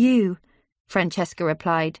thank you," Francesca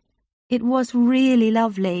replied. "It was really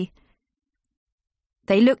lovely."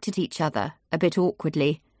 They looked at each other, a bit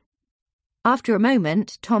awkwardly. After a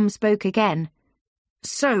moment, Tom spoke again.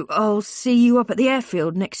 "So I'll see you up at the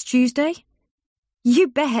airfield next Tuesday?" "You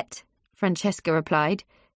bet," Francesca replied.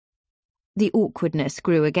 The awkwardness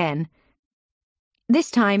grew again. This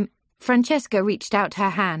time, Francesca reached out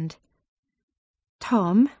her hand.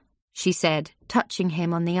 "Tom," she said, touching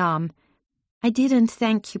him on the arm, "I didn't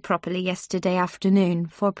thank you properly yesterday afternoon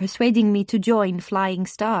for persuading me to join Flying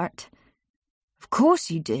Start." "Of course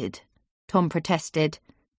you did," Tom protested.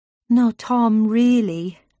 "No, Tom,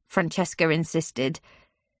 really," Francesca insisted.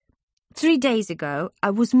 3 days ago,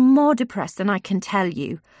 I was more depressed than I can tell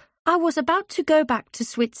you. I was about to go back to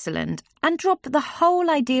Switzerland and drop the whole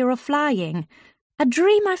idea of flying, a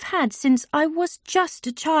dream I've had since I was just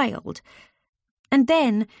a child. And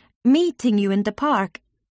then, meeting you in the park,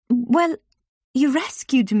 well, you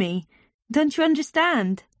rescued me. Don't you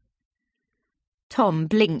understand?" Tom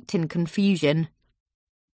blinked in confusion.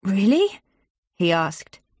 "Really?" he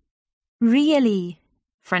asked. "Really,"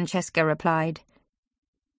 Francesca replied.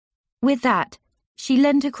 With that, she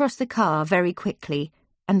leant across the car very quickly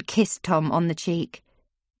and kissed Tom on the cheek.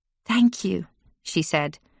 "Thank you," she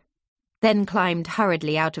said, then climbed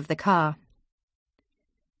hurriedly out of the car.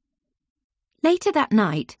 Later that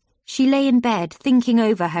night, she lay in bed thinking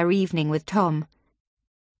over her evening with Tom.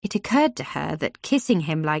 It occurred to her that kissing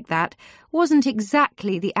him like that wasn't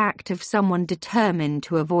exactly the act of someone determined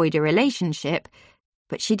to avoid a relationship,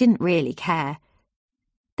 but she didn't really care.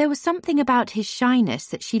 There was something about his shyness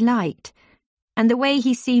that she liked, and the way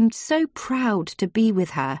he seemed so proud to be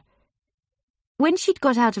with her. When she'd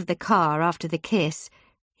got out of the car after the kiss,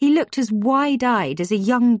 he looked as wide-eyed as a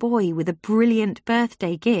young boy with a brilliant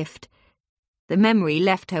birthday gift. The memory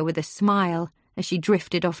left her with a smile as she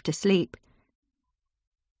drifted off to sleep.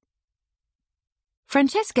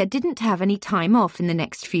 Francesca didn't have any time off in the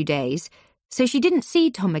next few days, so she didn't see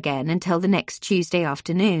Tom again until the next Tuesday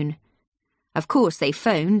afternoon. Of course, they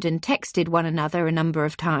phoned and texted one another a number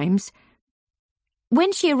of times.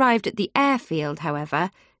 When she arrived at the airfield,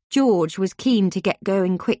 however, George was keen to get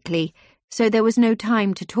going quickly, so there was no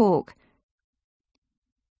time to talk.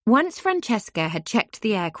 Once Francesca had checked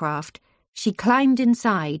the aircraft, she climbed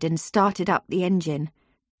inside and started up the engine.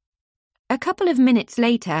 A couple of minutes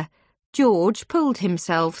later, George pulled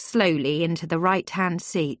himself slowly into the right-hand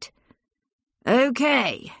seat.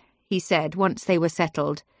 "Okay," he said once they were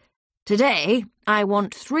settled. "Today, I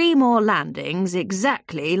want 3 more landings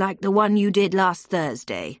exactly like the one you did last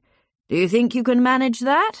Thursday. Do you think you can manage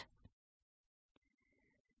that?"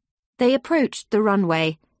 They approached the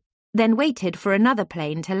runway, then waited for another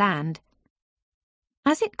plane to land.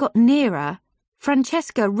 As it got nearer,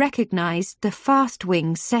 Francesca recognized the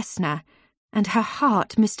fast-wing Cessna, and her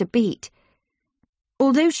heart missed a beat.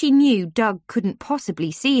 Although she knew Doug couldn't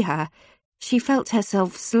possibly see her, she felt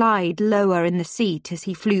herself slide lower in the seat as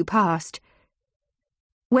he flew past.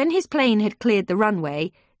 When his plane had cleared the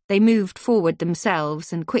runway, they moved forward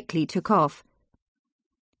themselves and quickly took off.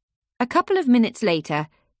 A couple of minutes later,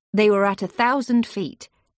 they were at 1,000 feet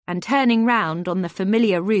and turning round on the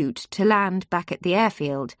familiar route to land back at the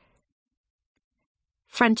airfield.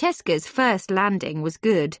 Francesca's first landing was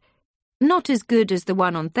good. Not as good as the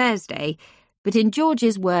one on Thursday, but in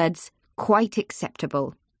George's words, quite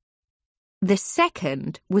acceptable. The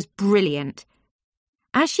second was brilliant.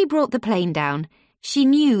 As she brought the plane down, she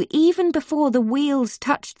knew even before the wheels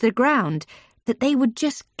touched the ground that they would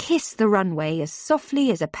just kiss the runway as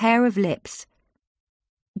softly as a pair of lips.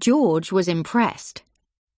 George was impressed.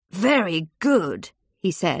 "Very good,"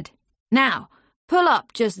 he said. "Now, pull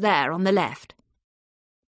up just there on the left."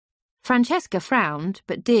 Francesca frowned,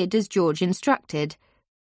 but did as George instructed.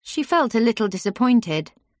 She felt a little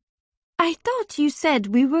disappointed. "I thought you said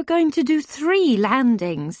we were going to do 3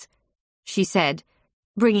 landings," she said,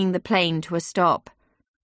 bringing the plane to a stop.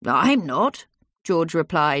 "I'm not," George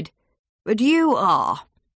replied, "but you are."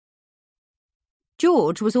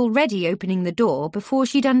 George was already opening the door before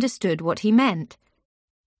she'd understood what he meant.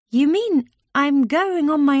 "You mean I'm going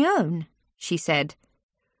on my own?" she said.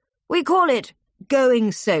 "We call it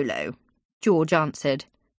going solo," George answered.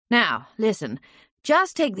 "Now, listen,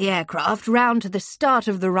 just take the aircraft round to the start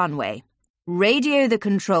of the runway. Radio the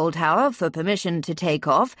control tower for permission to take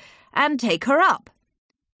off, and take her up.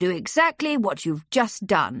 Do exactly what you've just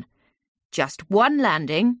done. Just one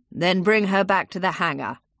landing, then bring her back to the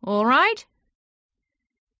hangar. All right?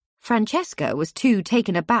 Francesca was too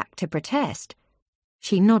taken aback to protest.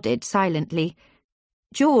 She nodded silently.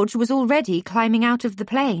 George was already climbing out of the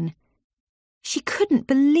plane. She couldn't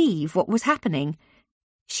believe what was happening.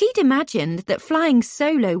 She'd imagined that flying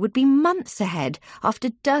solo would be months ahead after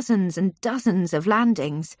dozens and dozens of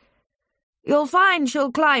landings. You'll find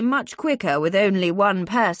she'll climb much quicker with only one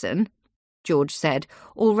person, George said,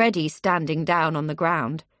 already standing down on the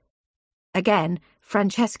ground. Again,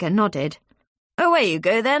 Francesca nodded. Away you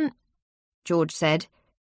go then, George said.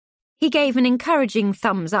 He gave an encouraging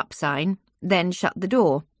thumbs-up sign, then shut the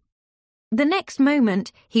door. The next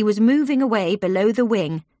moment, he was moving away below the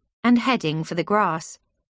wing and heading for the grass.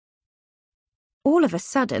 All of a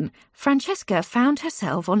sudden, Francesca found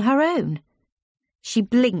herself on her own. She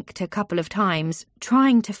blinked a couple of times,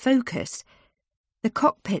 trying to focus. The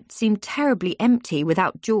cockpit seemed terribly empty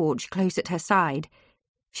without George close at her side.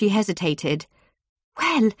 She hesitated.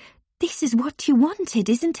 "Well, this is what you wanted,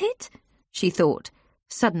 isn't it?" she thought,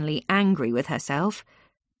 suddenly angry with herself.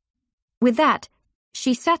 With that,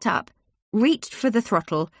 she sat up, reached for the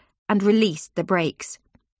throttle, and released the brakes.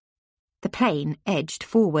 The plane edged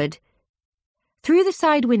forward. Through the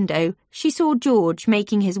side window, she saw George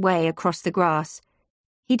making his way across the grass.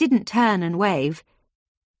 He didn't turn and wave.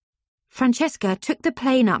 Francesca took the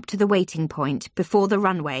plane up to the waiting point before the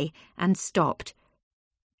runway and stopped.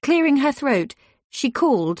 Clearing her throat, she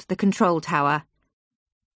called the control tower.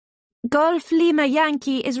 "Golf Lima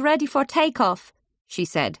Yankee is ready for takeoff," she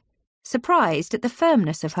said, surprised at the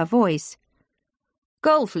firmness of her voice.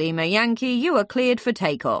 "Golf Lima Yankee, you are cleared for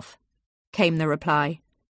takeoff," came the reply.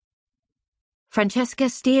 Francesca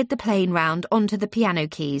steered the plane round onto the piano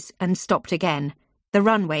keys and stopped again, the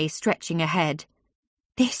runway stretching ahead.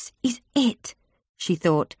 "This is it," she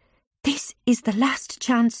thought. "This is the last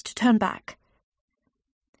chance to turn back."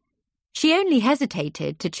 She only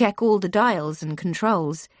hesitated to check all the dials and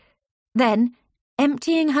controls. Then,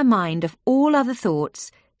 emptying her mind of all other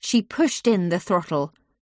thoughts, she pushed in the throttle.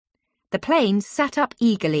 The plane sat up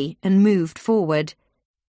eagerly and moved forward.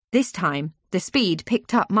 This time, the speed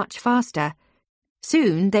picked up much faster.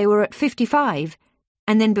 Soon they were at 55,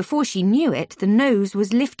 and then before she knew it, the nose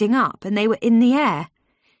was lifting up and they were in the air.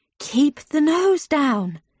 "Keep the nose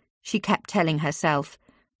down," she kept telling herself.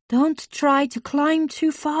 "Don't try to climb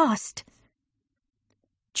too fast."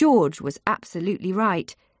 George was absolutely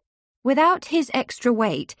right. Without his extra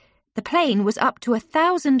weight, the plane was up to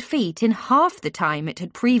 1,000 feet in half the time it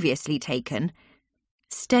had previously taken.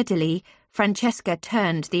 Steadily, Francesca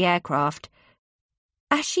turned the aircraft.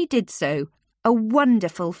 As she did so, a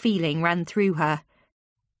wonderful feeling ran through her.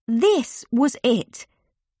 This was it.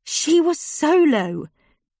 She was solo.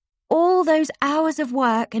 All those hours of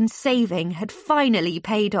work and saving had finally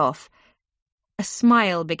paid off. A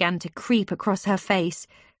smile began to creep across her face,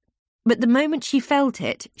 but the moment she felt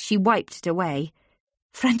it, she wiped it away.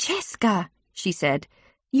 "Francesca," she said,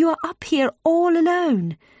 "you are up here all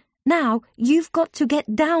alone. Now you've got to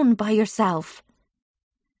get down by yourself."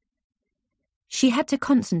 She had to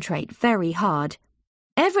concentrate very hard.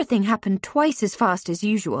 Everything happened twice as fast as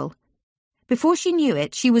usual. Before she knew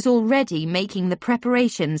it, she was already making the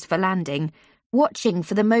preparations for landing, watching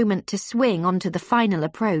for the moment to swing onto the final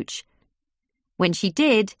approach. When she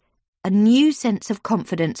did, a new sense of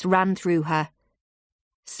confidence ran through her.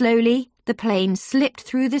 Slowly, the plane slipped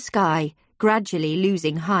through the sky, gradually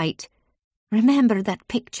losing height. "Remember that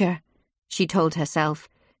picture," she told herself.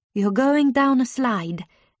 "You're going down a slide.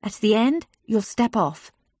 At the end, you'll step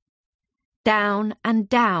off." Down and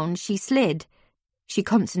down she slid. She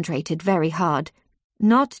concentrated very hard.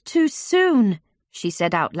 "Not too soon," she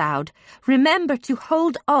said out loud. "Remember to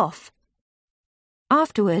hold off."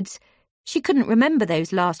 Afterwards, she couldn't remember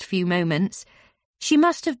those last few moments. She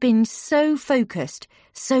must have been so focused,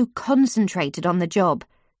 so concentrated on the job.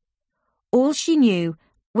 All she knew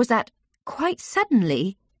was that, quite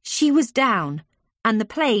suddenly, she was down, and the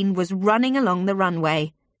plane was running along the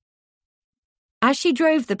runway. As she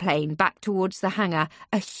drove the plane back towards the hangar,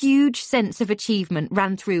 a huge sense of achievement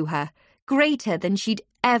ran through her, greater than she'd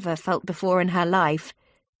ever felt before in her life.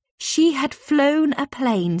 She had flown a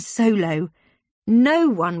plane solo. No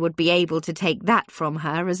one would be able to take that from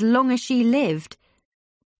her as long as she lived.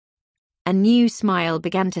 A new smile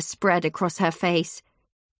began to spread across her face.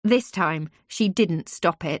 This time, she didn't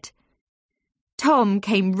stop it. Tom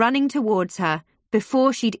came running towards her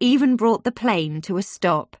before she'd even brought the plane to a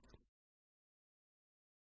stop.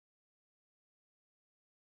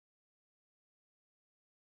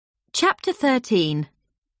 Chapter 13.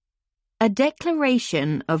 A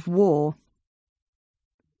Declaration of War.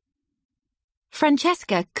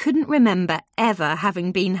 Francesca couldn't remember ever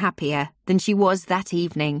having been happier than she was that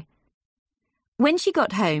evening. When she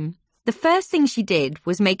got home, the first thing she did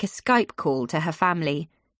was make a Skype call to her family.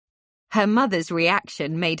 Her mother's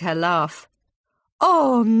reaction made her laugh.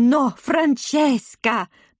 "Oh, no, Francesca!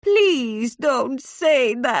 Please don't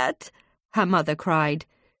say that," her mother cried.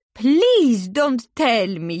 "Please don't tell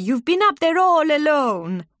me you've been up there all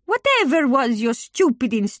alone. Whatever was your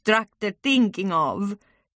stupid instructor thinking of?"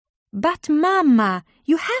 "But, Mama,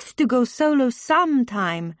 you have to go solo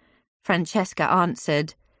sometime," Francesca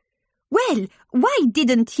answered. "Well, why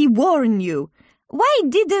didn't he warn you? Why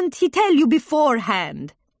didn't he tell you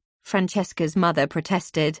beforehand?" Francesca's mother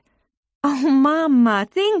protested. "Oh, Mama,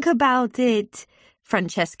 think about it,"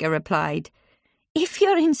 Francesca replied. "If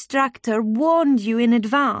your instructor warned you in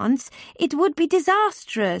advance, it would be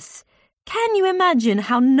disastrous. Can you imagine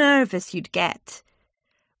how nervous you'd get?"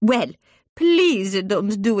 "Well, please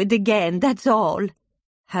don't do it again, that's all,"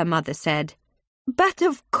 her mother said. "But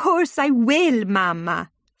of course I will,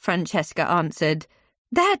 Mama," Francesca answered.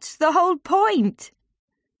 "That's the whole point."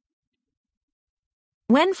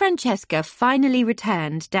 When Francesca finally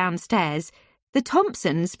returned downstairs, the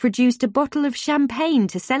Thompsons produced a bottle of champagne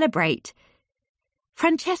to celebrate.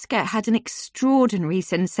 Francesca had an extraordinary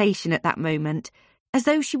sensation at that moment, as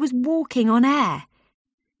though she was walking on air.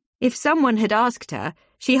 If someone had asked her,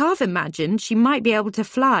 she half imagined she might be able to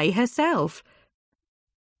fly herself.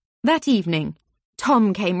 That evening,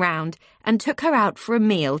 Tom came round and took her out for a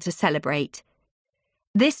meal to celebrate.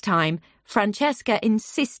 This time, Francesca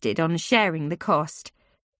insisted on sharing the cost.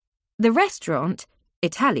 The restaurant,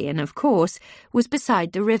 Italian of course, was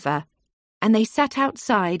beside the river, and they sat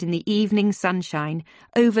outside in the evening sunshine,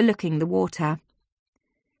 overlooking the water.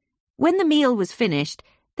 When the meal was finished,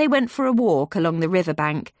 they went for a walk along the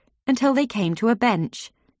riverbank until they came to a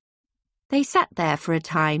bench. They sat there for a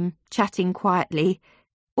time, chatting quietly,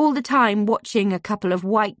 all the time watching a couple of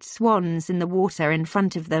white swans in the water in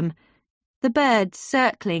front of them, the birds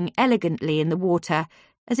circling elegantly in the water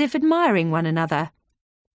as if admiring one another.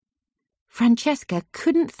 Francesca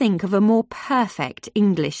couldn't think of a more perfect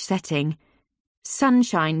English setting.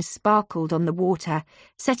 Sunshine sparkled on the water,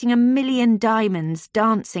 setting a million diamonds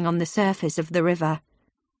dancing on the surface of the river.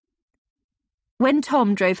 When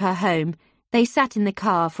Tom drove her home, they sat in the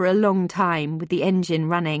car for a long time with the engine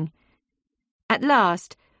running. At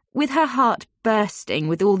last, with her heart bursting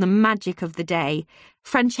with all the magic of the day,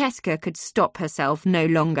 Francesca could stop herself no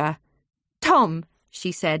longer. "Tom,"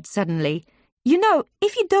 she said suddenly, "you know,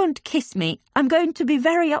 if you don't kiss me, I'm going to be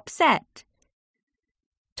very upset."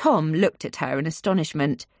 Tom looked at her in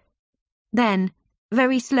astonishment. Then,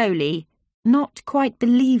 very slowly, not quite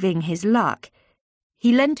believing his luck,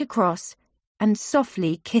 he leant across and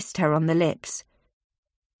softly kissed her on the lips.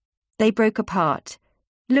 They broke apart,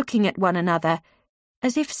 looking at one another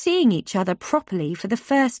as if seeing each other properly for the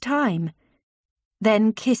first time,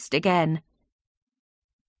 then kissed again.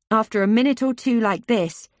 After a minute or two like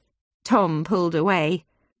this, Tom pulled away.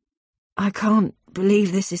 "I can't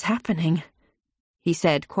believe this is happening," he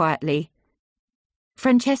said quietly.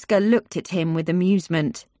 Francesca looked at him with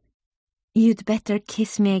amusement. "You'd better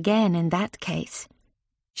kiss me again in that case,"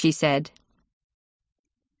 she said.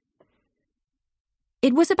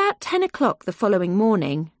 It was about 10 o'clock the following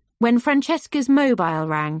morning when Francesca's mobile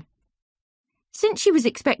rang. Since she was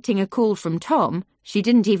expecting a call from Tom, she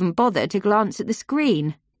didn't even bother to glance at the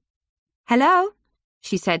screen. "Hello?"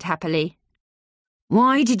 she said happily.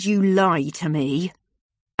 "Why did you lie to me?"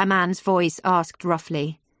 a man's voice asked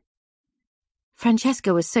roughly.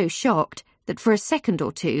 Francesca was so shocked that for a second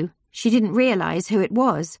or two she didn't realise who it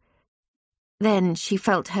was. Then she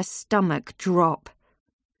felt her stomach drop.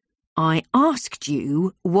 "I asked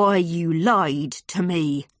you why you lied to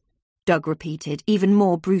me," Doug repeated, even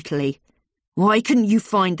more brutally. "Why couldn't you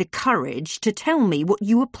find the courage to tell me what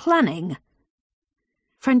you were planning?"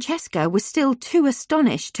 Francesca was still too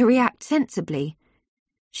astonished to react sensibly.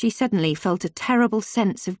 She suddenly felt a terrible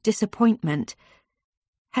sense of disappointment.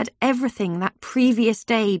 Had everything that previous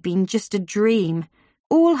day been just a dream?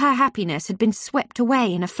 All her happiness had been swept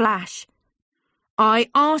away in a flash. "I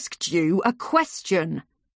asked you a question,"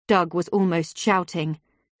 Doug was almost shouting.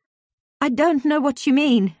 "I don't know what you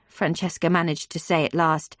mean," Francesca managed to say at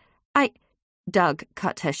last. Doug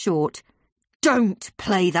cut her short. "Don't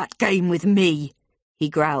play that game with me," he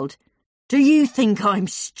growled. "Do you think I'm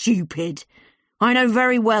stupid? I know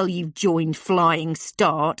very well you've joined Flying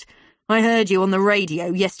Start. I heard you on the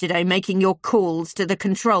radio yesterday making your calls to the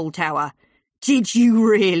control tower. Did you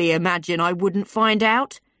really imagine I wouldn't find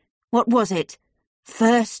out? What was it?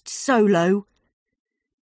 First solo?"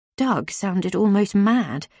 Doug sounded almost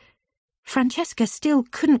mad. Francesca still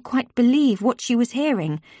couldn't quite believe what she was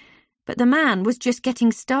hearing, but the man was just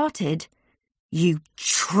getting started. "You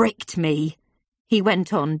tricked me," he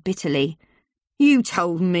went on bitterly. "You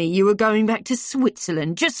told me you were going back to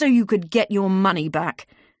Switzerland just so you could get your money back.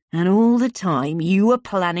 And all the time you were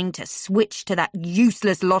planning to switch to that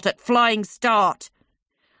useless lot at Flying Start."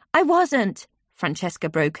 "I wasn't," Francesca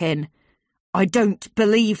broke in. "I don't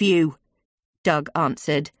believe you," Doug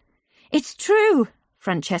answered. "It's true,"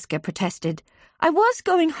 Francesca protested. "I was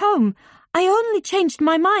going home. I only changed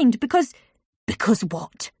my mind because—" "Because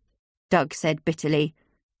what?" Doug said bitterly.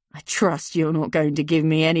 "I trust you're not going to give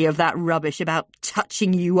me any of that rubbish about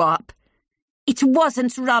touching you up." "It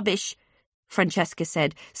wasn't rubbish," Francesca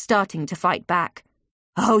said, starting to fight back.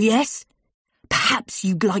 "Oh, yes? Perhaps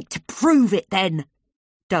you'd like to prove it then,"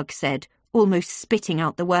 Doug said, almost spitting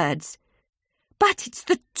out the words. "But it's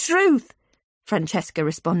the truth," Francesca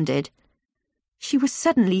responded. She was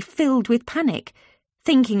suddenly filled with panic,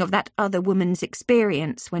 thinking of that other woman's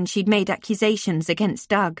experience when she'd made accusations against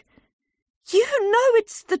Doug. "You know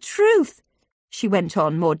it's the truth," she went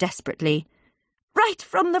on more desperately. "Right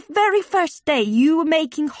from the very first day you were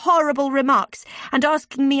making horrible remarks and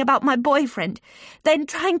asking me about my boyfriend, then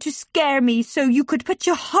trying to scare me so you could put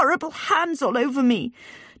your horrible hands all over me.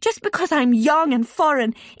 Just because I'm young and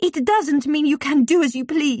foreign, it doesn't mean you can do as you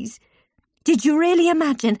please. Did you really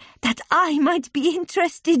imagine that I might be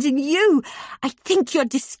interested in you? I think you're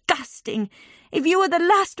disgusting. If you were the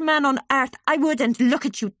last man on earth, I wouldn't look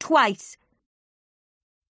at you twice."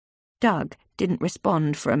 Doug didn't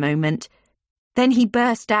respond for a moment. Then he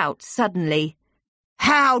burst out suddenly.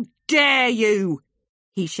 "How dare you!"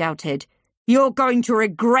 he shouted. "You're going to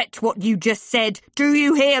regret what you just said. Do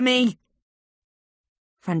you hear me?"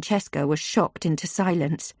 Francesca was shocked into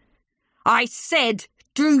silence. "I said,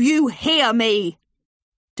 do you hear me?"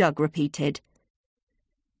 Doug repeated.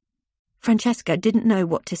 Francesca didn't know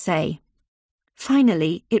what to say.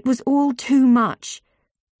 Finally, it was all too much.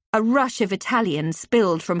 A rush of Italian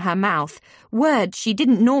spilled from her mouth, words she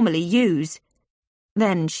didn't normally use.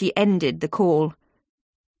 Then she ended the call.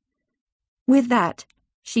 With that,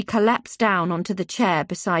 she collapsed down onto the chair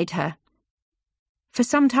beside her. For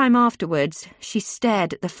some time afterwards, she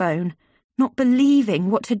stared at the phone, not believing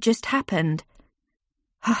what had just happened.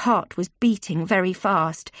 Her heart was beating very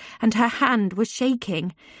fast, and her hand was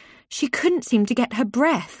shaking. She couldn't seem to get her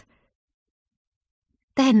breath.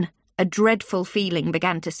 Then a dreadful feeling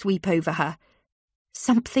began to sweep over her.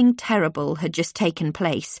 Something terrible had just taken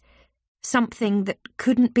place. Something that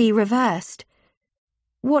couldn't be reversed.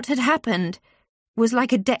 What had happened was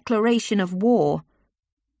like a declaration of war.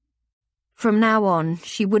 From now on,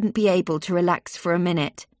 she wouldn't be able to relax for a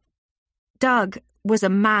minute. Doug was a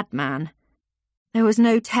madman. There was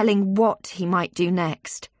no telling what he might do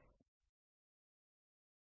next.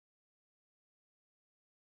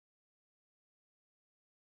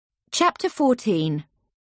 Chapter 14.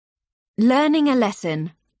 Learning a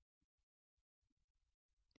Lesson.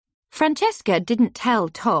 Francesca didn't tell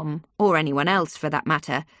Tom, or anyone else for that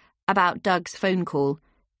matter, about Doug's phone call.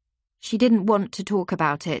 She didn't want to talk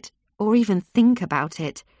about it, or even think about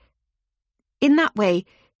it. In that way,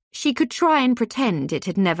 she could try and pretend it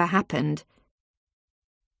had never happened.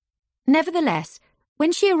 Nevertheless,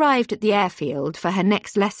 when she arrived at the airfield for her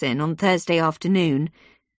next lesson on Thursday afternoon,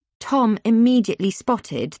 Tom immediately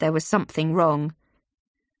spotted there was something wrong.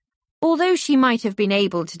 Although she might have been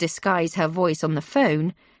able to disguise her voice on the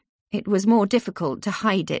phone, it was more difficult to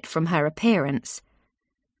hide it from her appearance.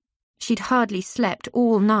 She'd hardly slept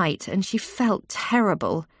all night, and she felt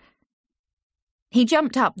terrible. He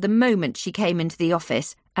jumped up the moment she came into the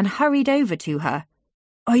office and hurried over to her.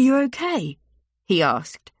 "Are you okay?" he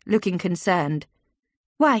asked, looking concerned.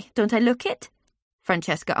 "Why, don't I look it?"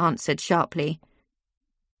 Francesca answered sharply.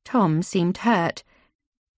 Tom seemed hurt.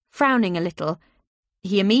 Frowning a little,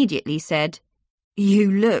 he immediately said,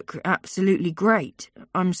 "You look absolutely great.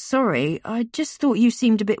 I'm sorry, I just thought you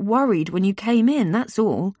seemed a bit worried when you came in, that's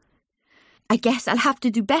all." "I guess I'll have to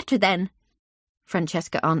do better then,"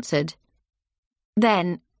 Francesca answered.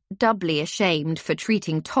 Then, doubly ashamed for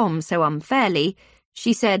treating Tom so unfairly,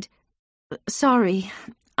 she said, "Sorry,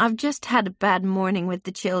 I've just had a bad morning with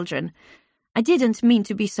the children. I didn't mean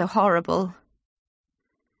to be so horrible."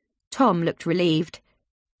 Tom looked relieved.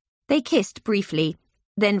 They kissed briefly,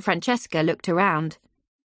 then Francesca looked around.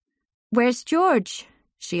 "Where's George?"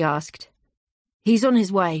 she asked. "He's on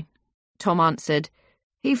his way," Tom answered.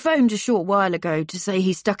 "He phoned a short while ago to say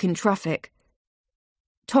he's stuck in traffic."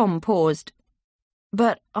 Tom paused.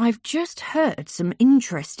 "But I've just heard some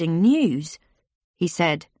interesting news," he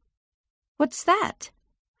said. "What's that?"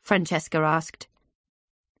 Francesca asked.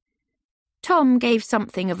 Tom gave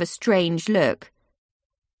something of a strange look.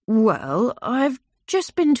 Well, I've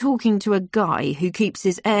just been talking to a guy who keeps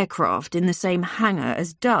his aircraft in the same hangar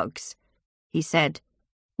as Doug's, he said.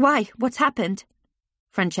 Why, what's happened?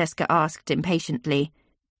 Francesca asked impatiently.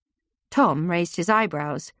 Tom raised his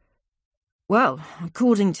eyebrows. Well,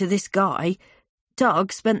 according to this guy,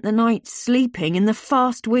 Doug spent the night sleeping in the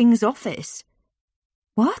Fast Wings office.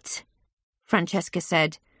 What? Francesca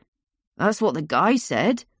said. That's what the guy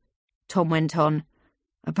said, Tom went on.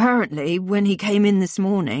 Apparently, when he came in this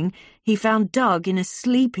morning, he found Doug in a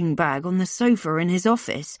sleeping bag on the sofa in his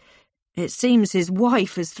office. It seems his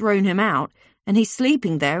wife has thrown him out, and he's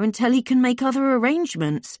sleeping there until he can make other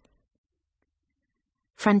arrangements.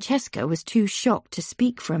 Francesca was too shocked to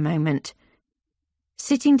speak for a moment.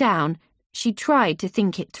 Sitting down, she tried to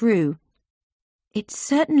think it through. It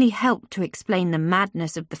certainly helped to explain the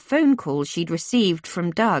madness of the phone call she'd received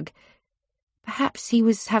from Doug. Perhaps he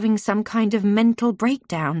was having some kind of mental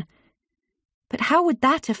breakdown. But how would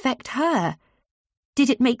that affect her? Did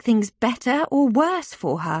it make things better or worse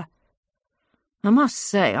for her? I must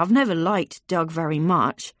say, I've never liked Doug very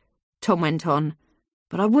much, Tom went on,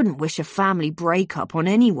 but I wouldn't wish a family breakup on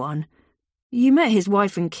anyone. You met his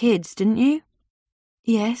wife and kids, didn't you?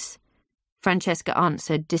 Yes, Francesca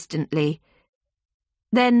answered distantly.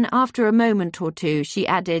 Then, after a moment or two, she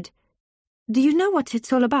added, Do you know what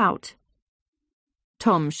it's all about?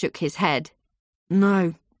 Tom shook his head.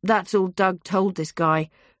 No, that's all Doug told this guy.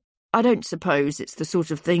 I don't suppose it's the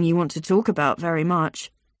sort of thing you want to talk about very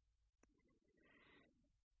much.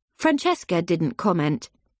 Francesca didn't comment.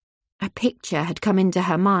 A picture had come into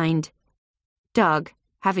her mind. Doug,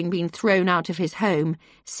 having been thrown out of his home,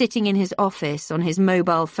 sitting in his office on his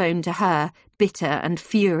mobile phone to her, bitter and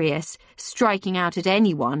furious, striking out at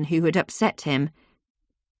anyone who had upset him.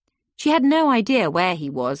 She had no idea where he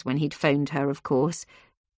was when he'd phoned her, of course,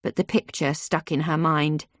 but the picture stuck in her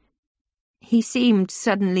mind. He seemed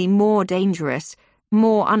suddenly more dangerous,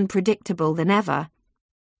 more unpredictable than ever.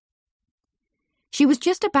 She was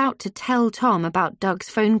just about to tell Tom about Doug's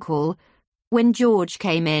phone call when George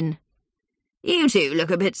came in. You two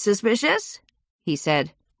look a bit suspicious, he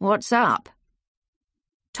said. What's up?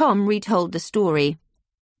 Tom retold the story.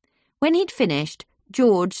 When he'd finished,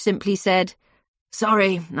 George simply said,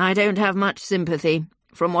 Sorry, I don't have much sympathy.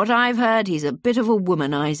 From what I've heard, he's a bit of a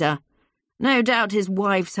womanizer. No doubt his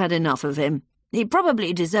wife's had enough of him. He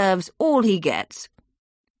probably deserves all he gets.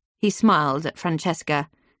 He smiled at Francesca.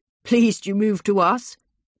 Pleased you moved to us?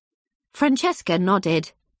 Francesca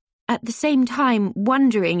nodded, at the same time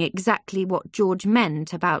wondering exactly what George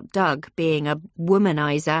meant about Doug being a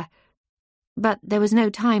womanizer. But there was no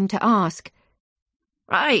time to ask.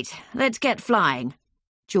 Right, let's get flying,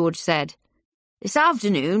 George said. This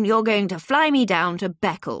afternoon you're going to fly me down to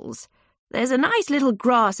Beccles. There's a nice little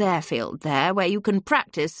grass airfield there where you can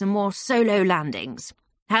practice some more solo landings.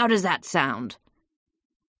 How does that sound?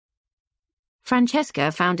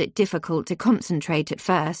 Francesca found it difficult to concentrate at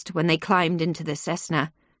first when they climbed into the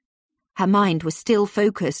Cessna. Her mind was still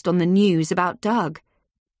focused on the news about Doug.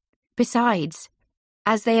 Besides,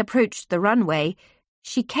 as they approached the runway,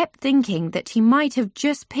 she kept thinking that he might have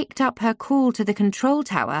just picked up her call to the control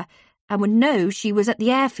tower and would know she was at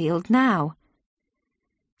the airfield now.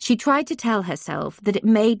 She tried to tell herself that it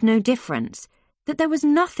made no difference, that there was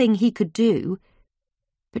nothing he could do,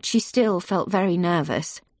 but she still felt very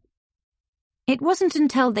nervous. It wasn't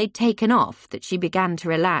until they'd taken off that she began to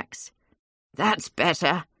relax. That's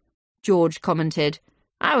better, George commented.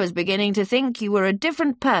 I was beginning to think you were a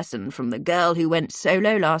different person from the girl who went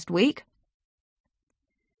solo last week.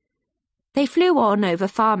 They flew on over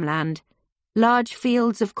farmland, large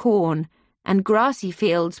fields of corn and grassy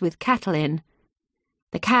fields with cattle in.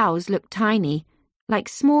 The cows looked tiny, like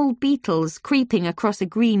small beetles creeping across a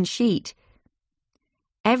green sheet.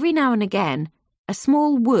 Every now and again, a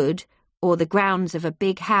small wood or the grounds of a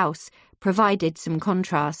big house provided some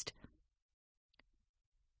contrast.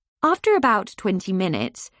 After about 20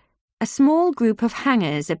 minutes, a small group of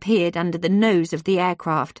hangars appeared under the nose of the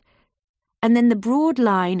aircraft, and then the broad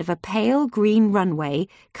line of a pale green runway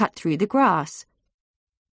cut through the grass.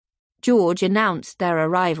 George announced their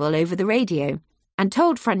arrival over the radio and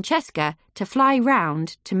told Francesca to fly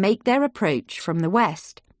round to make their approach from the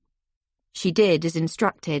west. She did as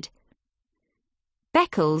instructed.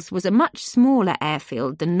 Beccles was a much smaller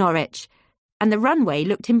airfield than Norwich, and the runway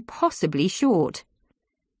looked impossibly short.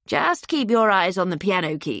 Just keep your eyes on the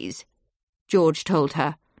piano keys, George told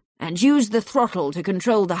her, and use the throttle to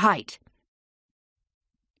control the height.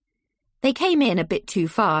 They came in a bit too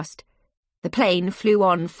fast. The plane flew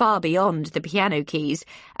on far beyond the piano keys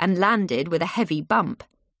and landed with a heavy bump.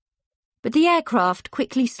 but the aircraft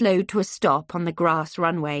quickly slowed to a stop on the grass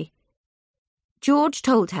runway. George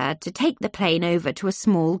told her to take the plane over to a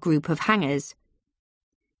small group of hangars.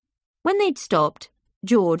 When they'd stopped,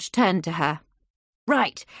 George turned to her.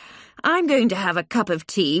 Right, I'm going to have a cup of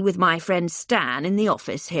tea with my friend Stan in the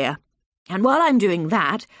office here. And while I'm doing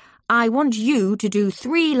that, I want you to do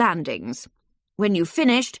 3 landings. When you've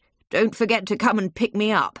finished, don't forget to come and pick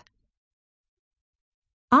me up.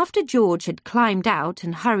 After George had climbed out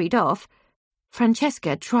and hurried off,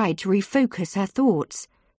 Francesca tried to refocus her thoughts.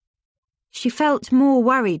 She felt more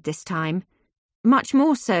worried this time, much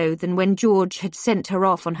more so than when George had sent her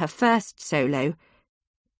off on her first solo.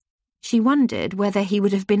 She wondered whether he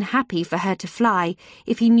would have been happy for her to fly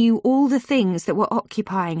if he knew all the things that were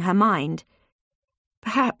occupying her mind.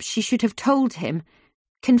 Perhaps she should have told him,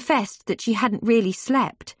 confessed that she hadn't really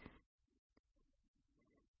slept.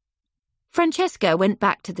 Francesca went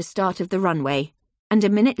back to the start of the runway, and a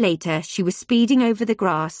minute later she was speeding over the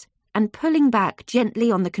grass and pulling back gently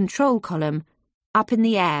on the control column, up in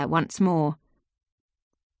the air once more.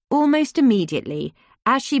 Almost immediately,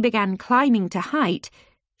 as she began climbing to height,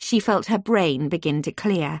 she felt her brain begin to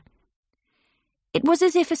clear. It was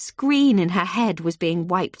as if a screen in her head was being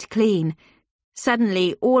wiped clean.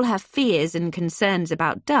 Suddenly, all her fears and concerns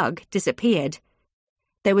about Doug disappeared.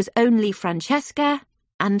 There was only Francesca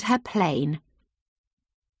and her plane.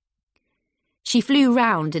 She flew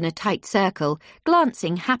round in a tight circle,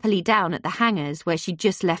 glancing happily down at the hangars where she'd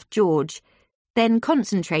just left George, then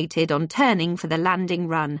concentrated on turning for the landing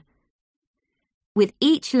run. With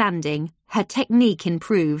each landing, her technique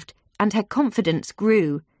improved and her confidence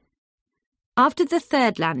grew. After the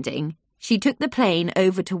 3rd landing, she took the plane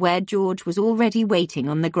over to where George was already waiting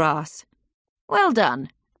on the grass. Well done,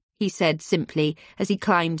 he said simply as he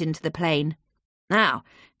climbed into the plane. Now,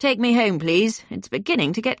 take me home, please. It's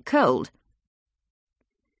beginning to get cold.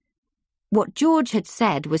 What George had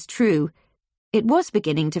said was true. It was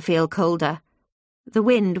beginning to feel colder. The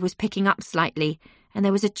wind was picking up slightly, and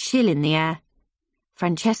there was a chill in the air.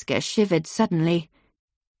 Francesca shivered suddenly.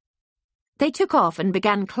 They took off and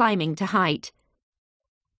began climbing to height.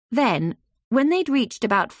 Then, when they'd reached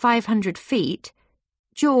about 500 feet,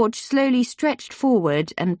 George slowly stretched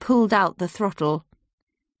forward and pulled out the throttle.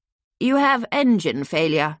 You have engine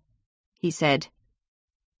failure, he said.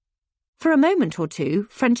 For a moment or two,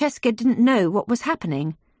 Francesca didn't know what was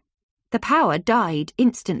happening. The power died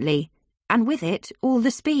instantly, and with it all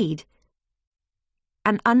the speed.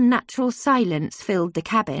 An unnatural silence filled the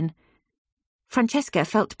cabin. Francesca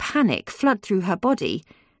felt panic flood through her body.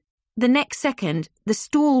 The next second, the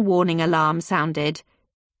stall warning alarm sounded.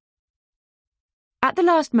 At the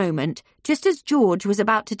last moment, just as George was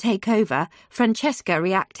about to take over, Francesca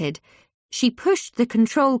reacted. She pushed the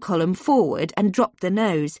control column forward and dropped the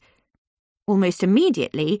nose. Almost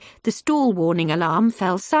immediately, the stall warning alarm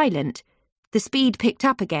fell silent. The speed picked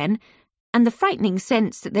up again, and the frightening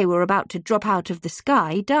sense that they were about to drop out of the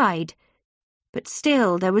sky died. But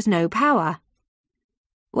still there was no power.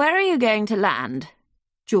 Where are you going to land?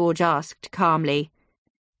 George asked calmly.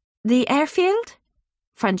 The airfield?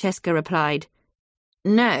 Francesca replied.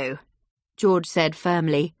 No, George said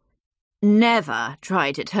firmly. Never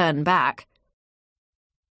try to turn back.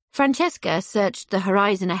 Francesca searched the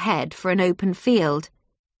horizon ahead for an open field.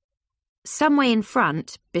 Some way in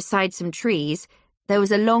front, beside some trees, there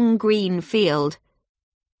was a long green field.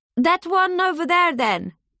 That one over there,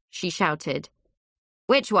 then, she shouted.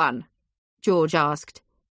 Which one? George asked.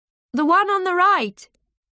 The one on the right.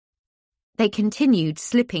 They continued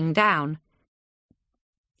slipping down.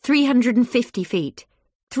 350 feet.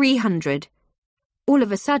 300. All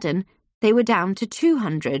of a sudden, they were down to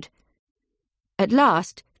 200. At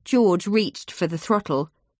last, George reached for the throttle.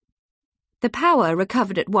 The power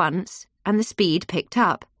recovered at once, and the speed picked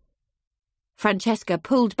up. Francesca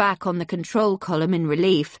pulled back on the control column in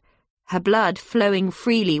relief, her blood flowing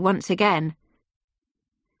freely once again.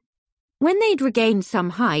 When they'd regained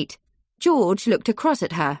some height, George looked across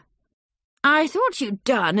at her. I thought you'd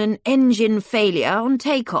done an engine failure on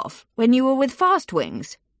takeoff when you were with Fast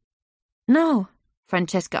Wings. No,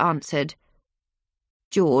 Francesca answered.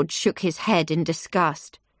 George shook his head in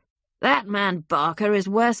disgust. That man Barker is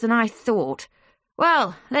worse than I thought.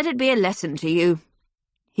 Well, let it be a lesson to you.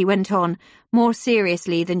 He went on, more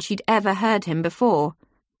seriously than she'd ever heard him before.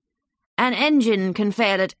 An engine can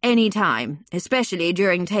fail at any time, especially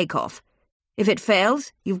during takeoff. If it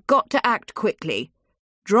fails, you've got to act quickly.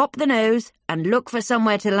 Drop the nose and look for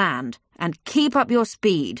somewhere to land, and keep up your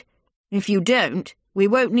speed. If you don't, we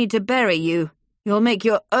won't need to bury you. You'll make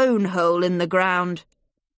your own hole in the ground.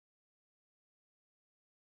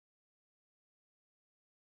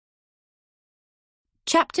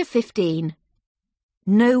 Chapter 15.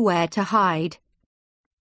 Nowhere to hide.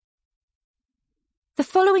 The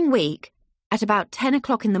following week, at about 10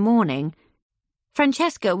 o'clock in the morning,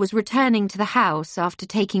 Francesca was returning to the house after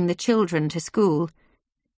taking the children to school.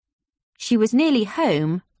 She was nearly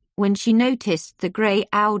home when she noticed the grey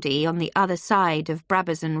Audi on the other side of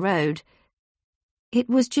Brabazon Road. It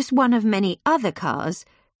was just one of many other cars,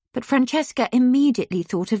 but Francesca immediately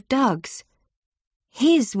thought of Doug's.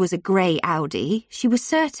 His was a grey Audi, she was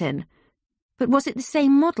certain, but was it the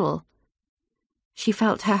same model? She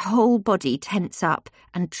felt her whole body tense up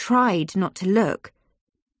and tried not to look.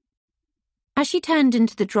 As she turned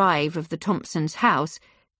into the drive of the Thompsons' house,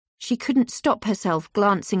 she couldn't stop herself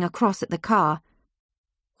glancing across at the car.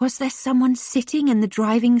 Was there someone sitting in the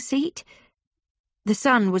driving seat? The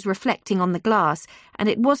sun was reflecting on the glass, and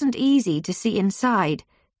it wasn't easy to see inside.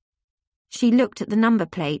 She looked at the number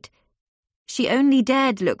plate. She only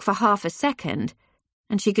dared look for half a second,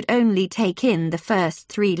 and she could only take in the first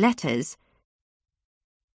 3 letters.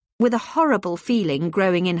 With a horrible feeling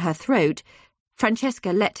growing in her throat,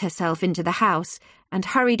 Francesca let herself into the house and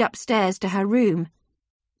hurried upstairs to her room.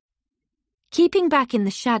 Keeping back in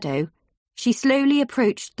the shadow, she slowly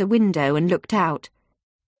approached the window and looked out.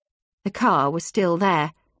 The car was still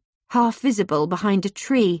there, half visible behind a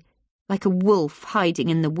tree, like a wolf hiding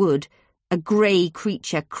in the wood, a grey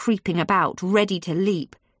creature creeping about, ready to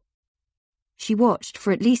leap. She watched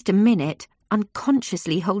for at least a minute,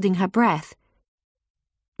 unconsciously holding her breath.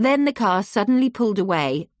 Then the car suddenly pulled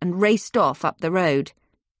away and raced off up the road.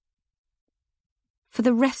 For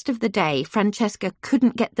the rest of the day, Francesca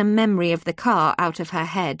couldn't get the memory of the car out of her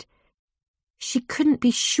head. She couldn't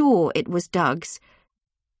be sure it was Doug's.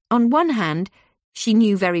 On one hand, she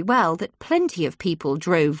knew very well that plenty of people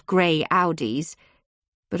drove grey Audis,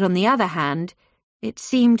 but on the other hand, it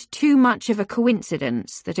seemed too much of a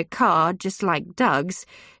coincidence that a car just like Doug's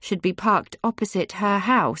should be parked opposite her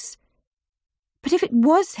house. But if it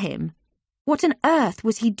was him, what on earth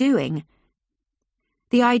was he doing?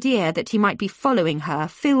 The idea that he might be following her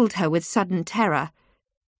filled her with sudden terror.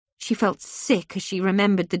 She felt sick as she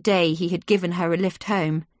remembered the day he had given her a lift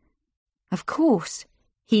home. Of course,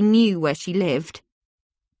 he knew where she lived.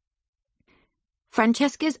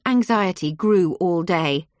 Francesca's anxiety grew all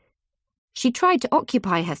day. She tried to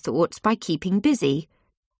occupy her thoughts by keeping busy,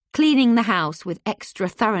 cleaning the house with extra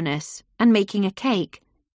thoroughness and making a cake.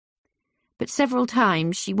 But several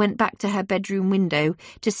times she went back to her bedroom window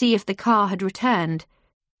to see if the car had returned.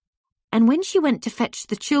 And when she went to fetch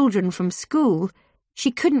the children from school,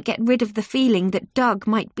 she couldn't get rid of the feeling that Doug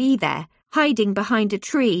might be there, hiding behind a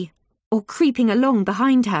tree, or creeping along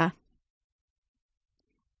behind her.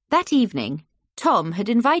 That evening, Tom had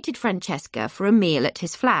invited Francesca for a meal at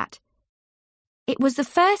his flat. It was the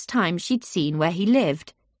first time she'd seen where he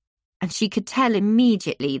lived, and she could tell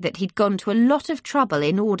immediately that he'd gone to a lot of trouble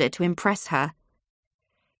in order to impress her.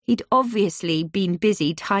 He'd obviously been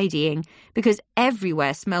busy tidying because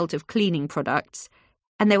everywhere smelt of cleaning products,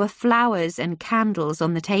 and there were flowers and candles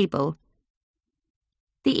on the table.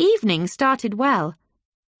 The evening started well.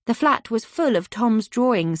 The flat was full of Tom's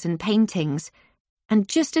drawings and paintings, and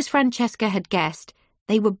just as Francesca had guessed,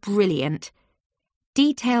 they were brilliant.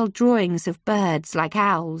 Detailed drawings of birds like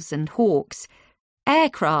owls and hawks,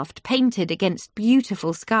 aircraft painted against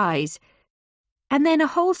beautiful skies, and then a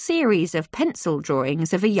whole series of pencil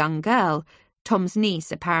drawings of a young girl, Tom's niece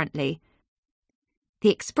apparently.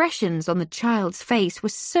 The expressions on the child's face were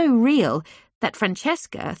so real that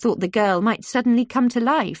Francesca thought the girl might suddenly come to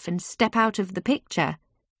life and step out of the picture.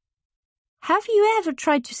 "Have you ever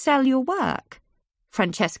tried to sell your work?"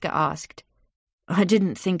 Francesca asked. "I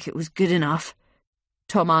didn't think it was good enough,"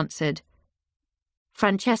 Tom answered.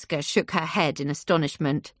 Francesca shook her head in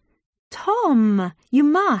astonishment. "Tom, you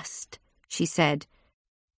must," she said.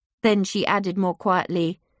 Then she added more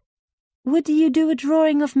quietly, "Would you do a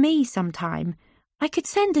drawing of me sometime? I could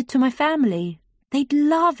send it to my family. They'd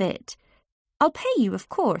love it. I'll pay you, of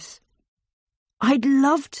course." "I'd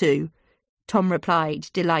love to," Tom replied,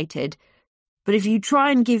 delighted. "But if you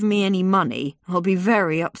try and give me any money, I'll be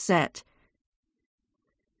very upset."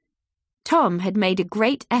 Tom had made a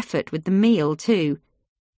great effort with the meal, too.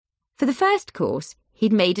 For the first course,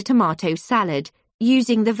 he'd made a tomato salad,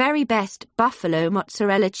 using the very best buffalo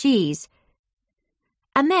mozzarella cheese.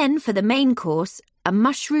 And then, for the main course, a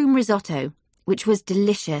mushroom risotto, which was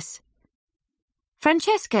delicious.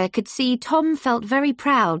 Francesca could see Tom felt very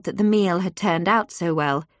proud that the meal had turned out so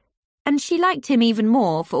well, and she liked him even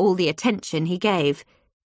more for all the attention he gave.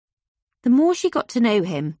 The more she got to know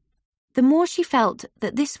him, the more she felt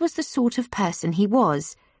that this was the sort of person he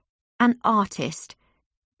was, an artist,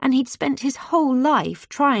 and he'd spent his whole life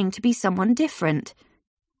trying to be someone different.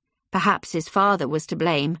 Perhaps his father was to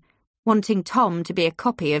blame, wanting Tom to be a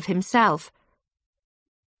copy of himself.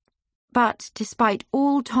 But despite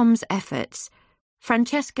all Tom's efforts,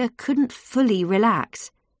 Francesca couldn't fully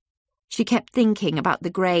relax. She kept thinking about the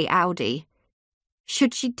grey Audi.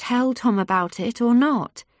 Should she tell Tom about it or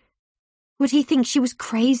not? Would he think she was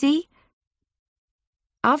crazy?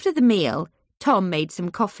 After the meal, Tom made some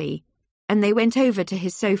coffee, and they went over to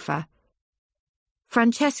his sofa.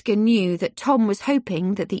 Francesca knew that Tom was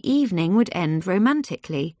hoping that the evening would end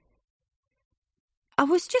romantically. "I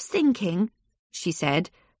was just thinking," she said,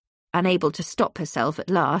 unable to stop herself at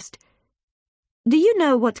last. "Do you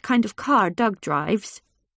know what kind of car Doug drives?"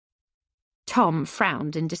 Tom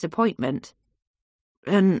frowned in disappointment.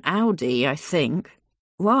 "An Audi, I think.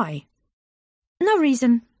 Why?" "No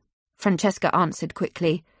reason," Francesca answered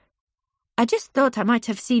quickly. "I just thought I might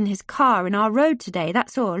have seen his car in our road today,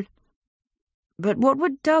 that's all." "But what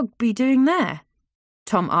would Doug be doing there?"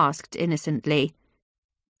 Tom asked innocently.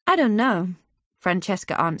 "I don't know,"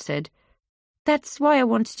 Francesca answered. "That's why I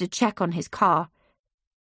wanted to check on his car.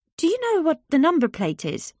 Do you know what the number plate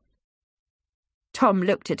is?" Tom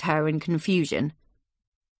looked at her in confusion.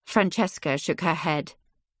 Francesca shook her head.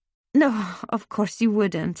 "No, of course you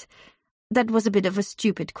wouldn't. That was a bit of a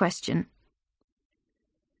stupid question."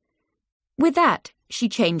 With that, she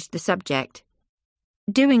changed the subject.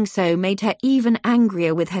 Doing so made her even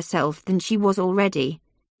angrier with herself than she was already.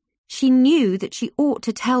 She knew that she ought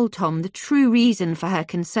to tell Tom the true reason for her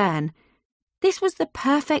concern. This was the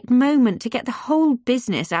perfect moment to get the whole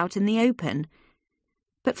business out in the open.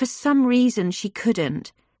 But for some reason she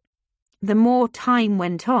couldn't. The more time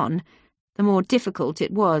went on, the more difficult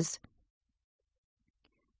it was.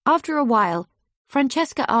 After a while,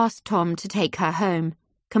 Francesca asked Tom to take her home,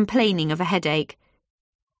 complaining of a headache.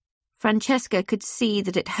 Francesca could see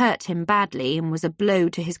that it hurt him badly and was a blow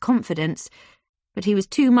to his confidence, but he was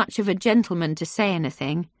too much of a gentleman to say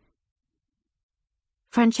anything.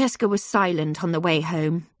 Francesca was silent on the way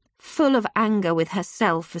home, full of anger with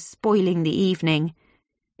herself for spoiling the evening.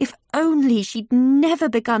 If only she'd never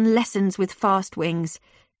begun lessons with Fast Wings.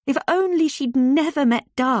 If only she'd never met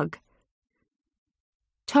Doug.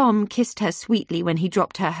 Tom kissed her sweetly when he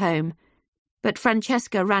dropped her home, but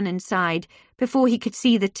Francesca ran inside before he could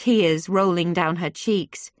see the tears rolling down her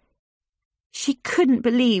cheeks. She couldn't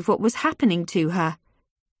believe what was happening to her.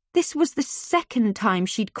 This was the second time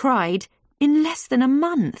she'd cried in less than a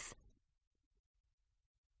month.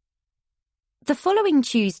 The following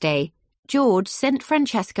Tuesday, George sent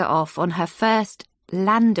Francesca off on her first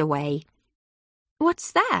landaway.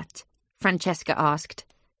 "What's that?" Francesca asked.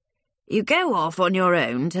 "You go off on your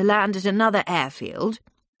own to land at another airfield,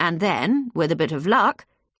 and then, with a bit of luck,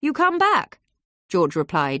 you come back," George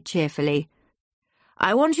replied cheerfully.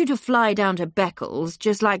 "I want you to fly down to Beccles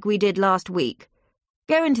just like we did last week.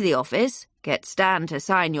 Go into the office, get Stan to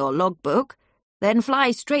sign your logbook, then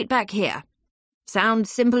fly straight back here. Sound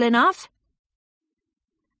simple enough?"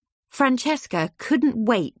 Francesca couldn't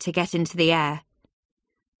wait to get into the air.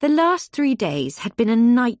 The last 3 days had been a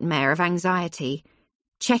nightmare of anxiety,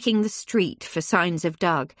 checking the street for signs of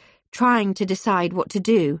Doug, trying to decide what to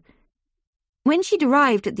do. When she'd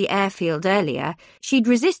arrived at the airfield earlier, she'd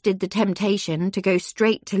resisted the temptation to go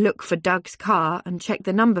straight to look for Doug's car and check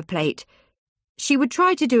the number plate. She would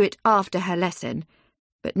try to do it after her lesson,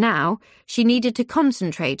 but now she needed to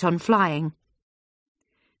concentrate on flying.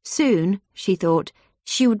 Soon, she thought,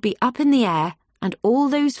 she would be up in the air and all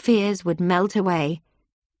those fears would melt away.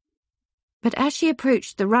 But as she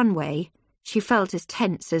approached the runway, she felt as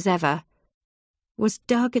tense as ever. Was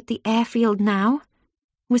Doug at the airfield now?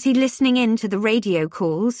 Was he listening in to the radio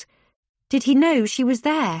calls? Did he know she was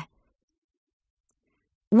there?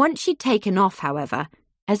 Once she'd taken off, however,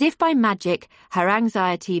 as if by magic, her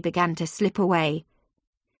anxiety began to slip away.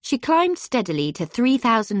 She climbed steadily to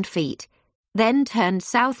 3,000 feet, then turned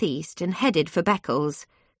southeast and headed for Beccles.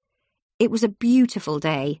 It was a beautiful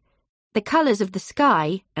day, the colours of the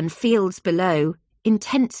sky and fields below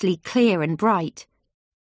intensely clear and bright.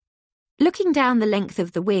 Looking down the length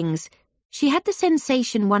of the wings, she had the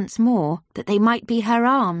sensation once more that they might be her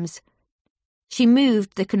arms. She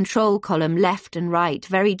moved the control column left and right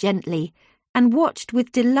very gently and watched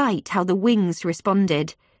with delight how the wings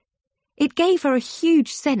responded. It gave her a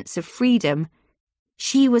huge sense of freedom.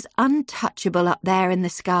 She was untouchable up there in the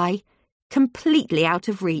sky, completely out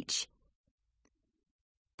of reach.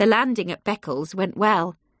 The landing at Beccles went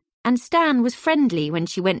well, and Stan was friendly when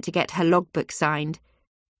she went to get her logbook signed.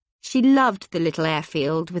 She loved the little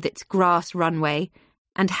airfield with its grass runway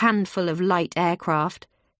and handful of light aircraft.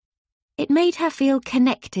 It made her feel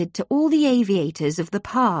connected to all the aviators of the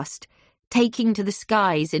past, taking to the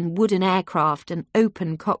skies in wooden aircraft and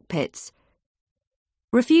open cockpits.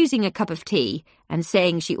 Refusing a cup of tea and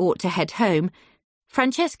saying she ought to head home,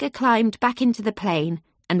 Francesca climbed back into the plane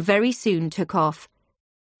and very soon took off.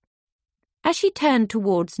 As she turned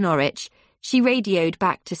towards Norwich, she radioed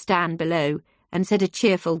back to Stan below and said a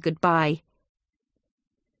cheerful goodbye.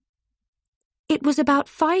 It was about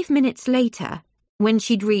 5 minutes later, when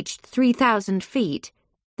she'd reached 3,000 feet,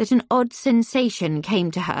 that an odd sensation came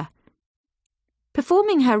to her.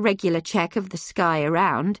 Performing her regular check of the sky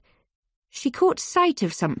around, she caught sight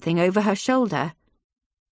of something over her shoulder.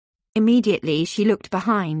 Immediately she looked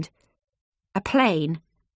behind. A plane,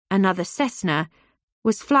 another Cessna,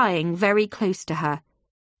 was flying very close to her,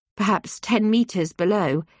 perhaps 10 metres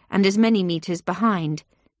below and as many metres behind.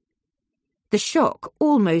 The shock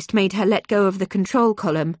almost made her let go of the control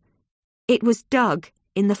column. It was Doug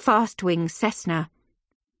in the fast-wing Cessna.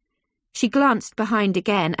 She glanced behind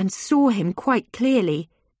again and saw him quite clearly.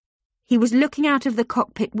 He was looking out of the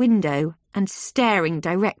cockpit window and staring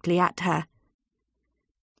directly at her.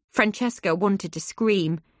 Francesca wanted to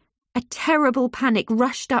scream. A terrible panic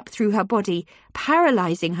rushed up through her body,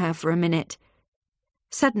 paralysing her for a minute.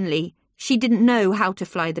 Suddenly, she didn't know how to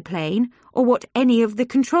fly the plane or what any of the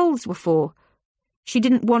controls were for. She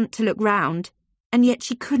didn't want to look round, and yet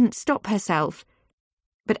she couldn't stop herself.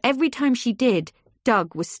 But every time she did,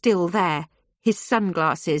 Doug was still there, his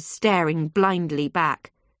sunglasses staring blindly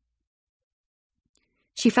back.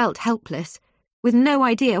 She felt helpless, with no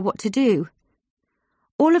idea what to do.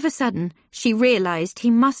 All of a sudden, she realised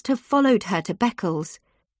he must have followed her to Beccles,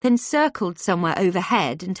 then circled somewhere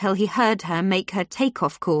overhead until he heard her make her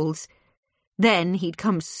take-off calls. Then he'd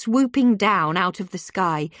come swooping down out of the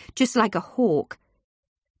sky, just like a hawk.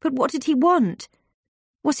 But what did he want?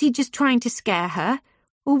 Was he just trying to scare her,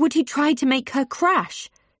 or would he try to make her crash?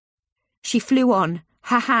 She flew on,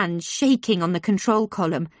 her hands shaking on the control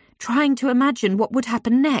column, trying to imagine what would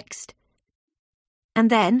happen next.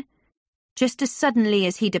 And then, just as suddenly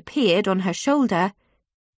as he'd appeared on her shoulder,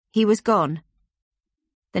 he was gone.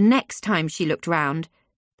 The next time she looked round,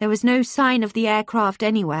 there was no sign of the aircraft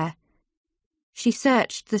anywhere. She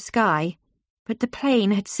searched the sky, but the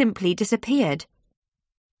plane had simply disappeared.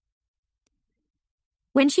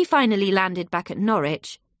 When she finally landed back at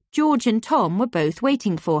Norwich, George and Tom were both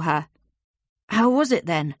waiting for her. "How was it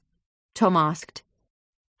then?" Tom asked.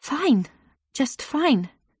 "Fine, just fine,"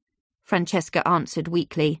 Francesca answered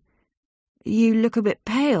weakly. "You look a bit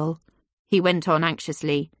pale," he went on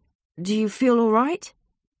anxiously. "Do you feel all right?"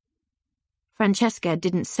 Francesca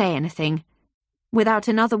didn't say anything. Without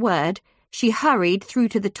another word, she hurried through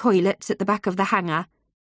to the toilets at the back of the hangar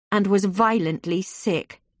and was violently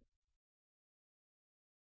sick.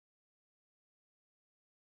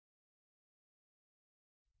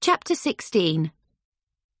 Chapter 16.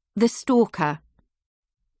 The Stalker.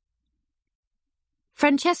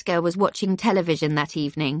 Francesca was watching television that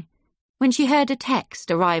evening when she heard a text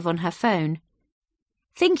arrive on her phone.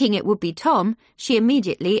 Thinking it would be Tom, she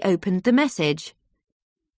immediately opened the message.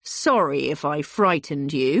 "Sorry if I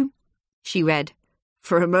frightened you," she read.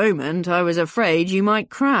 "For a moment I was afraid you might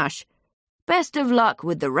crash. Best of luck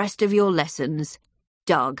with the rest of your lessons.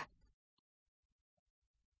 Doug."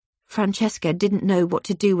 Francesca didn't know what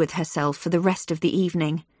to do with herself for the rest of the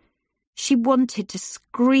evening. She wanted to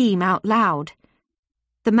scream out loud.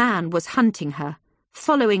 The man was hunting her,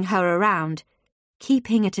 following her around,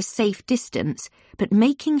 keeping at a safe distance, but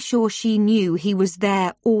making sure she knew he was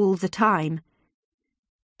there all the time.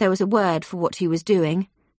 There was a word for what he was doing.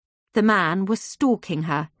 The man was stalking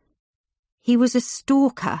her. He was a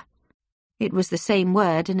stalker. It was the same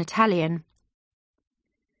word in Italian.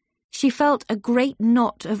 She felt a great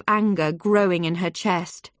knot of anger growing in her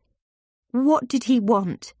chest. What did he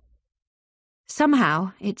want?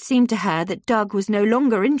 Somehow, it seemed to her that Doug was no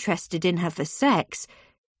longer interested in her for sex.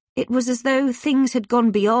 It was as though things had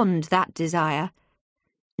gone beyond that desire.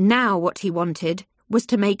 Now what he wanted was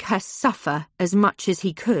to make her suffer as much as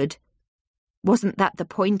he could. Wasn't that the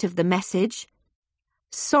point of the message?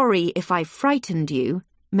 "Sorry if I frightened you"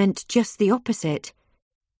 meant just the opposite.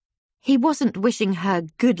 He wasn't wishing her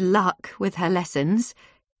good luck with her lessons.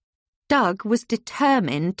 Doug was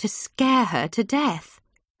determined to scare her to death.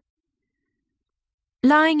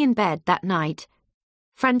 Lying in bed that night,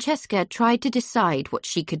 Francesca tried to decide what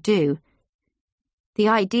she could do. The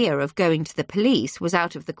idea of going to the police was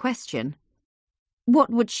out of the question. What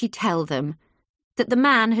would she tell them? That the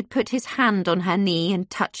man had put his hand on her knee and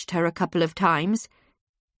touched her a couple of times?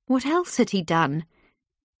 What else had he done?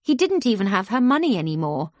 He didn't even have her money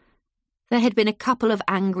anymore. There had been a couple of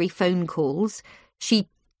angry phone calls. She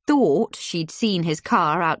thought she'd seen his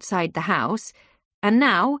car outside the house, and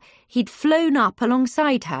now he'd flown up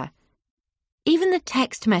alongside her. Even the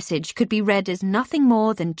text message could be read as nothing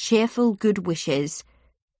more than cheerful good wishes.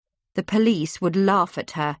 The police would laugh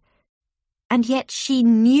at her, and yet she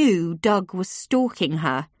knew Doug was stalking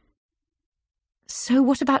her. So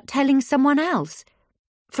what about telling someone else?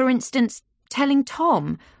 For instance, telling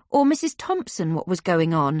Tom or Mrs. Thompson what was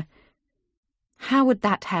going on? How would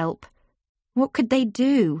that help? What could they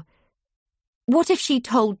do? What if she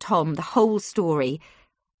told Tom the whole story?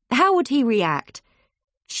 How would he react?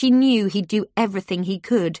 She knew he'd do everything he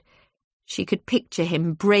could. She could picture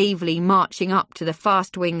him bravely marching up to the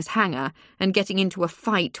Fast Wings hangar and getting into a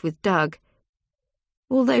fight with Doug.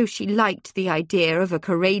 Although she liked the idea of a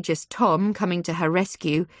courageous Tom coming to her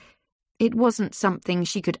rescue, it wasn't something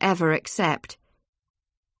she could ever accept.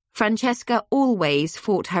 Francesca always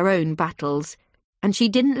fought her own battles, and she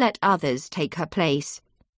didn't let others take her place.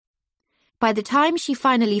 By the time she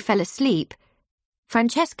finally fell asleep,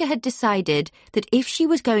 Francesca had decided that if she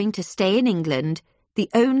was going to stay in England, the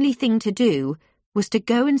only thing to do was to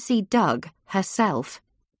go and see Doug herself.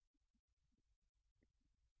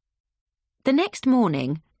 The next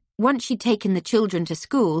morning, once she'd taken the children to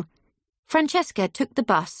school, Francesca took the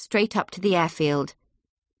bus straight up to the airfield.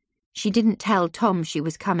 She didn't tell Tom she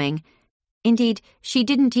was coming. Indeed, she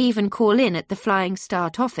didn't even call in at the Flying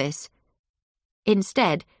Start office.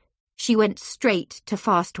 Instead, she went straight to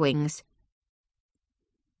Fast Wings.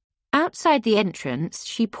 Outside the entrance,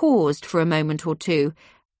 she paused for a moment or two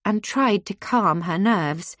and tried to calm her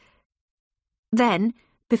nerves. Then,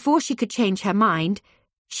 before she could change her mind,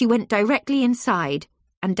 she went directly inside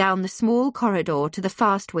and down the small corridor to the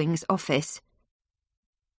Fast Wings office.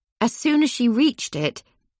 As soon as she reached it,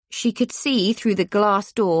 she could see through the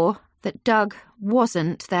glass door that Doug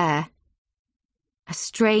wasn't there. A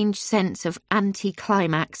strange sense of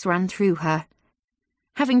anticlimax ran through her.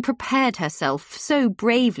 Having prepared herself so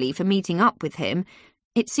bravely for meeting up with him,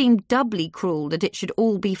 it seemed doubly cruel that it should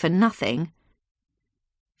all be for nothing.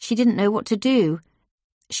 She didn't know what to do.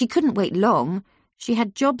 She couldn't wait long. She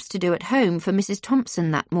had jobs to do at home for Mrs.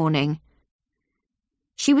 Thompson that morning.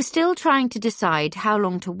 She was still trying to decide how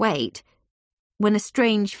long to wait when a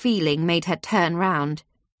strange feeling made her turn round.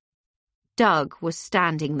 Doug was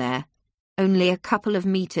standing there, only a couple of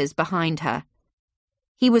meters behind her.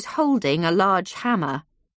 He was holding a large hammer.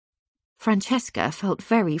 Francesca felt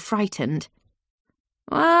very frightened.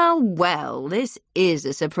 "Well, well, this is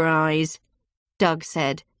a surprise," Doug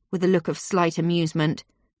said, with a look of slight amusement.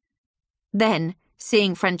 Then,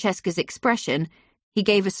 seeing Francesca's expression, he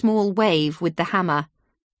gave a small wave with the hammer.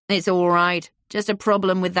 "It's all right, just a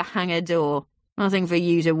problem with the hangar door. Nothing for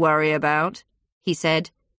you to worry about," he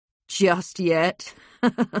said. "Just yet,"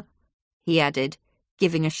 he added,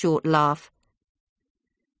 giving a short laugh.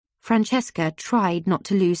 Francesca tried not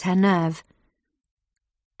to lose her nerve.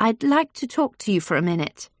 "I'd like to talk to you for a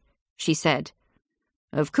minute," she said.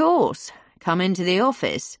 "Of course. Come into the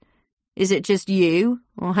office. Is it just you,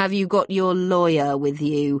 or have you got your lawyer with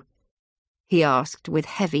you?" he asked with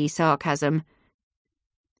heavy sarcasm.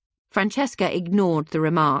 Francesca ignored the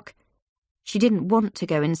remark. She didn't want to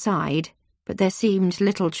go inside, but there seemed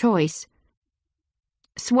little choice.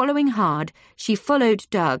 Swallowing hard, she followed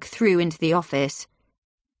Doug through into the office.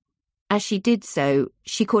 As she did so,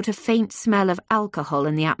 she caught a faint smell of alcohol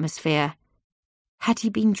in the atmosphere. Had he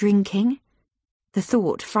been drinking? The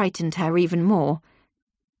thought frightened her even more.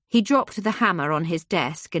 He dropped the hammer on his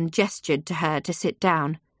desk and gestured to her to sit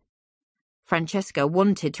down. Francesca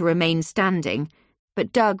wanted to remain standing,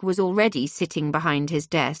 but Doug was already sitting behind his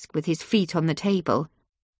desk with his feet on the table.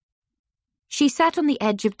 She sat on the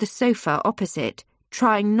edge of the sofa opposite,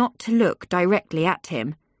 trying not to look directly at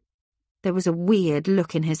him. There was a weird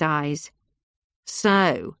look in his eyes.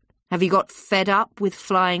 "So, have you got fed up with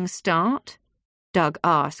Flying Start?" Doug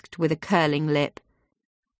asked with a curling lip.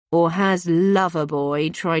 "Or has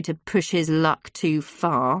Loverboy tried to push his luck too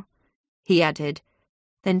far?" he added,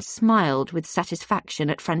 then smiled with satisfaction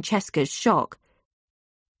at Francesca's shock.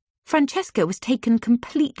 Francesca was taken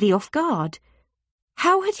completely off guard.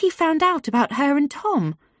 How had he found out about her and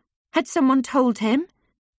Tom? Had someone told him?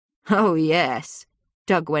 "Oh, yes,"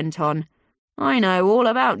 Doug went on. "I know all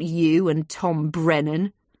about you and Tom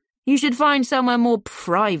Brennan. You should find somewhere more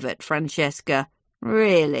private, Francesca.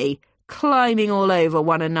 Really, climbing all over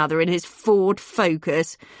one another in his Ford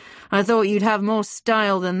Focus. I thought you'd have more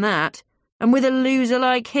style than that. And with a loser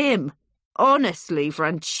like him. Honestly,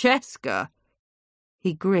 Francesca."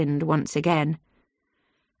 He grinned once again.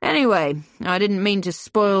 "Anyway, I didn't mean to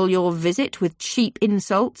spoil your visit with cheap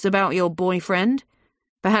insults about your boyfriend.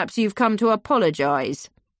 Perhaps you've come to apologise."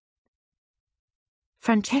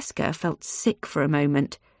 Francesca felt sick for a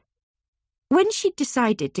moment. When she'd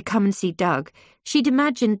decided to come and see Doug, she'd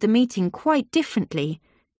imagined the meeting quite differently.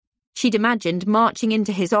 She'd imagined marching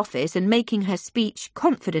into his office and making her speech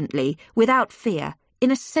confidently, without fear,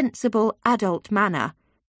 in a sensible, adult manner.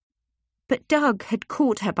 But Doug had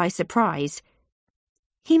caught her by surprise.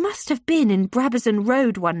 He must have been in Brabazon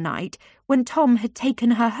Road one night when Tom had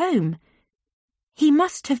taken her home. He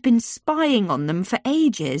must have been spying on them for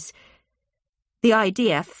ages. The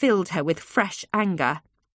idea filled her with fresh anger.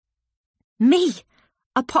 "Me?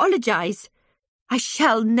 Apologise? I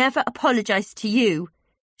shall never apologise to you,"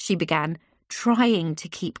 she began, trying to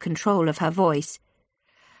keep control of her voice.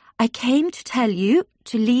 "I came to tell you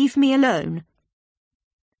to leave me alone."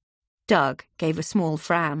 Doug gave a small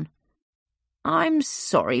frown. "I'm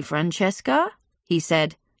sorry, Francesca," he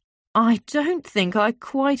said. "I don't think I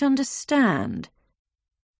quite understand."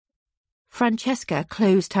 Francesca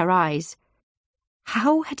closed her eyes.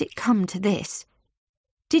 How had it come to this?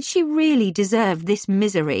 Did she really deserve this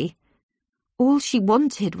misery? All she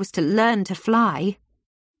wanted was to learn to fly.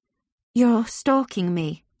 "You're stalking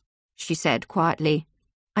me," she said quietly.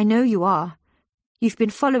 "I know you are. You've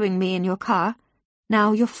been following me in your car.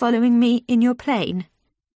 Now you're following me in your plane."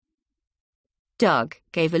 Doug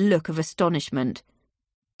gave a look of astonishment.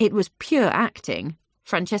 It was pure acting.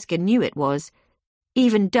 Francesca knew it was.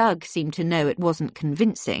 Even Doug seemed to know it wasn't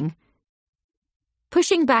convincing.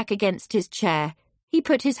 Pushing back against his chair, he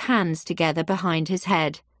put his hands together behind his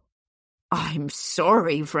head. "I'm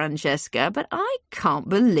sorry, Francesca, but I can't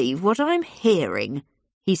believe what I'm hearing,"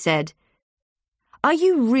 he said. "Are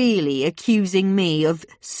you really accusing me of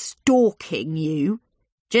stalking you?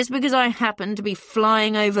 Just because I happened to be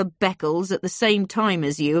flying over Beccles at the same time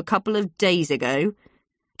as you a couple of days ago?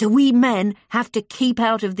 Do we men have to keep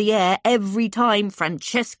out of the air every time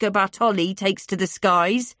Francesca Bartoli takes to the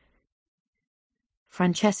skies?"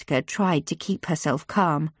 Francesca tried to keep herself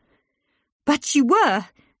calm. "But you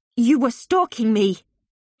were stalking me,"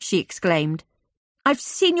 she exclaimed. "I've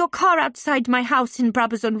seen your car outside my house in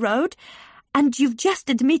Brabazon Road, and you've just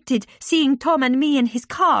admitted seeing Tom and me in his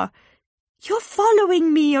car. You're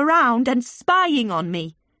following me around and spying on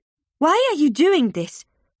me. Why are you doing this?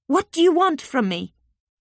 What do you want from me?"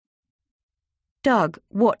 Doug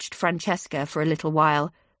watched Francesca for a little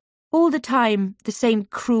while, all the time the same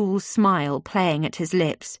cruel smile playing at his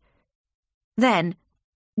lips. Then,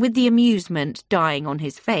 with the amusement dying on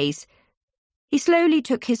his face, he slowly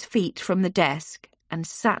took his feet from the desk and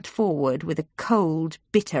sat forward with a cold,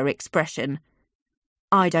 bitter expression.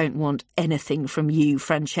 "I don't want anything from you,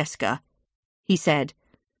 Francesca," he said.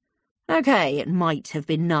 "Okay, it might have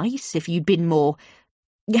been nice if you'd been more,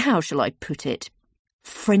 how shall I put it,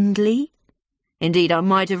 friendly? Indeed, I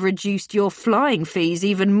might have reduced your flying fees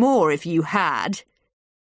even more if you had."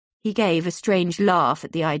 He gave a strange laugh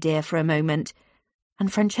at the idea for a moment,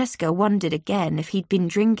 and Francesca wondered again if he'd been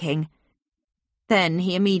drinking. Then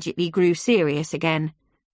he immediately grew serious again.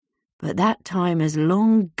 "But that time has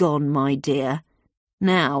long gone, my dear.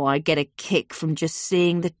 Now I get a kick from just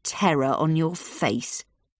seeing the terror on your face."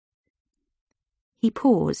 He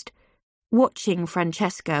paused, watching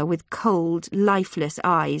Francesca with cold, lifeless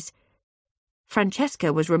eyes.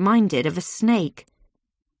 Francesca was reminded of a snake.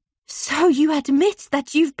 "So you admit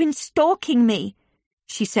that you've been stalking me?"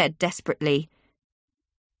 she said desperately.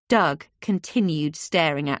 Doug continued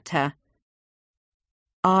staring at her.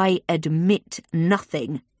 "I admit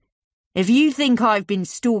nothing. If you think I've been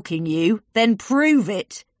stalking you, then prove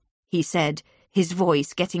it," he said, his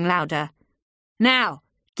voice getting louder. "Now,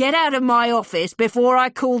 get out of my office before I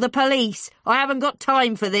call the police. I haven't got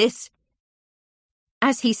time for this."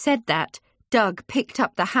 As he said that, Doug picked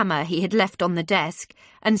up the hammer he had left on the desk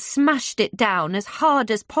and smashed it down as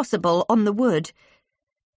hard as possible on the wood.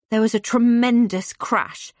 There was a tremendous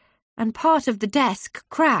crash, and part of the desk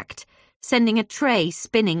cracked, sending a tray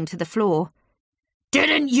spinning to the floor.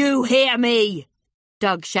 "Didn't you hear me?"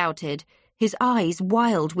 Doug shouted, his eyes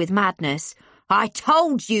wild with madness. "I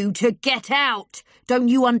told you to get out! Don't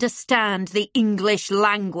you understand the English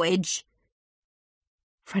language?"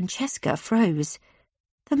 Francesca froze.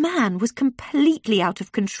 The man was completely out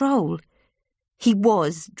of control. He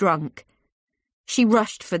was drunk. She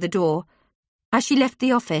rushed for the door. As she left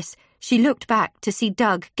the office, she looked back to see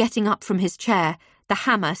Doug getting up from his chair, the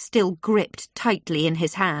hammer still gripped tightly in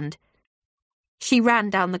his hand. She ran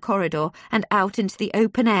down the corridor and out into the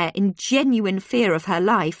open air in genuine fear of her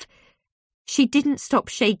life. She didn't stop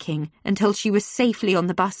shaking until she was safely on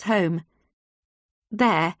the bus home.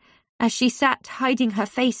 There, as she sat hiding her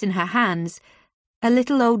face in her hands, a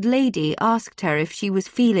little old lady asked her if she was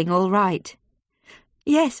feeling all right.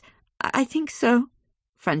 "Yes, I think so,"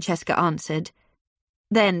 Francesca answered.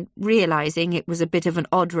 Then, realising it was a bit of an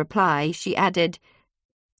odd reply, she added,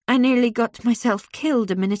 "I nearly got myself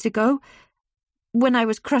killed a minute ago, when I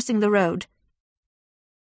was crossing the road."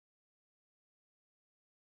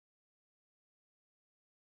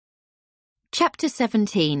 Chapter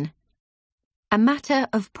 17. A Matter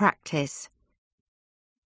of Practice.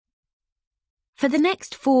 For the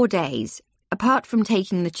next 4 days, apart from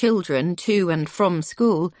taking the children to and from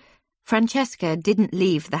school, Francesca didn't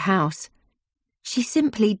leave the house. She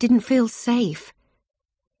simply didn't feel safe.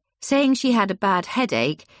 Saying she had a bad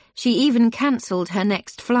headache, she even cancelled her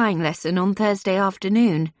next flying lesson on Thursday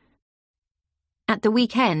afternoon. At the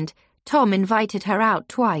weekend, Tom invited her out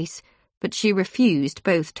twice, but she refused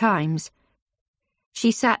both times.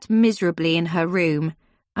 She sat miserably in her room,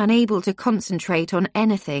 unable to concentrate on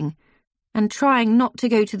anything, and trying not to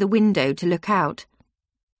go to the window to look out.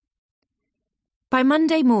 By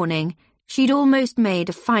Monday morning, she'd almost made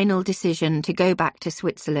a final decision to go back to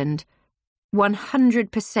Switzerland.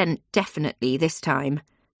 100% definitely this time.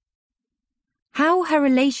 How her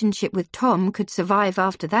relationship with Tom could survive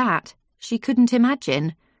after that, she couldn't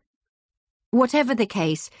imagine. Whatever the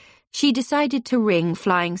case, she decided to ring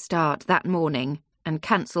Flying Start that morning and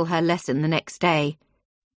cancel her lesson the next day.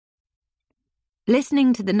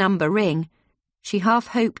 Listening to the number ring, she half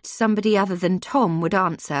hoped somebody other than Tom would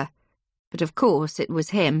answer, but of course it was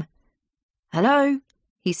him. "Hello,"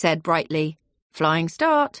 he said brightly. "Flying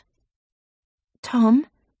Start." "Tom,"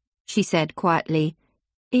 she said quietly,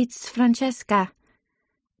 "it's Francesca."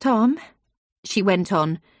 "Tom," she went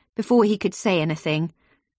on, before he could say anything,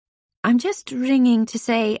 "I'm just ringing to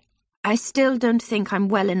say I still don't think I'm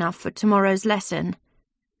well enough for tomorrow's lesson."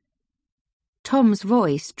 Tom's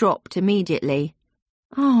voice dropped immediately.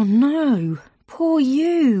 "Oh no, poor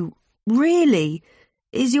you. Really?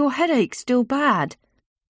 Is your headache still bad?"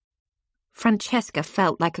 Francesca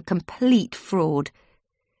felt like a complete fraud.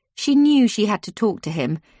 She knew she had to talk to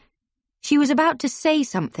him. She was about to say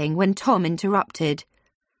something when Tom interrupted.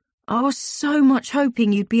 "I was so much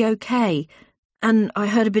hoping you'd be okay, and I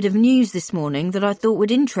heard a bit of news this morning that I thought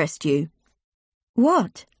would interest you."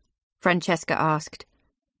 "What?" Francesca asked.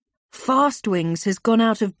 "Fast Wings has gone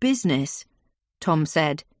out of business," Tom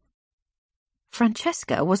said.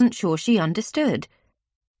 Francesca wasn't sure she understood.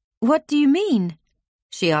 "What do you mean?"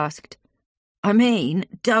 she asked. "I mean,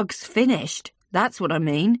 Doug's finished, that's what I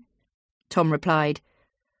mean," Tom replied.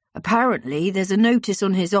 "Apparently there's a notice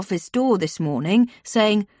on his office door this morning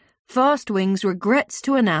saying, 'Fast Wings regrets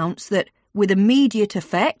to announce that, with immediate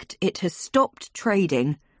effect, it has stopped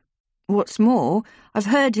trading.' What's more, I've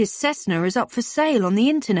heard his Cessna is up for sale on the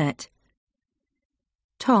internet."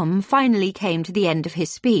 Tom finally came to the end of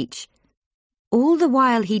his speech. All the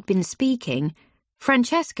while he'd been speaking,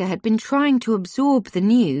 Francesca had been trying to absorb the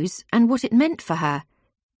news and what it meant for her.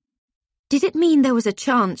 Did it mean there was a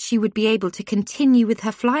chance she would be able to continue with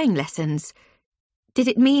her flying lessons? Did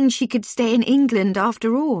it mean she could stay in England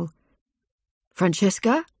after all?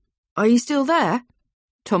 "Francesca, are you still there?"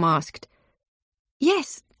 Tom asked.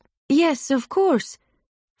 Yes, of course,"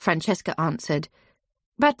 Francesca answered.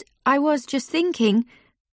 "But I was just thinking,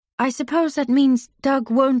 I suppose that means Doug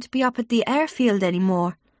won't be up at the airfield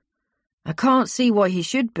anymore." "I can't see why he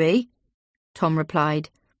should be," Tom replied.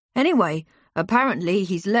 "Anyway, apparently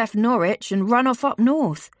he's left Norwich and run off up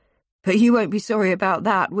north. But you won't be sorry about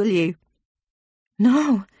that, will you?"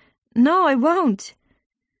 No, I won't,"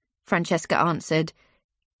 Francesca answered.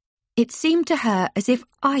 It seemed to her as if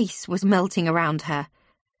ice was melting around her.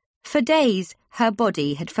 For days, her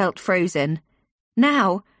body had felt frozen.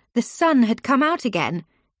 Now, the sun had come out again.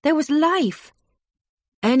 There was life.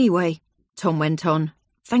 "Anyway," Tom went on,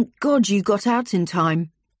 "thank God you got out in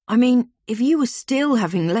time. I mean, if you were still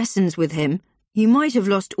having lessons with him, you might have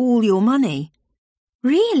lost all your money."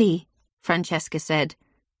 "Really?" Francesca said.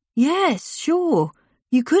 "Yes, sure.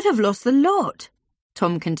 You could have lost the lot,"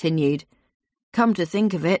 Tom continued. "Come to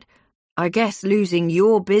think of it, I guess losing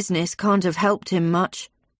your business can't have helped him much."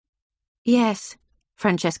 "Yes,"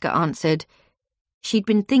 Francesca answered. She'd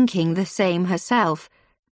been thinking the same herself.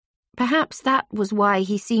 Perhaps that was why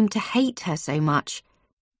he seemed to hate her so much.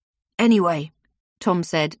 "Anyway," Tom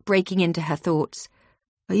said, breaking into her thoughts,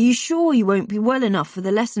 "are you sure you won't be well enough for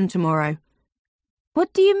the lesson tomorrow?"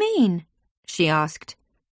 "What do you mean?" she asked.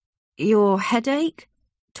 "Your headache?"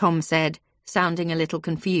 Tom said, sounding a little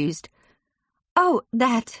confused. "Oh,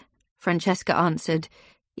 that," Francesca answered,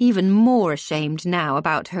 even more ashamed now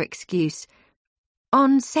about her excuse.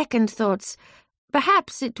 "On second thoughts,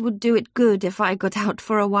 perhaps it would do it good if I got out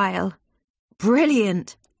for a while."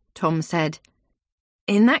 "Brilliant," Tom said.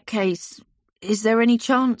 "In that case, is there any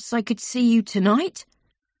chance I could see you tonight?"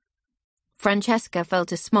 Francesca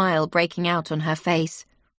felt a smile breaking out on her face.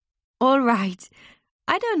 "All right.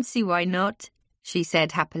 I don't see why not," she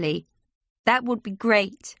said happily. "That would be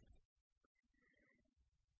great."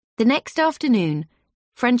 The next afternoon,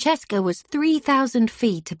 Francesca was 3,000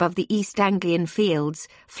 feet above the East Anglian fields,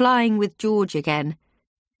 flying with George again.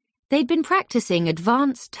 They'd been practicing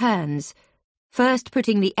advanced turns, first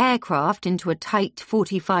putting the aircraft into a tight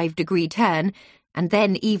 45-degree turn, and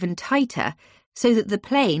then even tighter, so that the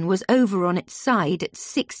plane was over on its side at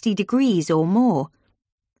 60 degrees or more.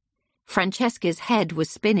 Francesca's head was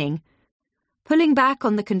spinning. Pulling back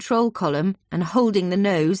on the control column and holding the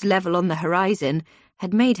nose level on the horizon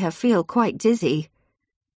had made her feel quite dizzy.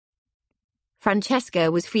 Francesca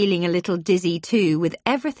was feeling a little dizzy too with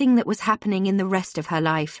everything that was happening in the rest of her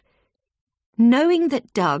life. Knowing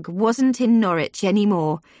that Doug wasn't in Norwich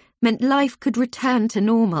anymore meant life could return to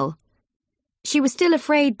normal. She was still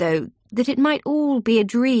afraid, though, that it might all be a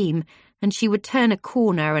dream and she would turn a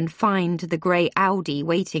corner and find the grey Audi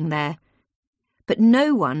waiting there. But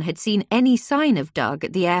no one had seen any sign of Doug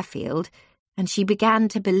at the airfield, and she began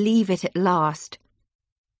to believe it at last.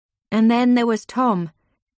 And then there was Tom.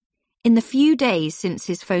 In the few days since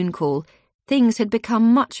his phone call, things had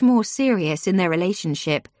become much more serious in their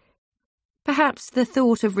relationship. Perhaps the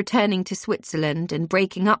thought of returning to Switzerland and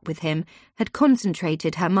breaking up with him had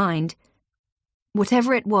concentrated her mind.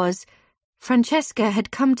 Whatever it was, Francesca had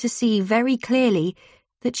come to see very clearly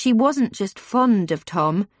that she wasn't just fond of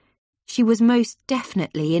Tom, she was most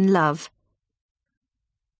definitely in love.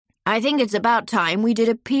 "I think it's about time we did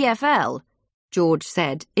a PFL," George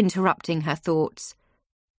said, interrupting her thoughts.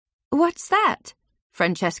 "What's that?"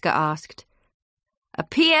 Francesca asked. "A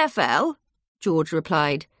PFL?" George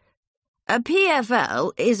replied. "A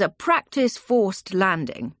PFL is a practice forced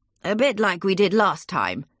landing, a bit like we did last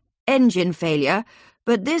time. Engine failure,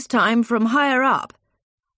 but this time from higher up.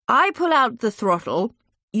 I pull out the throttle,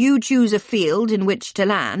 you choose a field in which to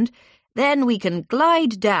land, then we can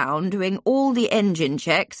glide down doing all the engine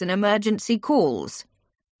checks and emergency calls."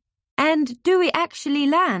 "And do we actually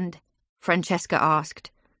land?" Francesca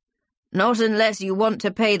asked. "Not unless you want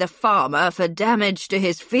to pay the farmer for damage to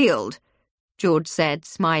his field," George said,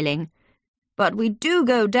 smiling. "But we do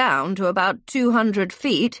go down to about 200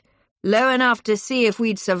 feet, low enough to see if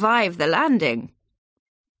we'd survive the landing."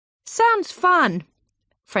 "Sounds fun,"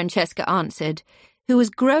 Francesca answered, who was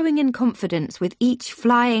growing in confidence with each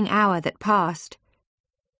flying hour that passed.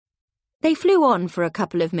 They flew on for a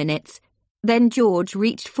couple of minutes, then George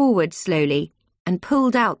reached forward slowly and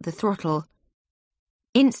pulled out the throttle.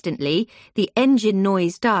 Instantly, the engine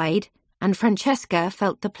noise died, and Francesca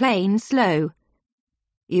felt the plane slow.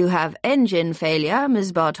 "You have engine failure,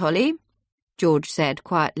 Miss Bartoli," George said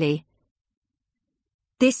quietly.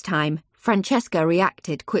 This time, Francesca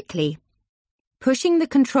reacted quickly. Pushing the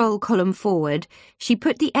control column forward, she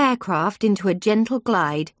put the aircraft into a gentle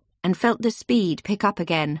glide and felt the speed pick up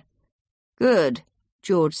again. "Good,"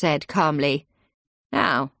 George said calmly.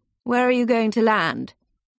 "Now, where are you going to land?"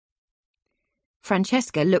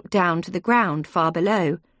 Francesca looked down to the ground far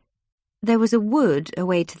below. There was a wood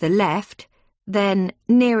away to the left, then,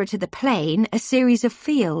 nearer to the plane, a series of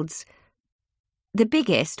fields. The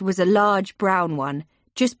biggest was a large brown one,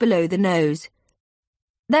 just below the nose.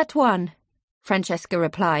 "That one," Francesca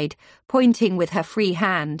replied, pointing with her free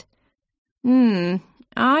hand.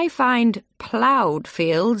 I find ploughed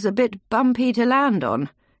fields a bit bumpy to land on,"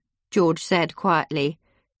 George said quietly.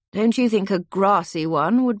 "Don't you think a grassy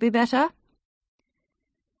one would be better?"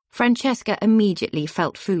 Francesca immediately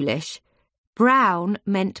felt foolish. Brown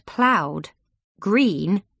meant ploughed.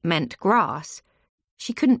 Green meant grass.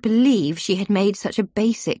 She couldn't believe she had made such a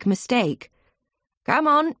basic mistake. "Come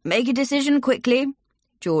on, make a decision quickly,"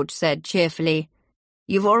 George said cheerfully.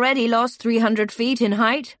 "You've already lost 300 feet in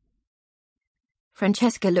height."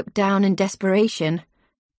 Francesca looked down in desperation.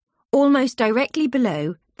 Almost directly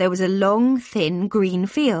below, there was a long, thin green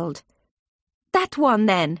field. "That one,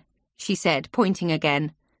 then," she said, pointing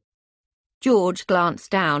again. George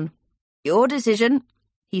glanced down. "Your decision,"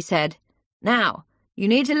 he said. "Now, you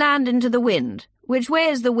need to land into the wind. Which way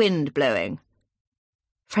is the wind blowing?"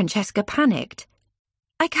 Francesca panicked.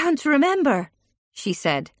 "I can't remember," she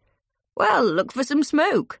said. "Well, look for some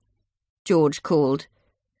smoke," George called.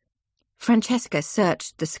 Francesca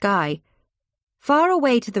searched the sky. Far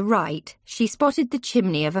away to the right, she spotted the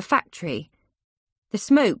chimney of a factory. The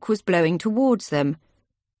smoke was blowing towards them.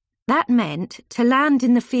 That meant, to land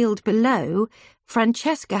in the field below,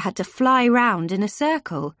 Francesca had to fly round in a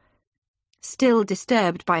circle. Still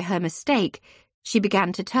disturbed by her mistake, she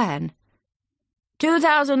began to turn.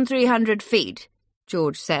 2,300 feet,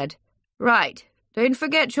 George said. "Right, don't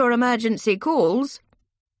forget your emergency calls."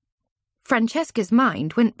 Francesca's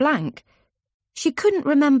mind went blank. She couldn't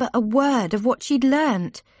remember a word of what she'd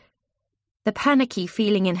learnt. The panicky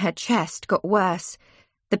feeling in her chest got worse.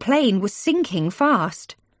 The plane was sinking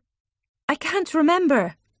fast. "I can't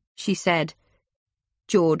remember," she said.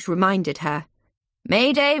 George reminded her.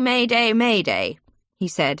 "Mayday, mayday, mayday," he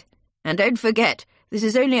said. "And don't forget, this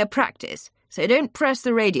is only a practice, so don't press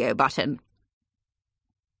the radio button."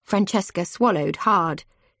 Francesca swallowed hard.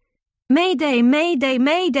 "Mayday, mayday,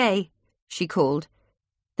 mayday," she called,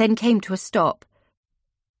 then came to a stop.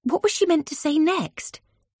 What was she meant to say next?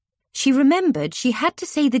 She remembered she had to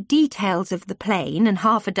say the details of the plane and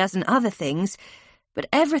half a dozen other things, but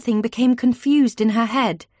everything became confused in her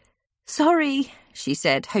head. "Sorry," she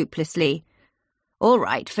said hopelessly. "All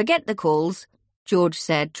right, forget the calls," George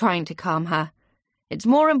said, trying to calm her. "It's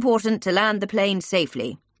more important to land the plane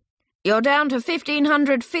safely. You're down to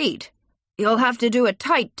 1,500 feet. You'll have to do a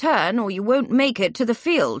tight turn or you won't make it to the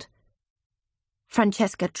field."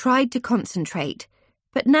 Francesca tried to concentrate,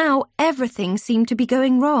 but now everything seemed to be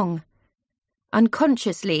going wrong.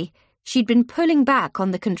 Unconsciously, she'd been pulling back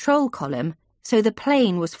on the control column, so the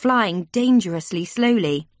plane was flying dangerously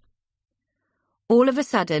slowly. All of a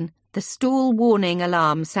sudden, the stall warning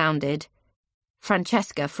alarm sounded.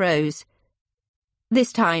 Francesca froze.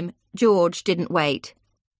 This time, George didn't wait.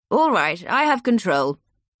 "All right, I have control,"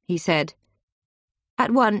 he said.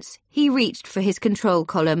 At once, he reached for his control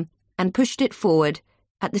column and pushed it forward,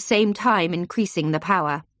 at the same time increasing the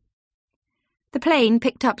power. The plane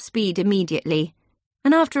picked up speed immediately,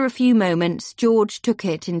 and after a few moments, George took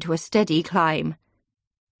it into a steady climb.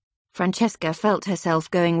 Francesca felt herself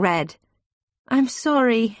going red. "I'm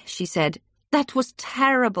sorry," she said. "That was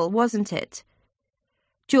terrible, wasn't it?"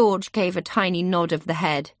 George gave a tiny nod of the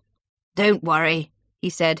head. "Don't worry," he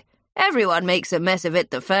said. "Everyone makes a mess of it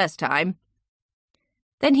the first time."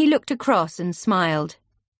 Then he looked across and smiled.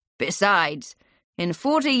 "Besides, in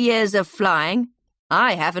 40 years of flying,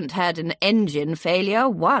 I haven't had an engine failure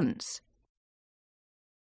once."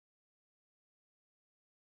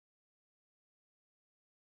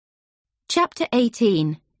 Chapter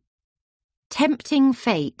 18. Tempting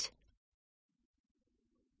Fate.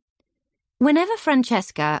 Whenever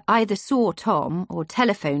Francesca either saw Tom or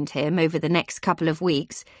telephoned him over the next couple of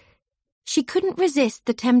weeks, she couldn't resist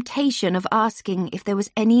the temptation of asking if there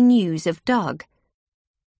was any news of Doug.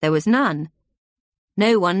 There was none.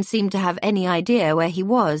 No one seemed to have any idea where he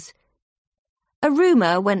was. A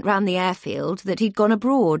rumour went round the airfield that he'd gone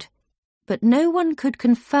abroad, but no one could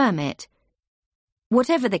confirm it.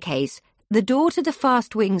 Whatever the case, the door to the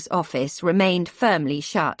Fast Wings office remained firmly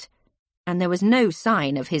shut, and there was no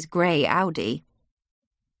sign of his grey Audi.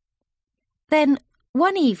 Then,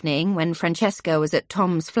 one evening when Francesca was at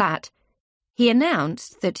Tom's flat, he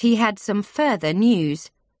announced that he had some further news.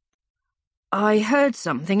 "I heard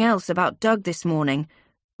something else about Doug this morning,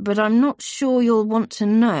 but I'm not sure you'll want to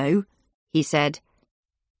know," he said.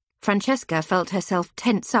 Francesca felt herself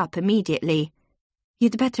tense up immediately.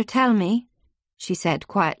 "You'd better tell me," she said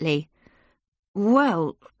quietly.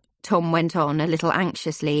 "Well," Tom went on a little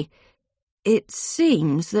anxiously, "it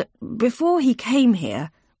seems that before he came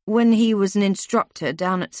here, when he was an instructor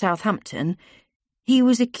down at Southampton, he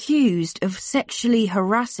was accused of sexually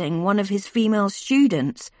harassing one of his female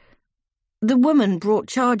students. The woman brought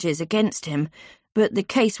charges against him, but the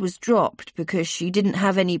case was dropped because she didn't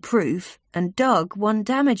have any proof, and Doug won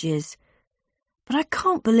damages. But I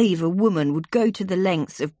can't believe a woman would go to the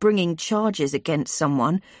lengths of bringing charges against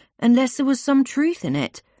someone unless there was some truth in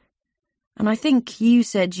it. And I think you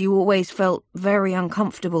said you always felt very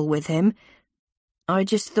uncomfortable with him. I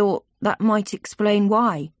just thought that might explain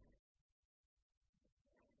why."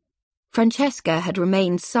 Francesca had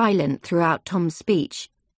remained silent throughout Tom's speech,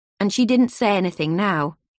 and she didn't say anything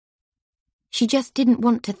now. She just didn't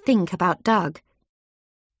want to think about Doug.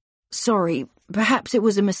 "Sorry, perhaps it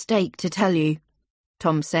was a mistake to tell you,"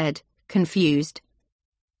 Tom said, confused.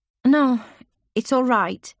 "No, it's all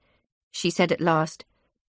right," she said at last.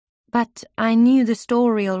 "But I knew the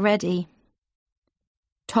story already."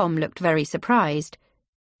 Tom looked very surprised.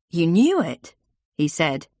 "You knew it?" he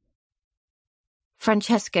said.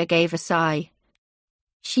 Francesca gave a sigh.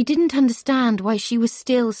 She didn't understand why she was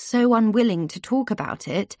still so unwilling to talk about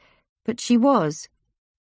it, but she was.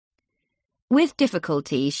 With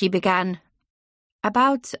difficulty, she began,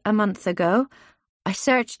 "About a month ago, I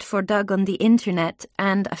searched for Doug on the internet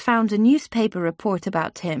and I found a newspaper report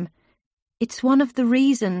about him. It's one of the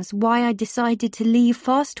reasons why I decided to leave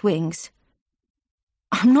Fast Wings."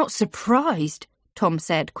 "I'm not surprised," Tom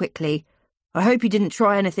said quickly. "I hope he didn't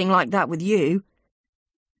try anything like that with you."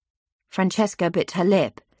 Francesca bit her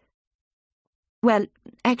lip. "Well,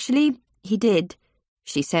 actually, he did,"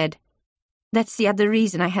 she said. That's the other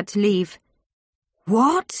reason I had to leave."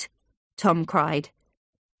 "What?" Tom cried.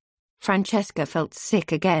 Francesca felt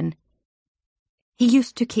sick again. "He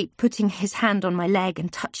used to keep putting his hand on my leg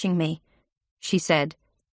and touching me," she said.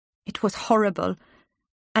 "It was horrible,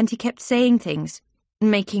 and he kept saying things,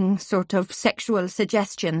 making sort of sexual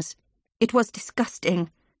suggestions. It was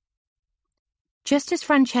disgusting." Just as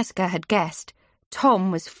Francesca had guessed,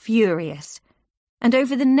 Tom was furious, and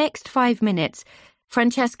over the next 5 minutes,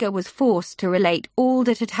 Francesca was forced to relate all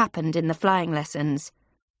that had happened in the flying lessons.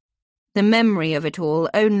 The memory of it all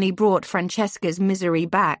only brought Francesca's misery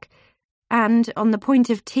back, and, on the point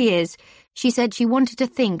of tears, she said she wanted to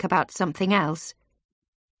think about something else.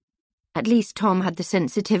 At least Tom had the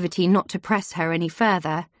sensitivity not to press her any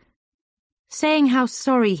further. Saying how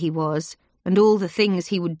sorry he was, and all the things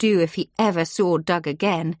he would do if he ever saw Doug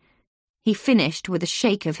again, he finished with a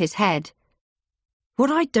shake of his head.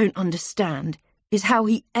 "What I don't understand is how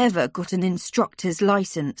he ever got an instructor's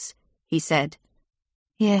license," he said.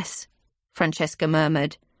 "Yes," Francesca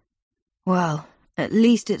murmured. "Well, at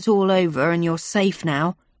least it's all over and you're safe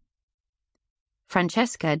now."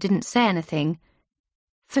 Francesca didn't say anything.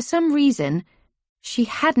 For some reason, she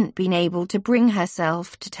hadn't been able to bring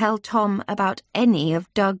herself to tell Tom about any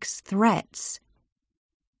of Doug's threats.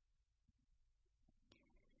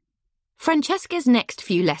 Francesca's next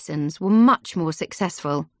few lessons were much more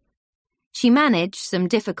successful. She managed some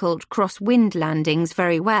difficult cross-wind landings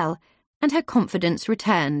very well, and her confidence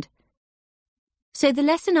returned. So the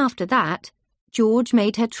lesson after that, George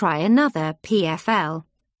made her try another PFL.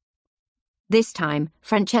 This time,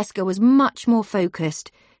 Francesca was much more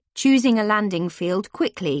focused, choosing a landing field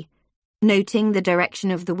quickly, noting the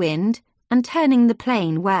direction of the wind and turning the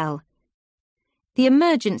plane well. The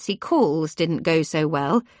emergency calls didn't go so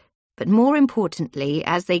well, but more importantly,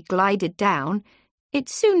 as they glided down, it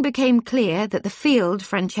soon became clear that the field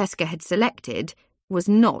Francesca had selected was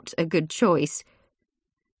not a good choice.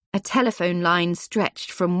 A telephone line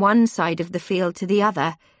stretched from one side of the field to the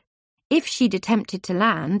other. If she'd attempted to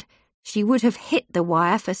land, she would have hit the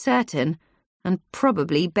wire for certain, and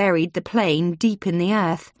probably buried the plane deep in the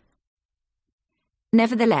earth.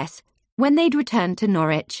 Nevertheless, when they'd returned to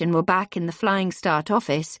Norwich and were back in the Flying Start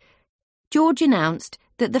office, George announced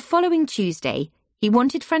that the following Tuesday he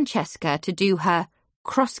wanted Francesca to do her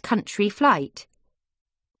cross-country flight.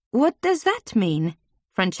 "What does that mean?"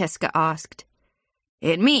 Francesca asked.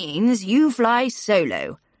 "It means you fly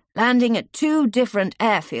solo, landing at 2 different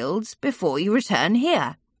airfields before you return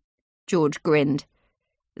here," George grinned.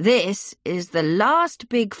 "This is the last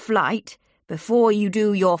big flight before you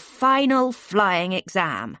do your final flying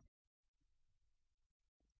exam."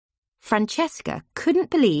 Francesca couldn't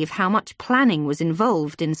believe how much planning was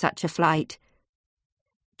involved in such a flight.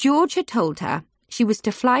 George had told her she was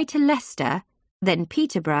to fly to Leicester, then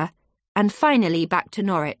Peterborough, and finally back to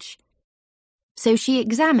Norwich. So she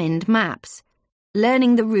examined maps,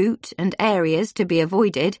 learning the route and areas to be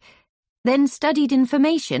avoided, then studied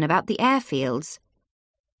information about the airfields.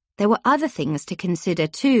 There were other things to consider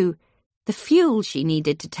too, the fuel she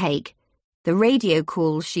needed to take, the radio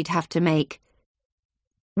calls she'd have to make.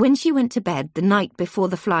 When she went to bed the night before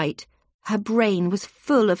the flight, her brain was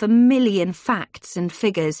full of a million facts and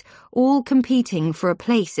figures, all competing for a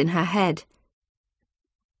place in her head.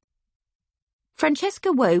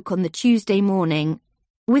 Francesca woke on the Tuesday morning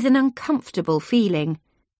with an uncomfortable feeling.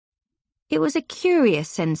 It was a curious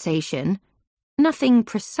sensation, nothing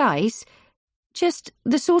precise, just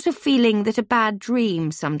the sort of feeling that a bad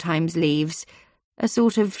dream sometimes leaves, a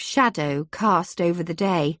sort of shadow cast over the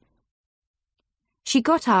day. She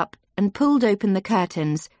got up and pulled open the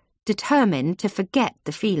curtains, determined to forget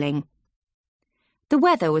the feeling. The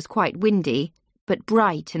weather was quite windy, but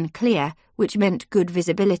bright and clear, which meant good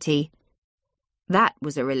visibility. That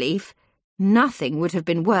was a relief. Nothing would have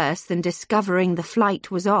been worse than discovering the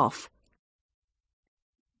flight was off.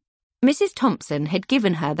 Mrs. Thompson had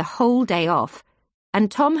given her the whole day off,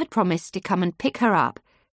 and Tom had promised to come and pick her up.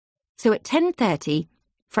 So at 10:30,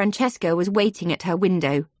 Francesca was waiting at her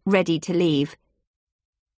window, ready to leave.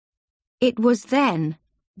 It was then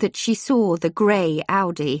that she saw the grey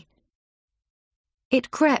Audi.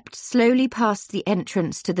 It crept slowly past the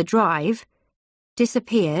entrance to the drive,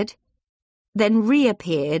 disappeared, then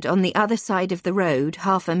reappeared on the other side of the road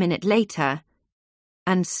half a minute later,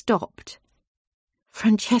 and stopped.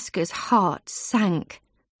 Francesca's heart sank.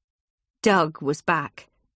 Doug was back.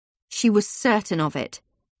 She was certain of it.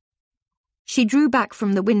 She drew back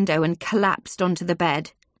from the window and collapsed onto the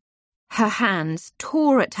bed. Her hands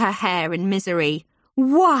tore at her hair in misery.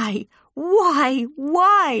 Why,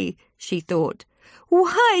 she thought.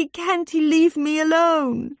 Why can't he leave me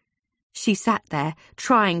alone? She sat there,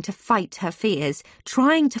 trying to fight her fears,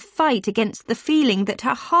 trying to fight against the feeling that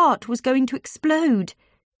her heart was going to explode.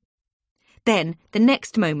 Then, the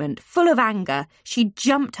next moment, full of anger, she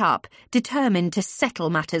jumped up, determined to settle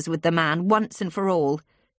matters with the man once and for all.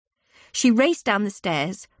 She raced down the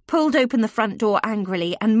stairs, pulled open the front door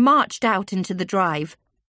angrily, and marched out into the drive.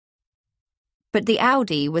 But the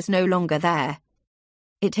Audi was no longer there.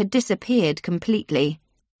 It had disappeared completely.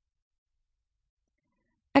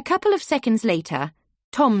 A couple of seconds later,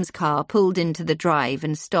 Tom's car pulled into the drive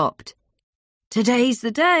and stopped. "Today's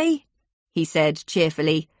the day," he said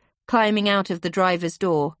cheerfully, climbing out of the driver's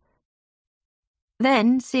door.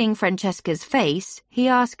 Then, seeing Francesca's face, he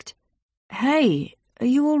asked, "Hey, are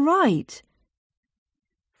you all right?"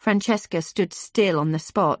 Francesca stood still on the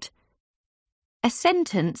spot. A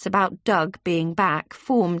sentence about Doug being back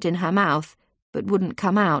formed in her mouth, but wouldn't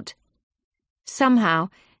come out. Somehow,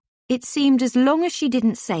 it seemed as long as she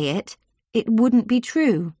didn't say it, it wouldn't be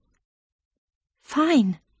true.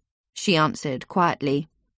 "Fine," she answered quietly.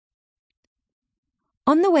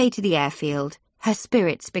 On the way to the airfield, her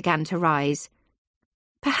spirits began to rise.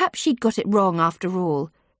 Perhaps she'd got it wrong after all.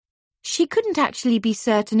 She couldn't actually be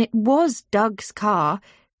certain it was Doug's car.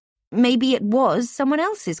 Maybe it was someone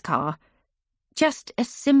else's car. Just a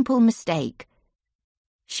simple mistake.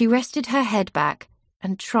 She rested her head back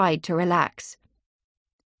and tried to relax.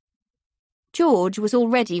 George was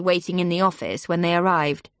already waiting in the office when they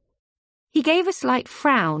arrived. He gave a slight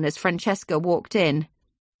frown as Francesca walked in.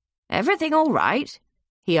 "Everything all right?"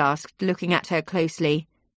 he asked, looking at her closely.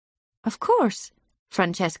 "Of course,"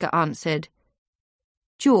 Francesca answered.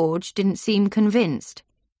 George didn't seem convinced.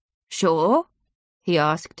 "Sure?" he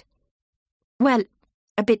asked. "Well,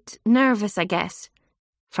 a bit nervous, I guess,"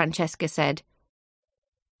 Francesca said.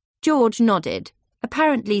 George nodded,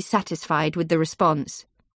 apparently satisfied with the response.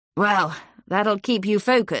 "Well, that'll keep you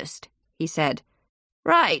focused," he said.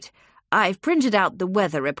 "Right, I've printed out the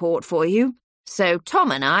weather report for you, so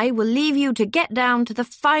Tom and I will leave you to get down to the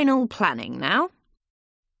final planning now."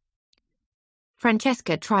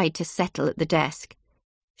 Francesca tried to settle at the desk.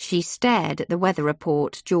 She stared at the weather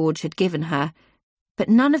report George had given her, but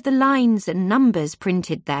none of the lines and numbers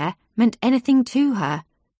printed there meant anything to her.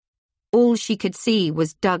 All she could see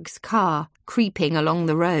was Doug's car creeping along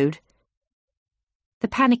the road. The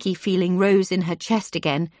panicky feeling rose in her chest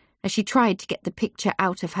again as she tried to get the picture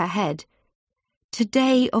out of her head.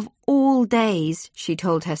 Today of all days, she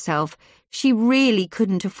told herself, she really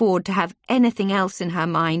couldn't afford to have anything else in her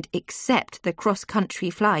mind except the cross-country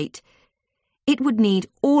flight. It would need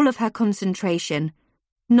all of her concentration,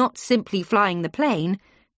 not simply flying the plane,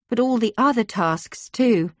 but all the other tasks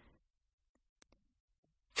too.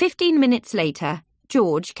 15 minutes later,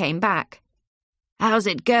 George came back. "How's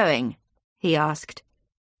it going?" he asked.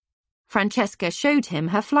 Francesca showed him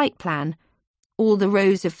her flight plan, all the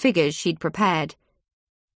rows of figures she'd prepared.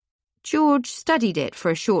 George studied it for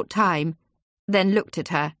a short time, then looked at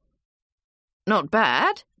her. "Not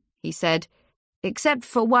bad," he said, "except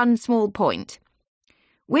for one small point.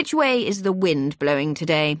 Which way is the wind blowing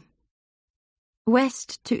today?"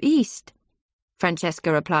 "West to east,"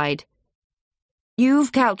 Francesca replied.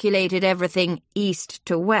 "You've calculated everything east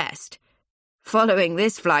to west. Following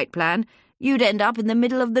this flight plan, you'd end up in the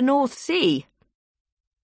middle of the North Sea."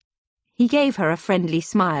 He gave her a friendly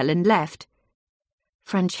smile and left.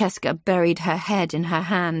 Francesca buried her head in her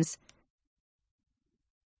hands.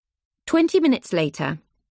 20 minutes later,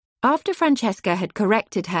 after Francesca had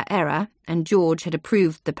corrected her error and George had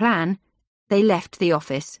approved the plan, they left the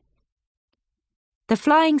office. The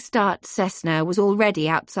Flying Start Cessna was already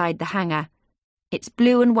outside the hangar, its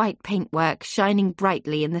blue and white paintwork shining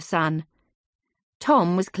brightly in the sun.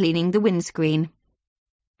 Tom was cleaning the windscreen.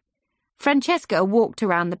 Francesca walked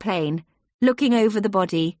around the plane, looking over the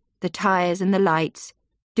body, the tyres and the lights,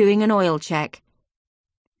 doing an oil check.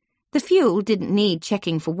 The fuel didn't need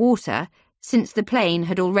checking for water, since the plane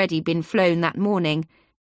had already been flown that morning,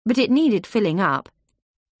 but it needed filling up.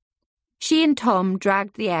 She and Tom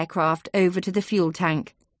dragged the aircraft over to the fuel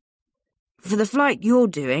tank. "For the flight you're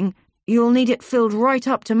doing, you'll need it filled right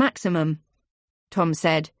up to maximum," Tom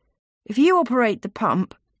said. "If you operate the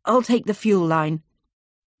pump, I'll take the fuel line."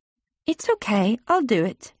 "It's okay, I'll do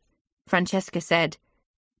it," Francesca said.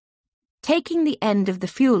 Taking the end of the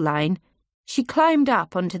fuel line, she climbed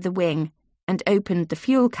up onto the wing and opened the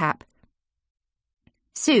fuel cap.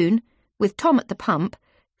 Soon, with Tom at the pump,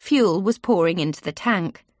 fuel was pouring into the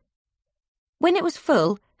tank. When it was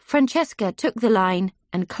full, Francesca took the line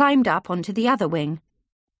and climbed up onto the other wing.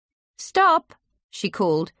 "Stop," she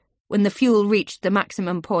called, when the fuel reached the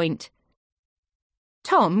maximum point.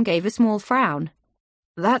 Tom gave a small frown.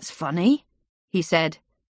 "That's funny," he said.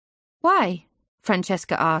 Why?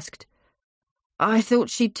 Francesca asked. I thought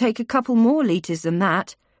she'd take a couple more litres than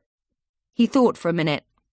that. He thought for a minute.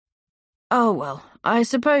 Oh, well, I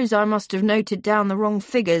suppose I must have noted down the wrong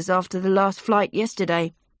figures after the last flight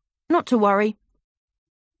yesterday. Not to worry.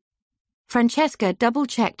 Francesca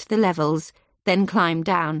double-checked the levels, then climbed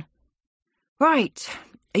down. Right,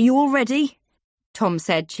 are you all ready? Tom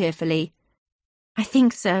said cheerfully. I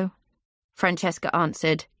think so, Francesca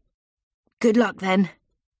answered. Good luck then,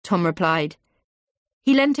 Tom replied.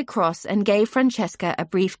 He leant across and gave Francesca a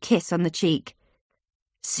brief kiss on the cheek.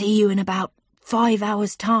 See you in about 5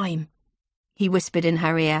 hours' time, he whispered in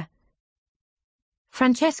her ear.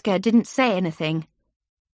 Francesca didn't say anything.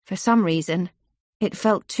 For some reason, it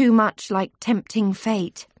felt too much like tempting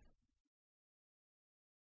fate.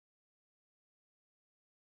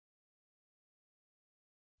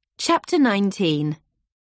 Chapter 19.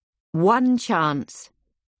 One Chance.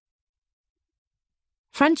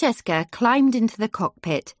 Francesca climbed into the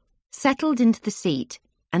cockpit, settled into the seat,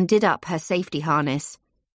 and did up her safety harness.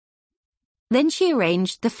 Then she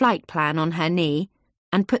arranged the flight plan on her knee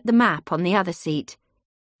and put the map on the other seat.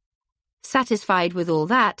 Satisfied with all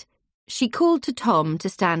that, she called to Tom to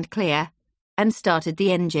stand clear and started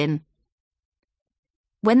the engine.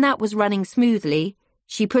 When that was running smoothly,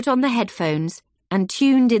 she put on the headphones and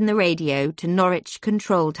tuned in the radio to Norwich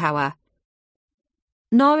Control Tower.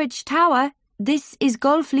 Norwich Tower, this is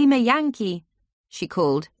Golf Lima Yankee, she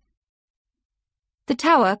called. The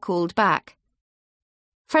tower called back.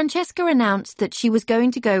 Francesca announced that she was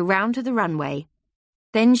going to go round to the runway.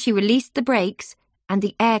 Then she released the brakes and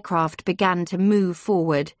the aircraft began to move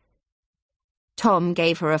forward. Tom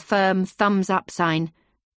gave her a firm thumbs-up sign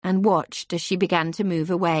and watched as she began to move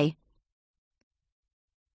away.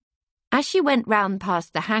 As she went round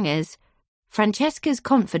past the hangars, Francesca's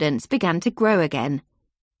confidence began to grow again.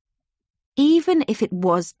 Even if it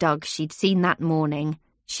was Doug she'd seen that morning,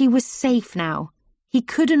 she was safe now. He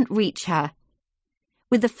couldn't reach her.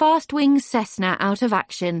 With the fast-wing Cessna out of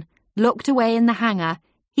action, locked away in the hangar,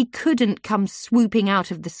 he couldn't come swooping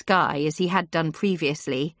out of the sky as he had done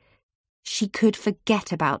previously. She could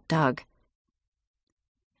forget about Doug.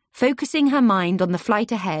 Focusing her mind on the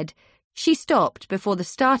flight ahead, she stopped before the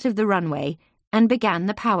start of the runway and began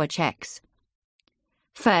the power checks.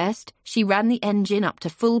 First, she ran the engine up to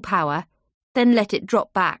full power, then let it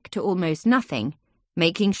drop back to almost nothing,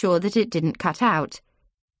 making sure that it didn't cut out.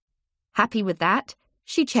 Happy with that,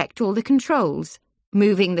 she checked all the controls,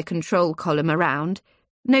 moving the control column around,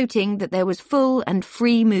 noting that there was full and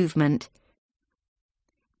free movement.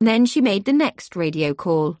 Then she made the next radio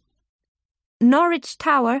call. Norwich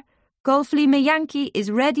Tower, Golf Lima Yankee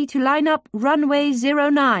is ready to line up runway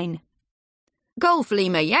 09. Golf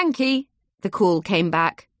Lima Yankee, the call came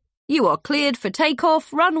back. You are cleared for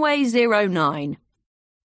takeoff runway 09.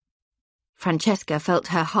 Francesca felt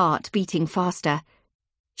her heart beating faster.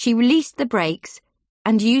 She released the brakes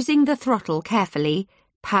and, using the throttle carefully,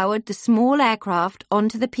 powered the small aircraft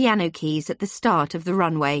onto the piano keys at the start of the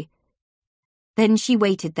runway. Then she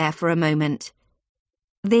waited there for a moment.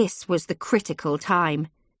 This was the critical time.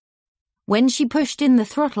 When she pushed in the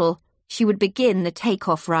throttle, she would begin the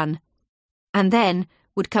takeoff run. And then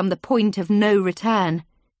would come the point of no return.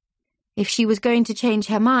 If she was going to change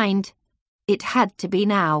her mind, it had to be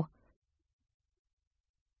now.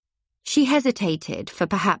 She hesitated for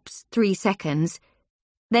perhaps 3 seconds,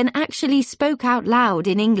 then actually spoke out loud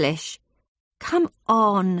in English. Come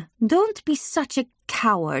on, don't be such a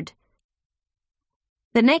coward.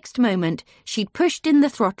 The next moment, she'd pushed in the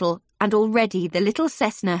throttle and already the little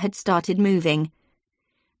Cessna had started moving.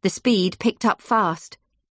 The speed picked up fast.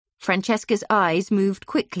 Francesca's eyes moved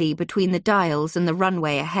quickly between the dials and the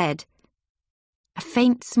runway ahead. A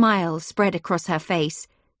faint smile spread across her face.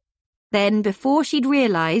 Then, before she'd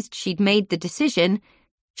realized she'd made the decision,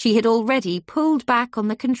 she had already pulled back on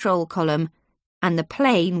the control column, and the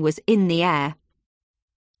plane was in the air.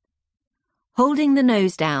 Holding the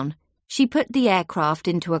nose down, she put the aircraft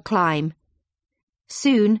into a climb.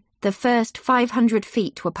 Soon, the first 500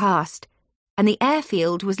 feet were passed, and the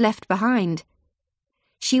airfield was left behind.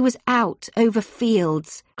 She was out over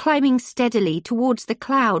fields, climbing steadily towards the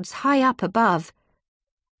clouds high up above.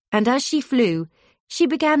 And as she flew, she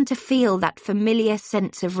began to feel that familiar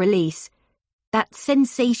sense of release, that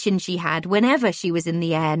sensation she had whenever she was in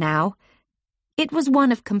the air now. It was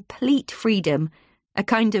one of complete freedom, a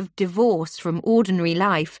kind of divorce from ordinary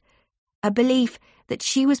life, a belief that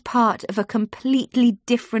she was part of a completely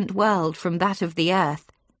different world from that of the earth.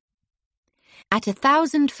 At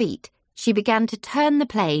 1,000 feet, she began to turn the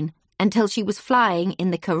plane until she was flying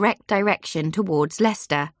in the correct direction towards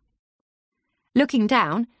Leicester. Looking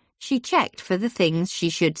down, She checked for the things she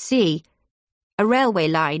should see. A railway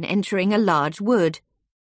line entering a large wood.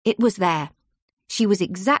 It was there. She was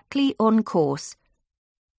exactly on course.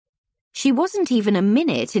 She wasn't even a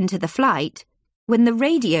minute into the flight when the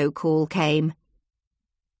radio call came.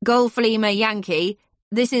 Golf Lima Yankee,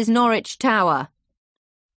 this is Norwich Tower.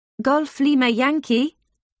 Golf Lima Yankee,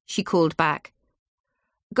 she called back.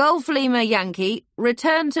 Golf Lima Yankee,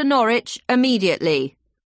 return to Norwich immediately.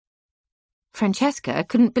 Francesca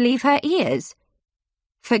couldn't believe her ears.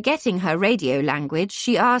 Forgetting her radio language,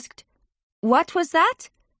 she asked, "What was that?"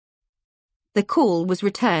 The call was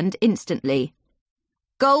returned instantly.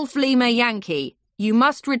 Golf Lima Yankee, you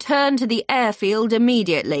must return to the airfield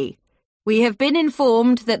immediately. We have been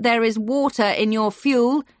informed that there is water in your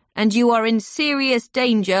fuel and you are in serious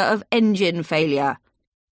danger of engine failure.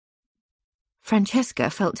 Francesca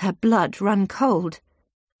felt her blood run cold.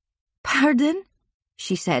 "Pardon?"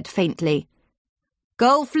 she said faintly.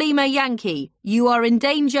 Golf Lima Yankee, you are in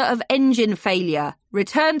danger of engine failure.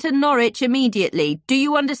 Return to Norwich immediately. Do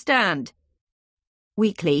you understand?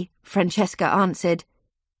 Weakly, Francesca answered,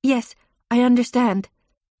 "Yes, I understand."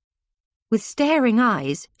 With staring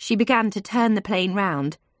eyes, she began to turn the plane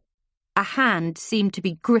round. A hand seemed to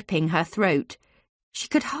be gripping her throat. She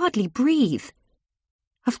could hardly breathe.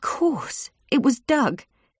 Of course, it was Doug.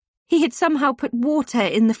 He had somehow put water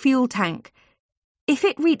in the fuel tank. If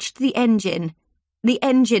it reached the engine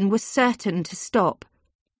was certain to stop.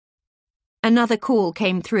 Another call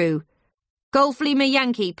came through. Golf Lima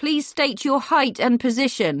Yankee, please state your height and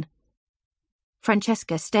position.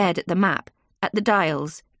 Francesca stared at the map, at the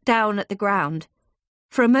dials, down at the ground.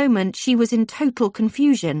 For a moment she was in total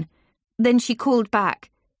confusion. Then she called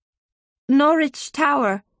back. "Norwich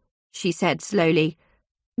Tower," she said slowly.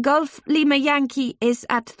 "Golf Lima Yankee is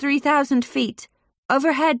at 3,000 feet.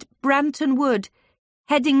 Overhead Brampton Wood.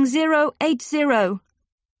 Heading 080.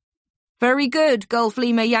 Very good, Golf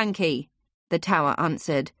Lima Yankee, the tower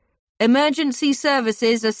answered. Emergency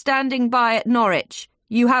services are standing by at Norwich.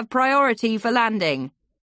 You have priority for landing.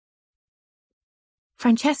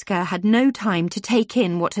 Francesca had no time to take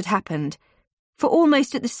in what had happened. For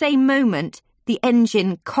almost at the same moment, the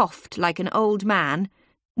engine coughed like an old man,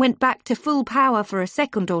 went back to full power for a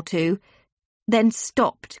second or two, then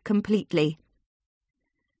stopped completely.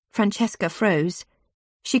 Francesca froze.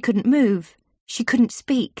 She couldn't move. She couldn't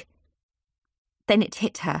speak. Then it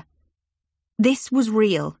hit her. This was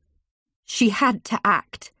real. She had to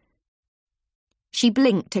act. She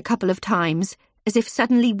blinked a couple of times, as if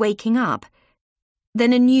suddenly waking up.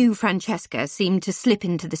 Then a new Francesca seemed to slip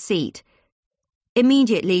into the seat.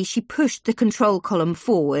 Immediately she pushed the control column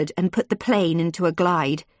forward and put the plane into a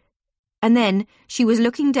glide. And then she was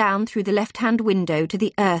looking down through the left-hand window to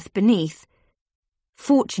the earth beneath.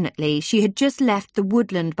 Fortunately, she had just left the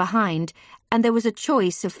woodland behind, and there was a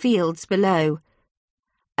choice of fields below.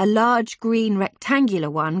 A large green rectangular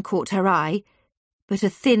one caught her eye, but a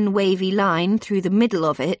thin wavy line through the middle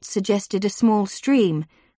of it suggested a small stream.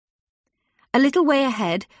 A little way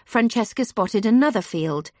ahead, Francesca spotted another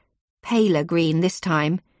field, paler green this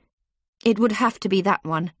time. It would have to be that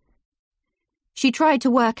one. She tried to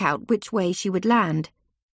work out which way she would land.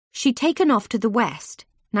 She'd taken off to the west.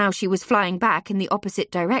 Now she was flying back in the opposite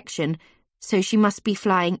direction, so she must be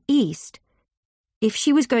flying east. If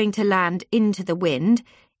she was going to land into the wind,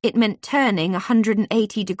 it meant turning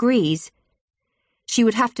 180 degrees. She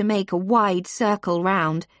would have to make a wide circle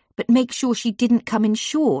round, but make sure she didn't come in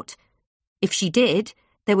short. If she did,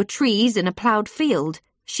 there were trees and a ploughed field.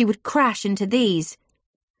 She would crash into these.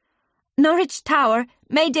 "Norwich Tower,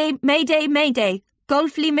 Mayday, Mayday, Mayday.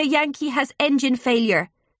 Golf Lima Yankee has engine failure,"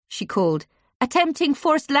 she called. "Attempting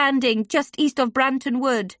forced landing just east of Brampton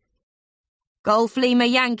Wood." Golf Lima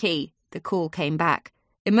Yankee, the call came back.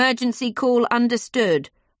 Emergency call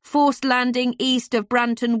understood. Forced landing east of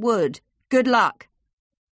Brampton Wood. Good luck.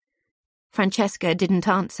 Francesca didn't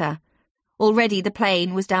answer. Already the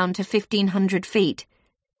plane was down to 1,500 feet.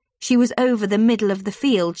 She was over the middle of the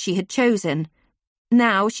field she had chosen.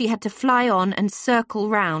 Now she had to fly on and circle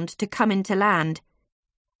round to come into land.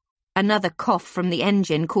 Another cough from the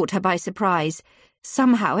engine caught her by surprise.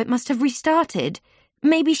 Somehow it must have restarted.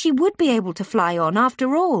 Maybe she would be able to fly on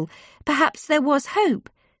after all. Perhaps there was hope.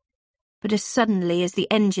 But as suddenly as the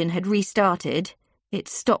engine had restarted, it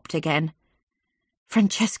stopped again.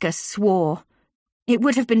 Francesca swore. It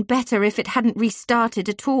would have been better if it hadn't restarted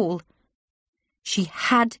at all. She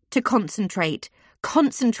had to concentrate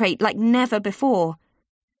like never before.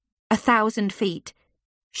 1,000 feet.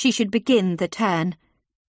 She should begin the turn.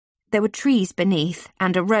 There were trees beneath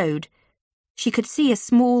and a road. She could see a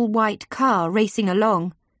small white car racing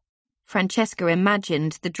along. Francesca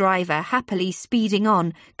imagined the driver happily speeding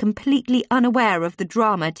on, completely unaware of the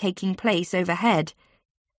drama taking place overhead.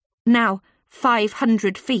 Now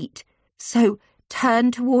 500 feet, so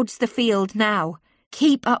turn towards the field now.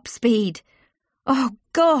 Keep up speed. Oh,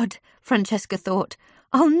 God, Francesca thought.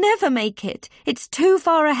 I'll never make it. It's too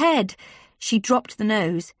far ahead. She dropped the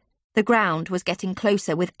nose. The ground was getting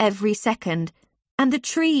closer with every second. And the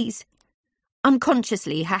trees.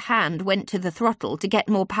 Unconsciously, her hand went to the throttle to get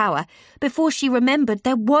more power before she remembered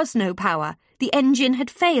there was no power. The engine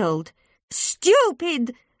had failed.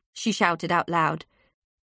 Stupid! She shouted out loud.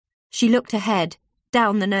 She looked ahead,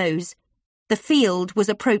 down the nose. The field was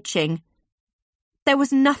approaching. There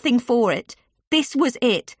was nothing for it. This was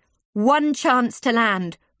it. One chance to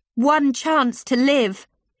land. One chance to live.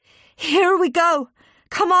 Here we go.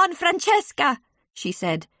 Come on, Francesca, she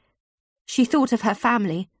said. She thought of her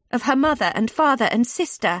family, of her mother and father and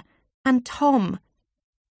sister, and Tom.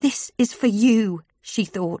 This is for you, she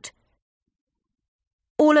thought.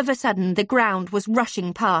 All of a sudden, the ground was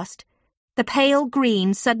rushing past. The pale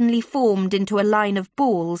green suddenly formed into a line of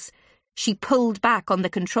balls. She pulled back on the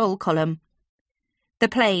control column. The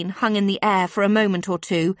plane hung in the air for a moment or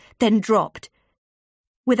two, then dropped.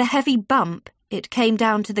 With a heavy bump, it came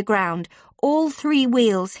down to the ground, all three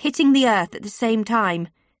wheels hitting the earth at the same time.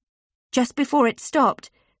 Just before it stopped,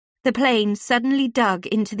 the plane suddenly dug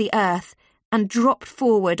into the earth and dropped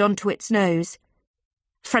forward onto its nose.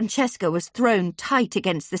 Francesca was thrown tight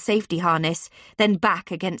against the safety harness, then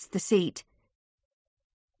back against the seat.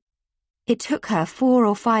 It took her 4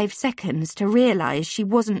 or 5 seconds to realize she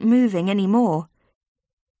wasn't moving anymore.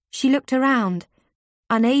 She looked around,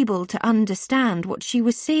 unable to understand what she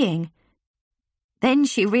was seeing. Then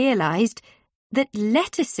she realized that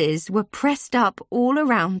lettuces were pressed up all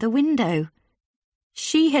around the window.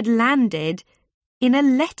 She had landed in a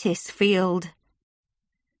lettuce field.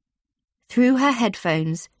 Through her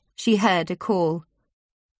headphones, she heard a call.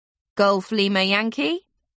 Golf Lima Yankee?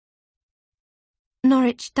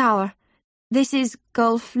 Norwich Tower. This is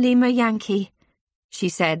Golf Lima Yankee, she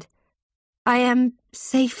said. I am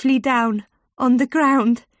safely down on the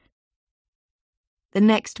ground. The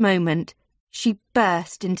next moment, she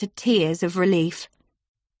burst into tears of relief.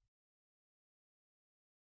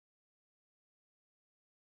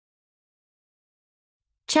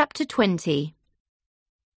 Chapter 20.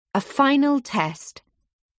 A Final Test.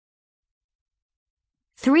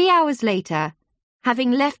 3 hours later,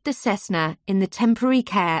 having left the Cessna in the temporary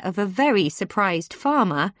care of a very surprised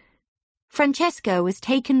farmer, Francesca was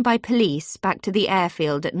taken by police back to the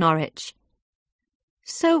airfield at Norwich.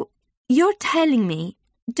 So, you're telling me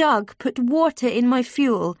Doug put water in my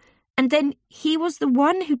fuel, and then he was the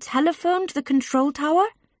one who telephoned the control tower?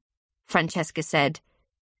 Francesca said.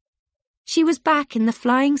 She was back in the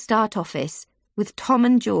Flying Start office with Tom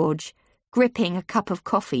and George, gripping a cup of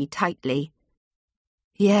coffee tightly.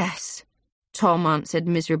 Yes, Tom answered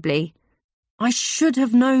miserably. I should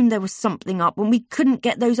have known there was something up when we couldn't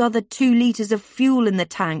get those other 2 litres of fuel in the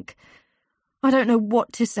tank. I don't know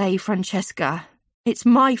what to say, Francesca. It's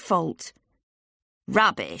my fault.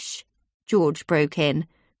 Rubbish, George broke in.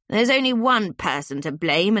 There's only one person to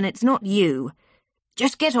blame, and it's not you.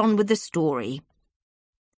 Just get on with the story.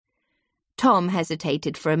 Tom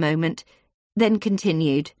hesitated for a moment, then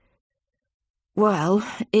continued. Well,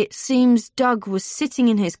 it seems Doug was sitting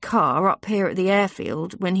in his car up here at the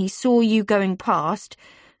airfield when he saw you going past,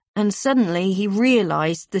 and suddenly he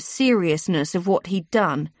realised the seriousness of what he'd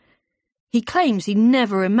done. He claims he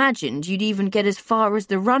never imagined you'd even get as far as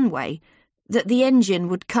the runway, that the engine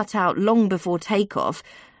would cut out long before takeoff,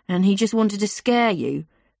 and he just wanted to scare you.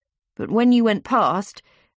 But when you went past,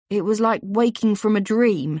 it was like waking from a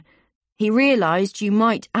dream. He realised you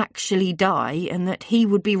might actually die and that he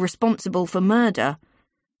would be responsible for murder.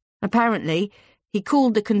 Apparently, he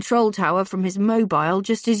called the control tower from his mobile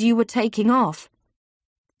just as you were taking off.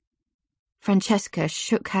 Francesca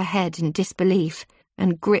shook her head in disbelief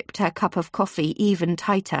and gripped her cup of coffee even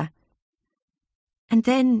tighter. And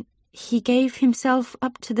then he gave himself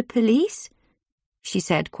up to the police? She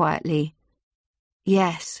said quietly.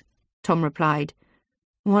 Yes, Tom replied.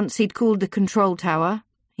 Once he'd called the control tower,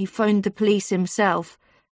 he phoned the police himself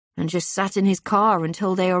and just sat in his car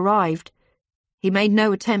until they arrived. He made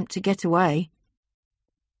no attempt to get away.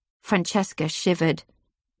 Francesca shivered.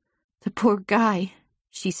 The poor guy,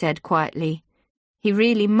 she said quietly. He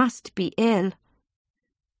really must be ill.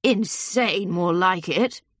 Insane, more like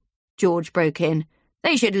it, George broke in.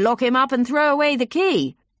 They should lock him up and throw away the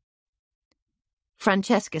key.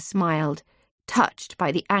 Francesca smiled, touched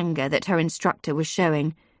by the anger that her instructor was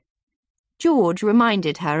showing. George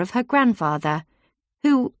reminded her of her grandfather,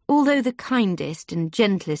 who, although the kindest and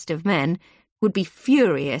gentlest of men, would be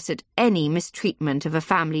furious at any mistreatment of a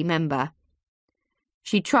family member.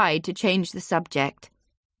 She tried to change the subject.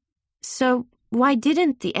 "So why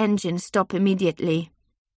didn't the engine stop immediately?"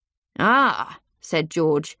 "Ah," said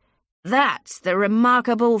George, "that's the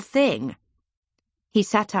remarkable thing." He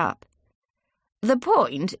sat up. "The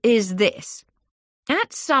point is this.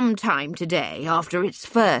 At some time today, after its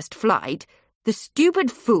first flight, the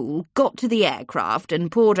stupid fool got to the aircraft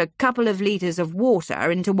and poured a couple of litres of water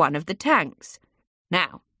into one of the tanks.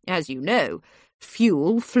 Now, as you know,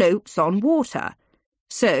 fuel floats on water.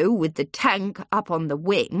 So, with the tank up on the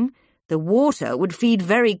wing, the water would feed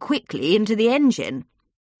very quickly into the engine.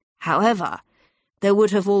 However, there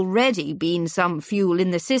would have already been some fuel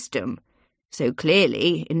in the system, so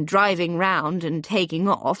clearly, in driving round and taking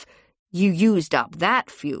off, you used up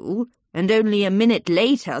that fuel, and only a minute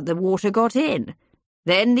later the water got in.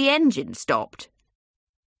 Then the engine stopped."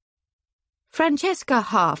 Francesca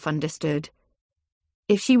half understood.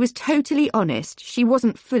 If she was totally honest, she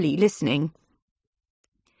wasn't fully listening.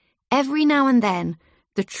 Every now and then,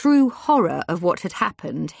 the true horror of what had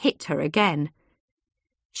happened hit her again.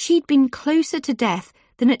 She'd been closer to death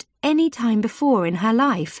than at any time before in her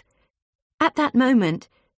life. At that moment,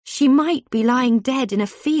 she might be lying dead in a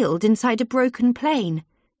field inside a broken plane.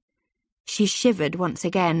 She shivered once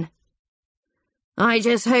again. "I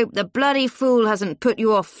just hope the bloody fool hasn't put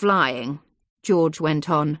you off flying," George went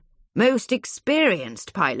on. "Most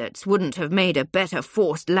experienced pilots wouldn't have made a better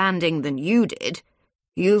forced landing than you did.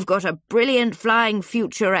 You've got a brilliant flying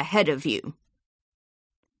future ahead of you."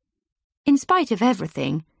 In spite of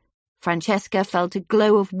everything, Francesca felt a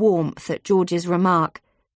glow of warmth at George's remark.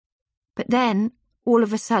 But then, all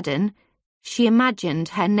of a sudden, she imagined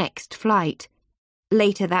her next flight.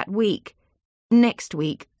 Later that week, next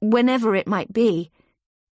week, whenever it might be,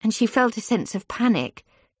 and she felt a sense of panic.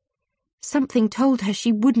 Something told her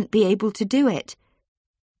she wouldn't be able to do it.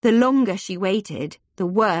 The longer she waited, the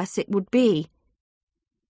worse it would be.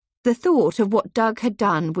 The thought of what Doug had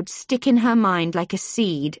done would stick in her mind like a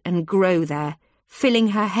seed and grow there, filling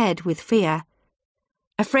her head with fear.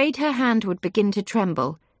 Afraid her hand would begin to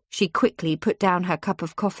tremble, she quickly put down her cup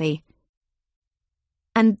of coffee.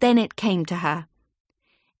 And then it came to her.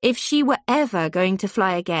 If she were ever going to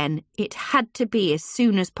fly again, it had to be as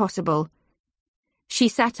soon as possible. She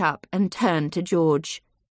sat up and turned to George.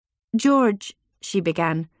 "George," she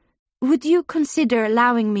began, "would you consider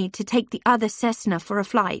allowing me to take the other Cessna for a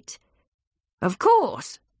flight?" "Of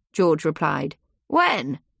course," George replied.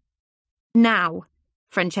 "When?" "Now,"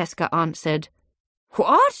 Francesca answered.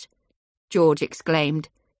 "What?" George exclaimed.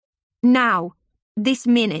 "Now, this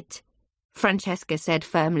minute," Francesca said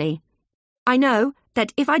firmly. "I know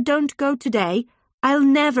that if I don't go today, I'll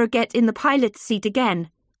never get in the pilot's seat again.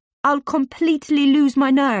 I'll completely lose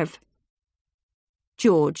my nerve."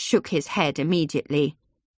 George shook his head immediately.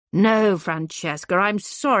 "No, Francesca, I'm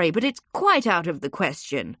sorry, but it's quite out of the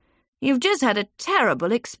question. You've just had a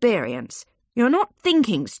terrible experience. You're not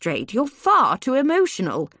thinking straight. You're far too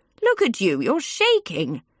emotional. Look at you, you're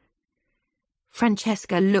shaking."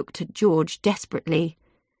 Francesca looked at George desperately.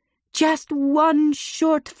 "Just one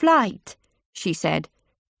short flight," she said.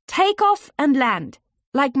 "Take off and land,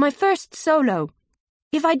 like my first solo.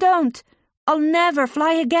 If I don't, I'll never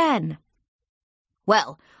fly again."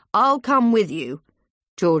 "Well, I'll come with you,"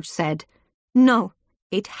 George said. "No,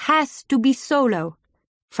 it has to be solo,"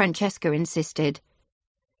 Francesca insisted.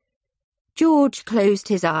 George closed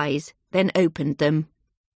his eyes, then opened them.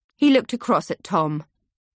 He looked across at Tom.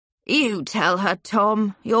 "You tell her,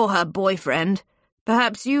 Tom. You're her boyfriend.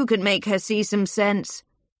 Perhaps you can make her see some sense."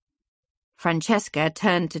 Francesca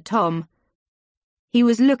turned to Tom. He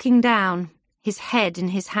was looking down, his head in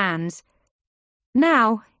his hands.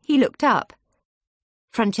 Now he looked up.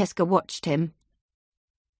 Francesca watched him.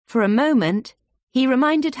 For a moment, he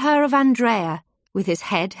reminded her of Andrea, with his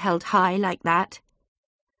head held high like that.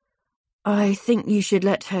 "I think you should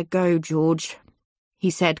let her go, George,"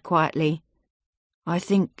 he said quietly. "I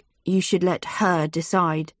think you should let her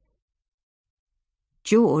decide."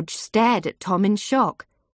 George stared at Tom in shock.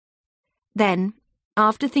 Then,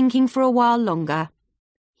 after thinking for a while longer,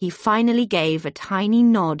 he finally gave a tiny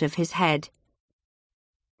nod of his head.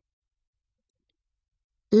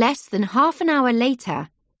 Less than half an hour later,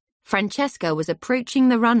 Francesca was approaching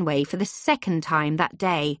the runway for the second time that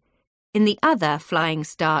day, in the other Flying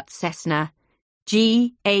Start Cessna,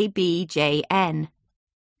 GABJN.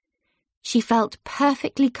 She felt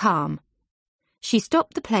perfectly calm. She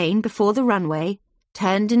stopped the plane before the runway,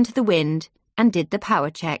 turned into the wind, and did the power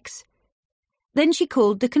checks. Then she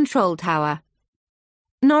called the control tower.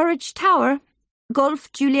 "Norwich Tower,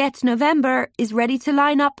 Golf Juliet November is ready to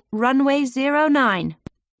line up runway 09.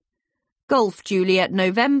 Golf Juliet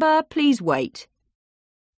November, please wait.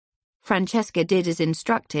 Francesca did as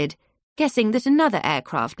instructed, guessing that another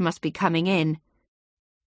aircraft must be coming in.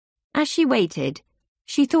 As she waited,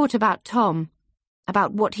 she thought about Tom,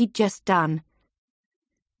 about what he'd just done.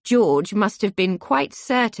 George must have been quite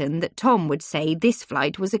certain that Tom would say this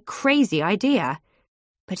flight was a crazy idea.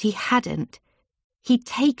 But he hadn't. He'd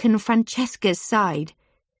taken Francesca's side.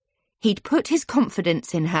 He'd put his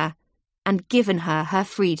confidence in her and given her her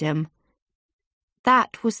freedom.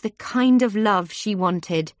 That was the kind of love she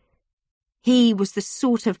wanted. He was the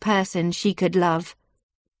sort of person she could love.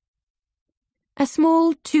 A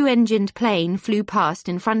small 2-engined plane flew past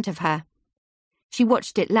in front of her. She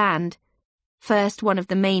watched it land, first one of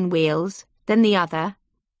the main wheels, then the other,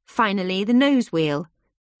 finally the nose wheel,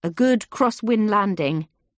 a good crosswind landing.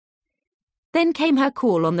 Then came her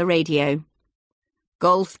call on the radio.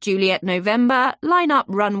 Golf Juliet November, line up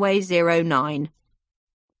runway 09.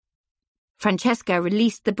 Francesca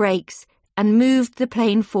released the brakes and moved the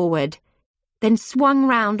plane forward, then swung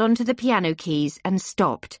round onto the piano keys and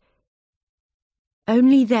stopped.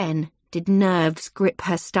 Only then did nerves grip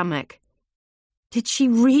her stomach. Did she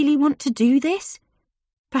really want to do this?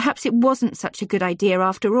 Perhaps it wasn't such a good idea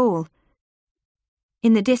after all.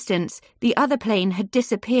 In the distance, the other plane had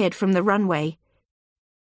disappeared from the runway.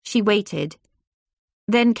 She waited.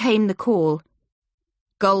 Then came the call.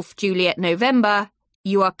 Golf Juliet November,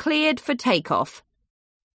 you are cleared for takeoff.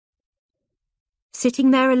 Sitting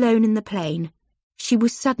there alone in the plane, she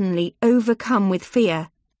was suddenly overcome with fear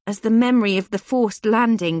as the memory of the forced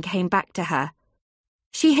landing came back to her.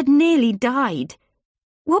 She had nearly died.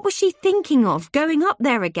 What was she thinking of, going up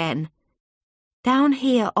there again? Down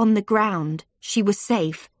here on the ground, she was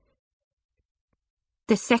safe.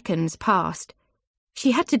 The seconds passed.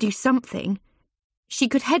 She had to do something. She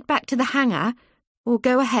could head back to the hangar or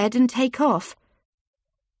go ahead and take off.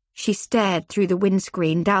 She stared through the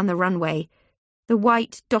windscreen down the runway, the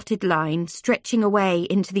white dotted line stretching away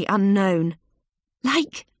into the unknown.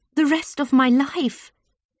 Like the rest of my life,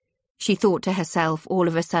 she thought to herself all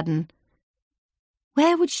of a sudden.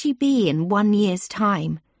 Where would she be in 1 year's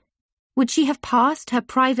time? Would she have passed her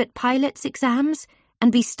private pilot's exams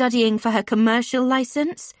and be studying for her commercial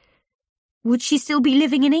license? Would she still be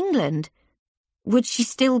living in England? Would she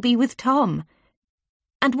still be with Tom?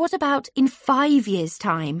 And what about in 5 years'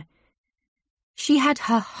 time? She had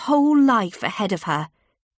her whole life ahead of her.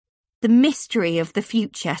 The mystery of the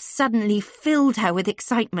future suddenly filled her with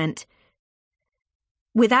excitement.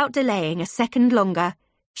 Without delaying a second longer,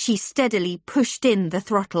 she steadily pushed in the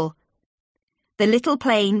throttle. The little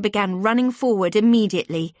plane began running forward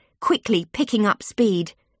immediately, quickly picking up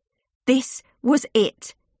speed. This was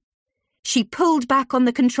it. She pulled back on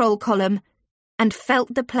the control column and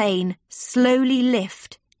felt the plane slowly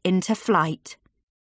lift into flight.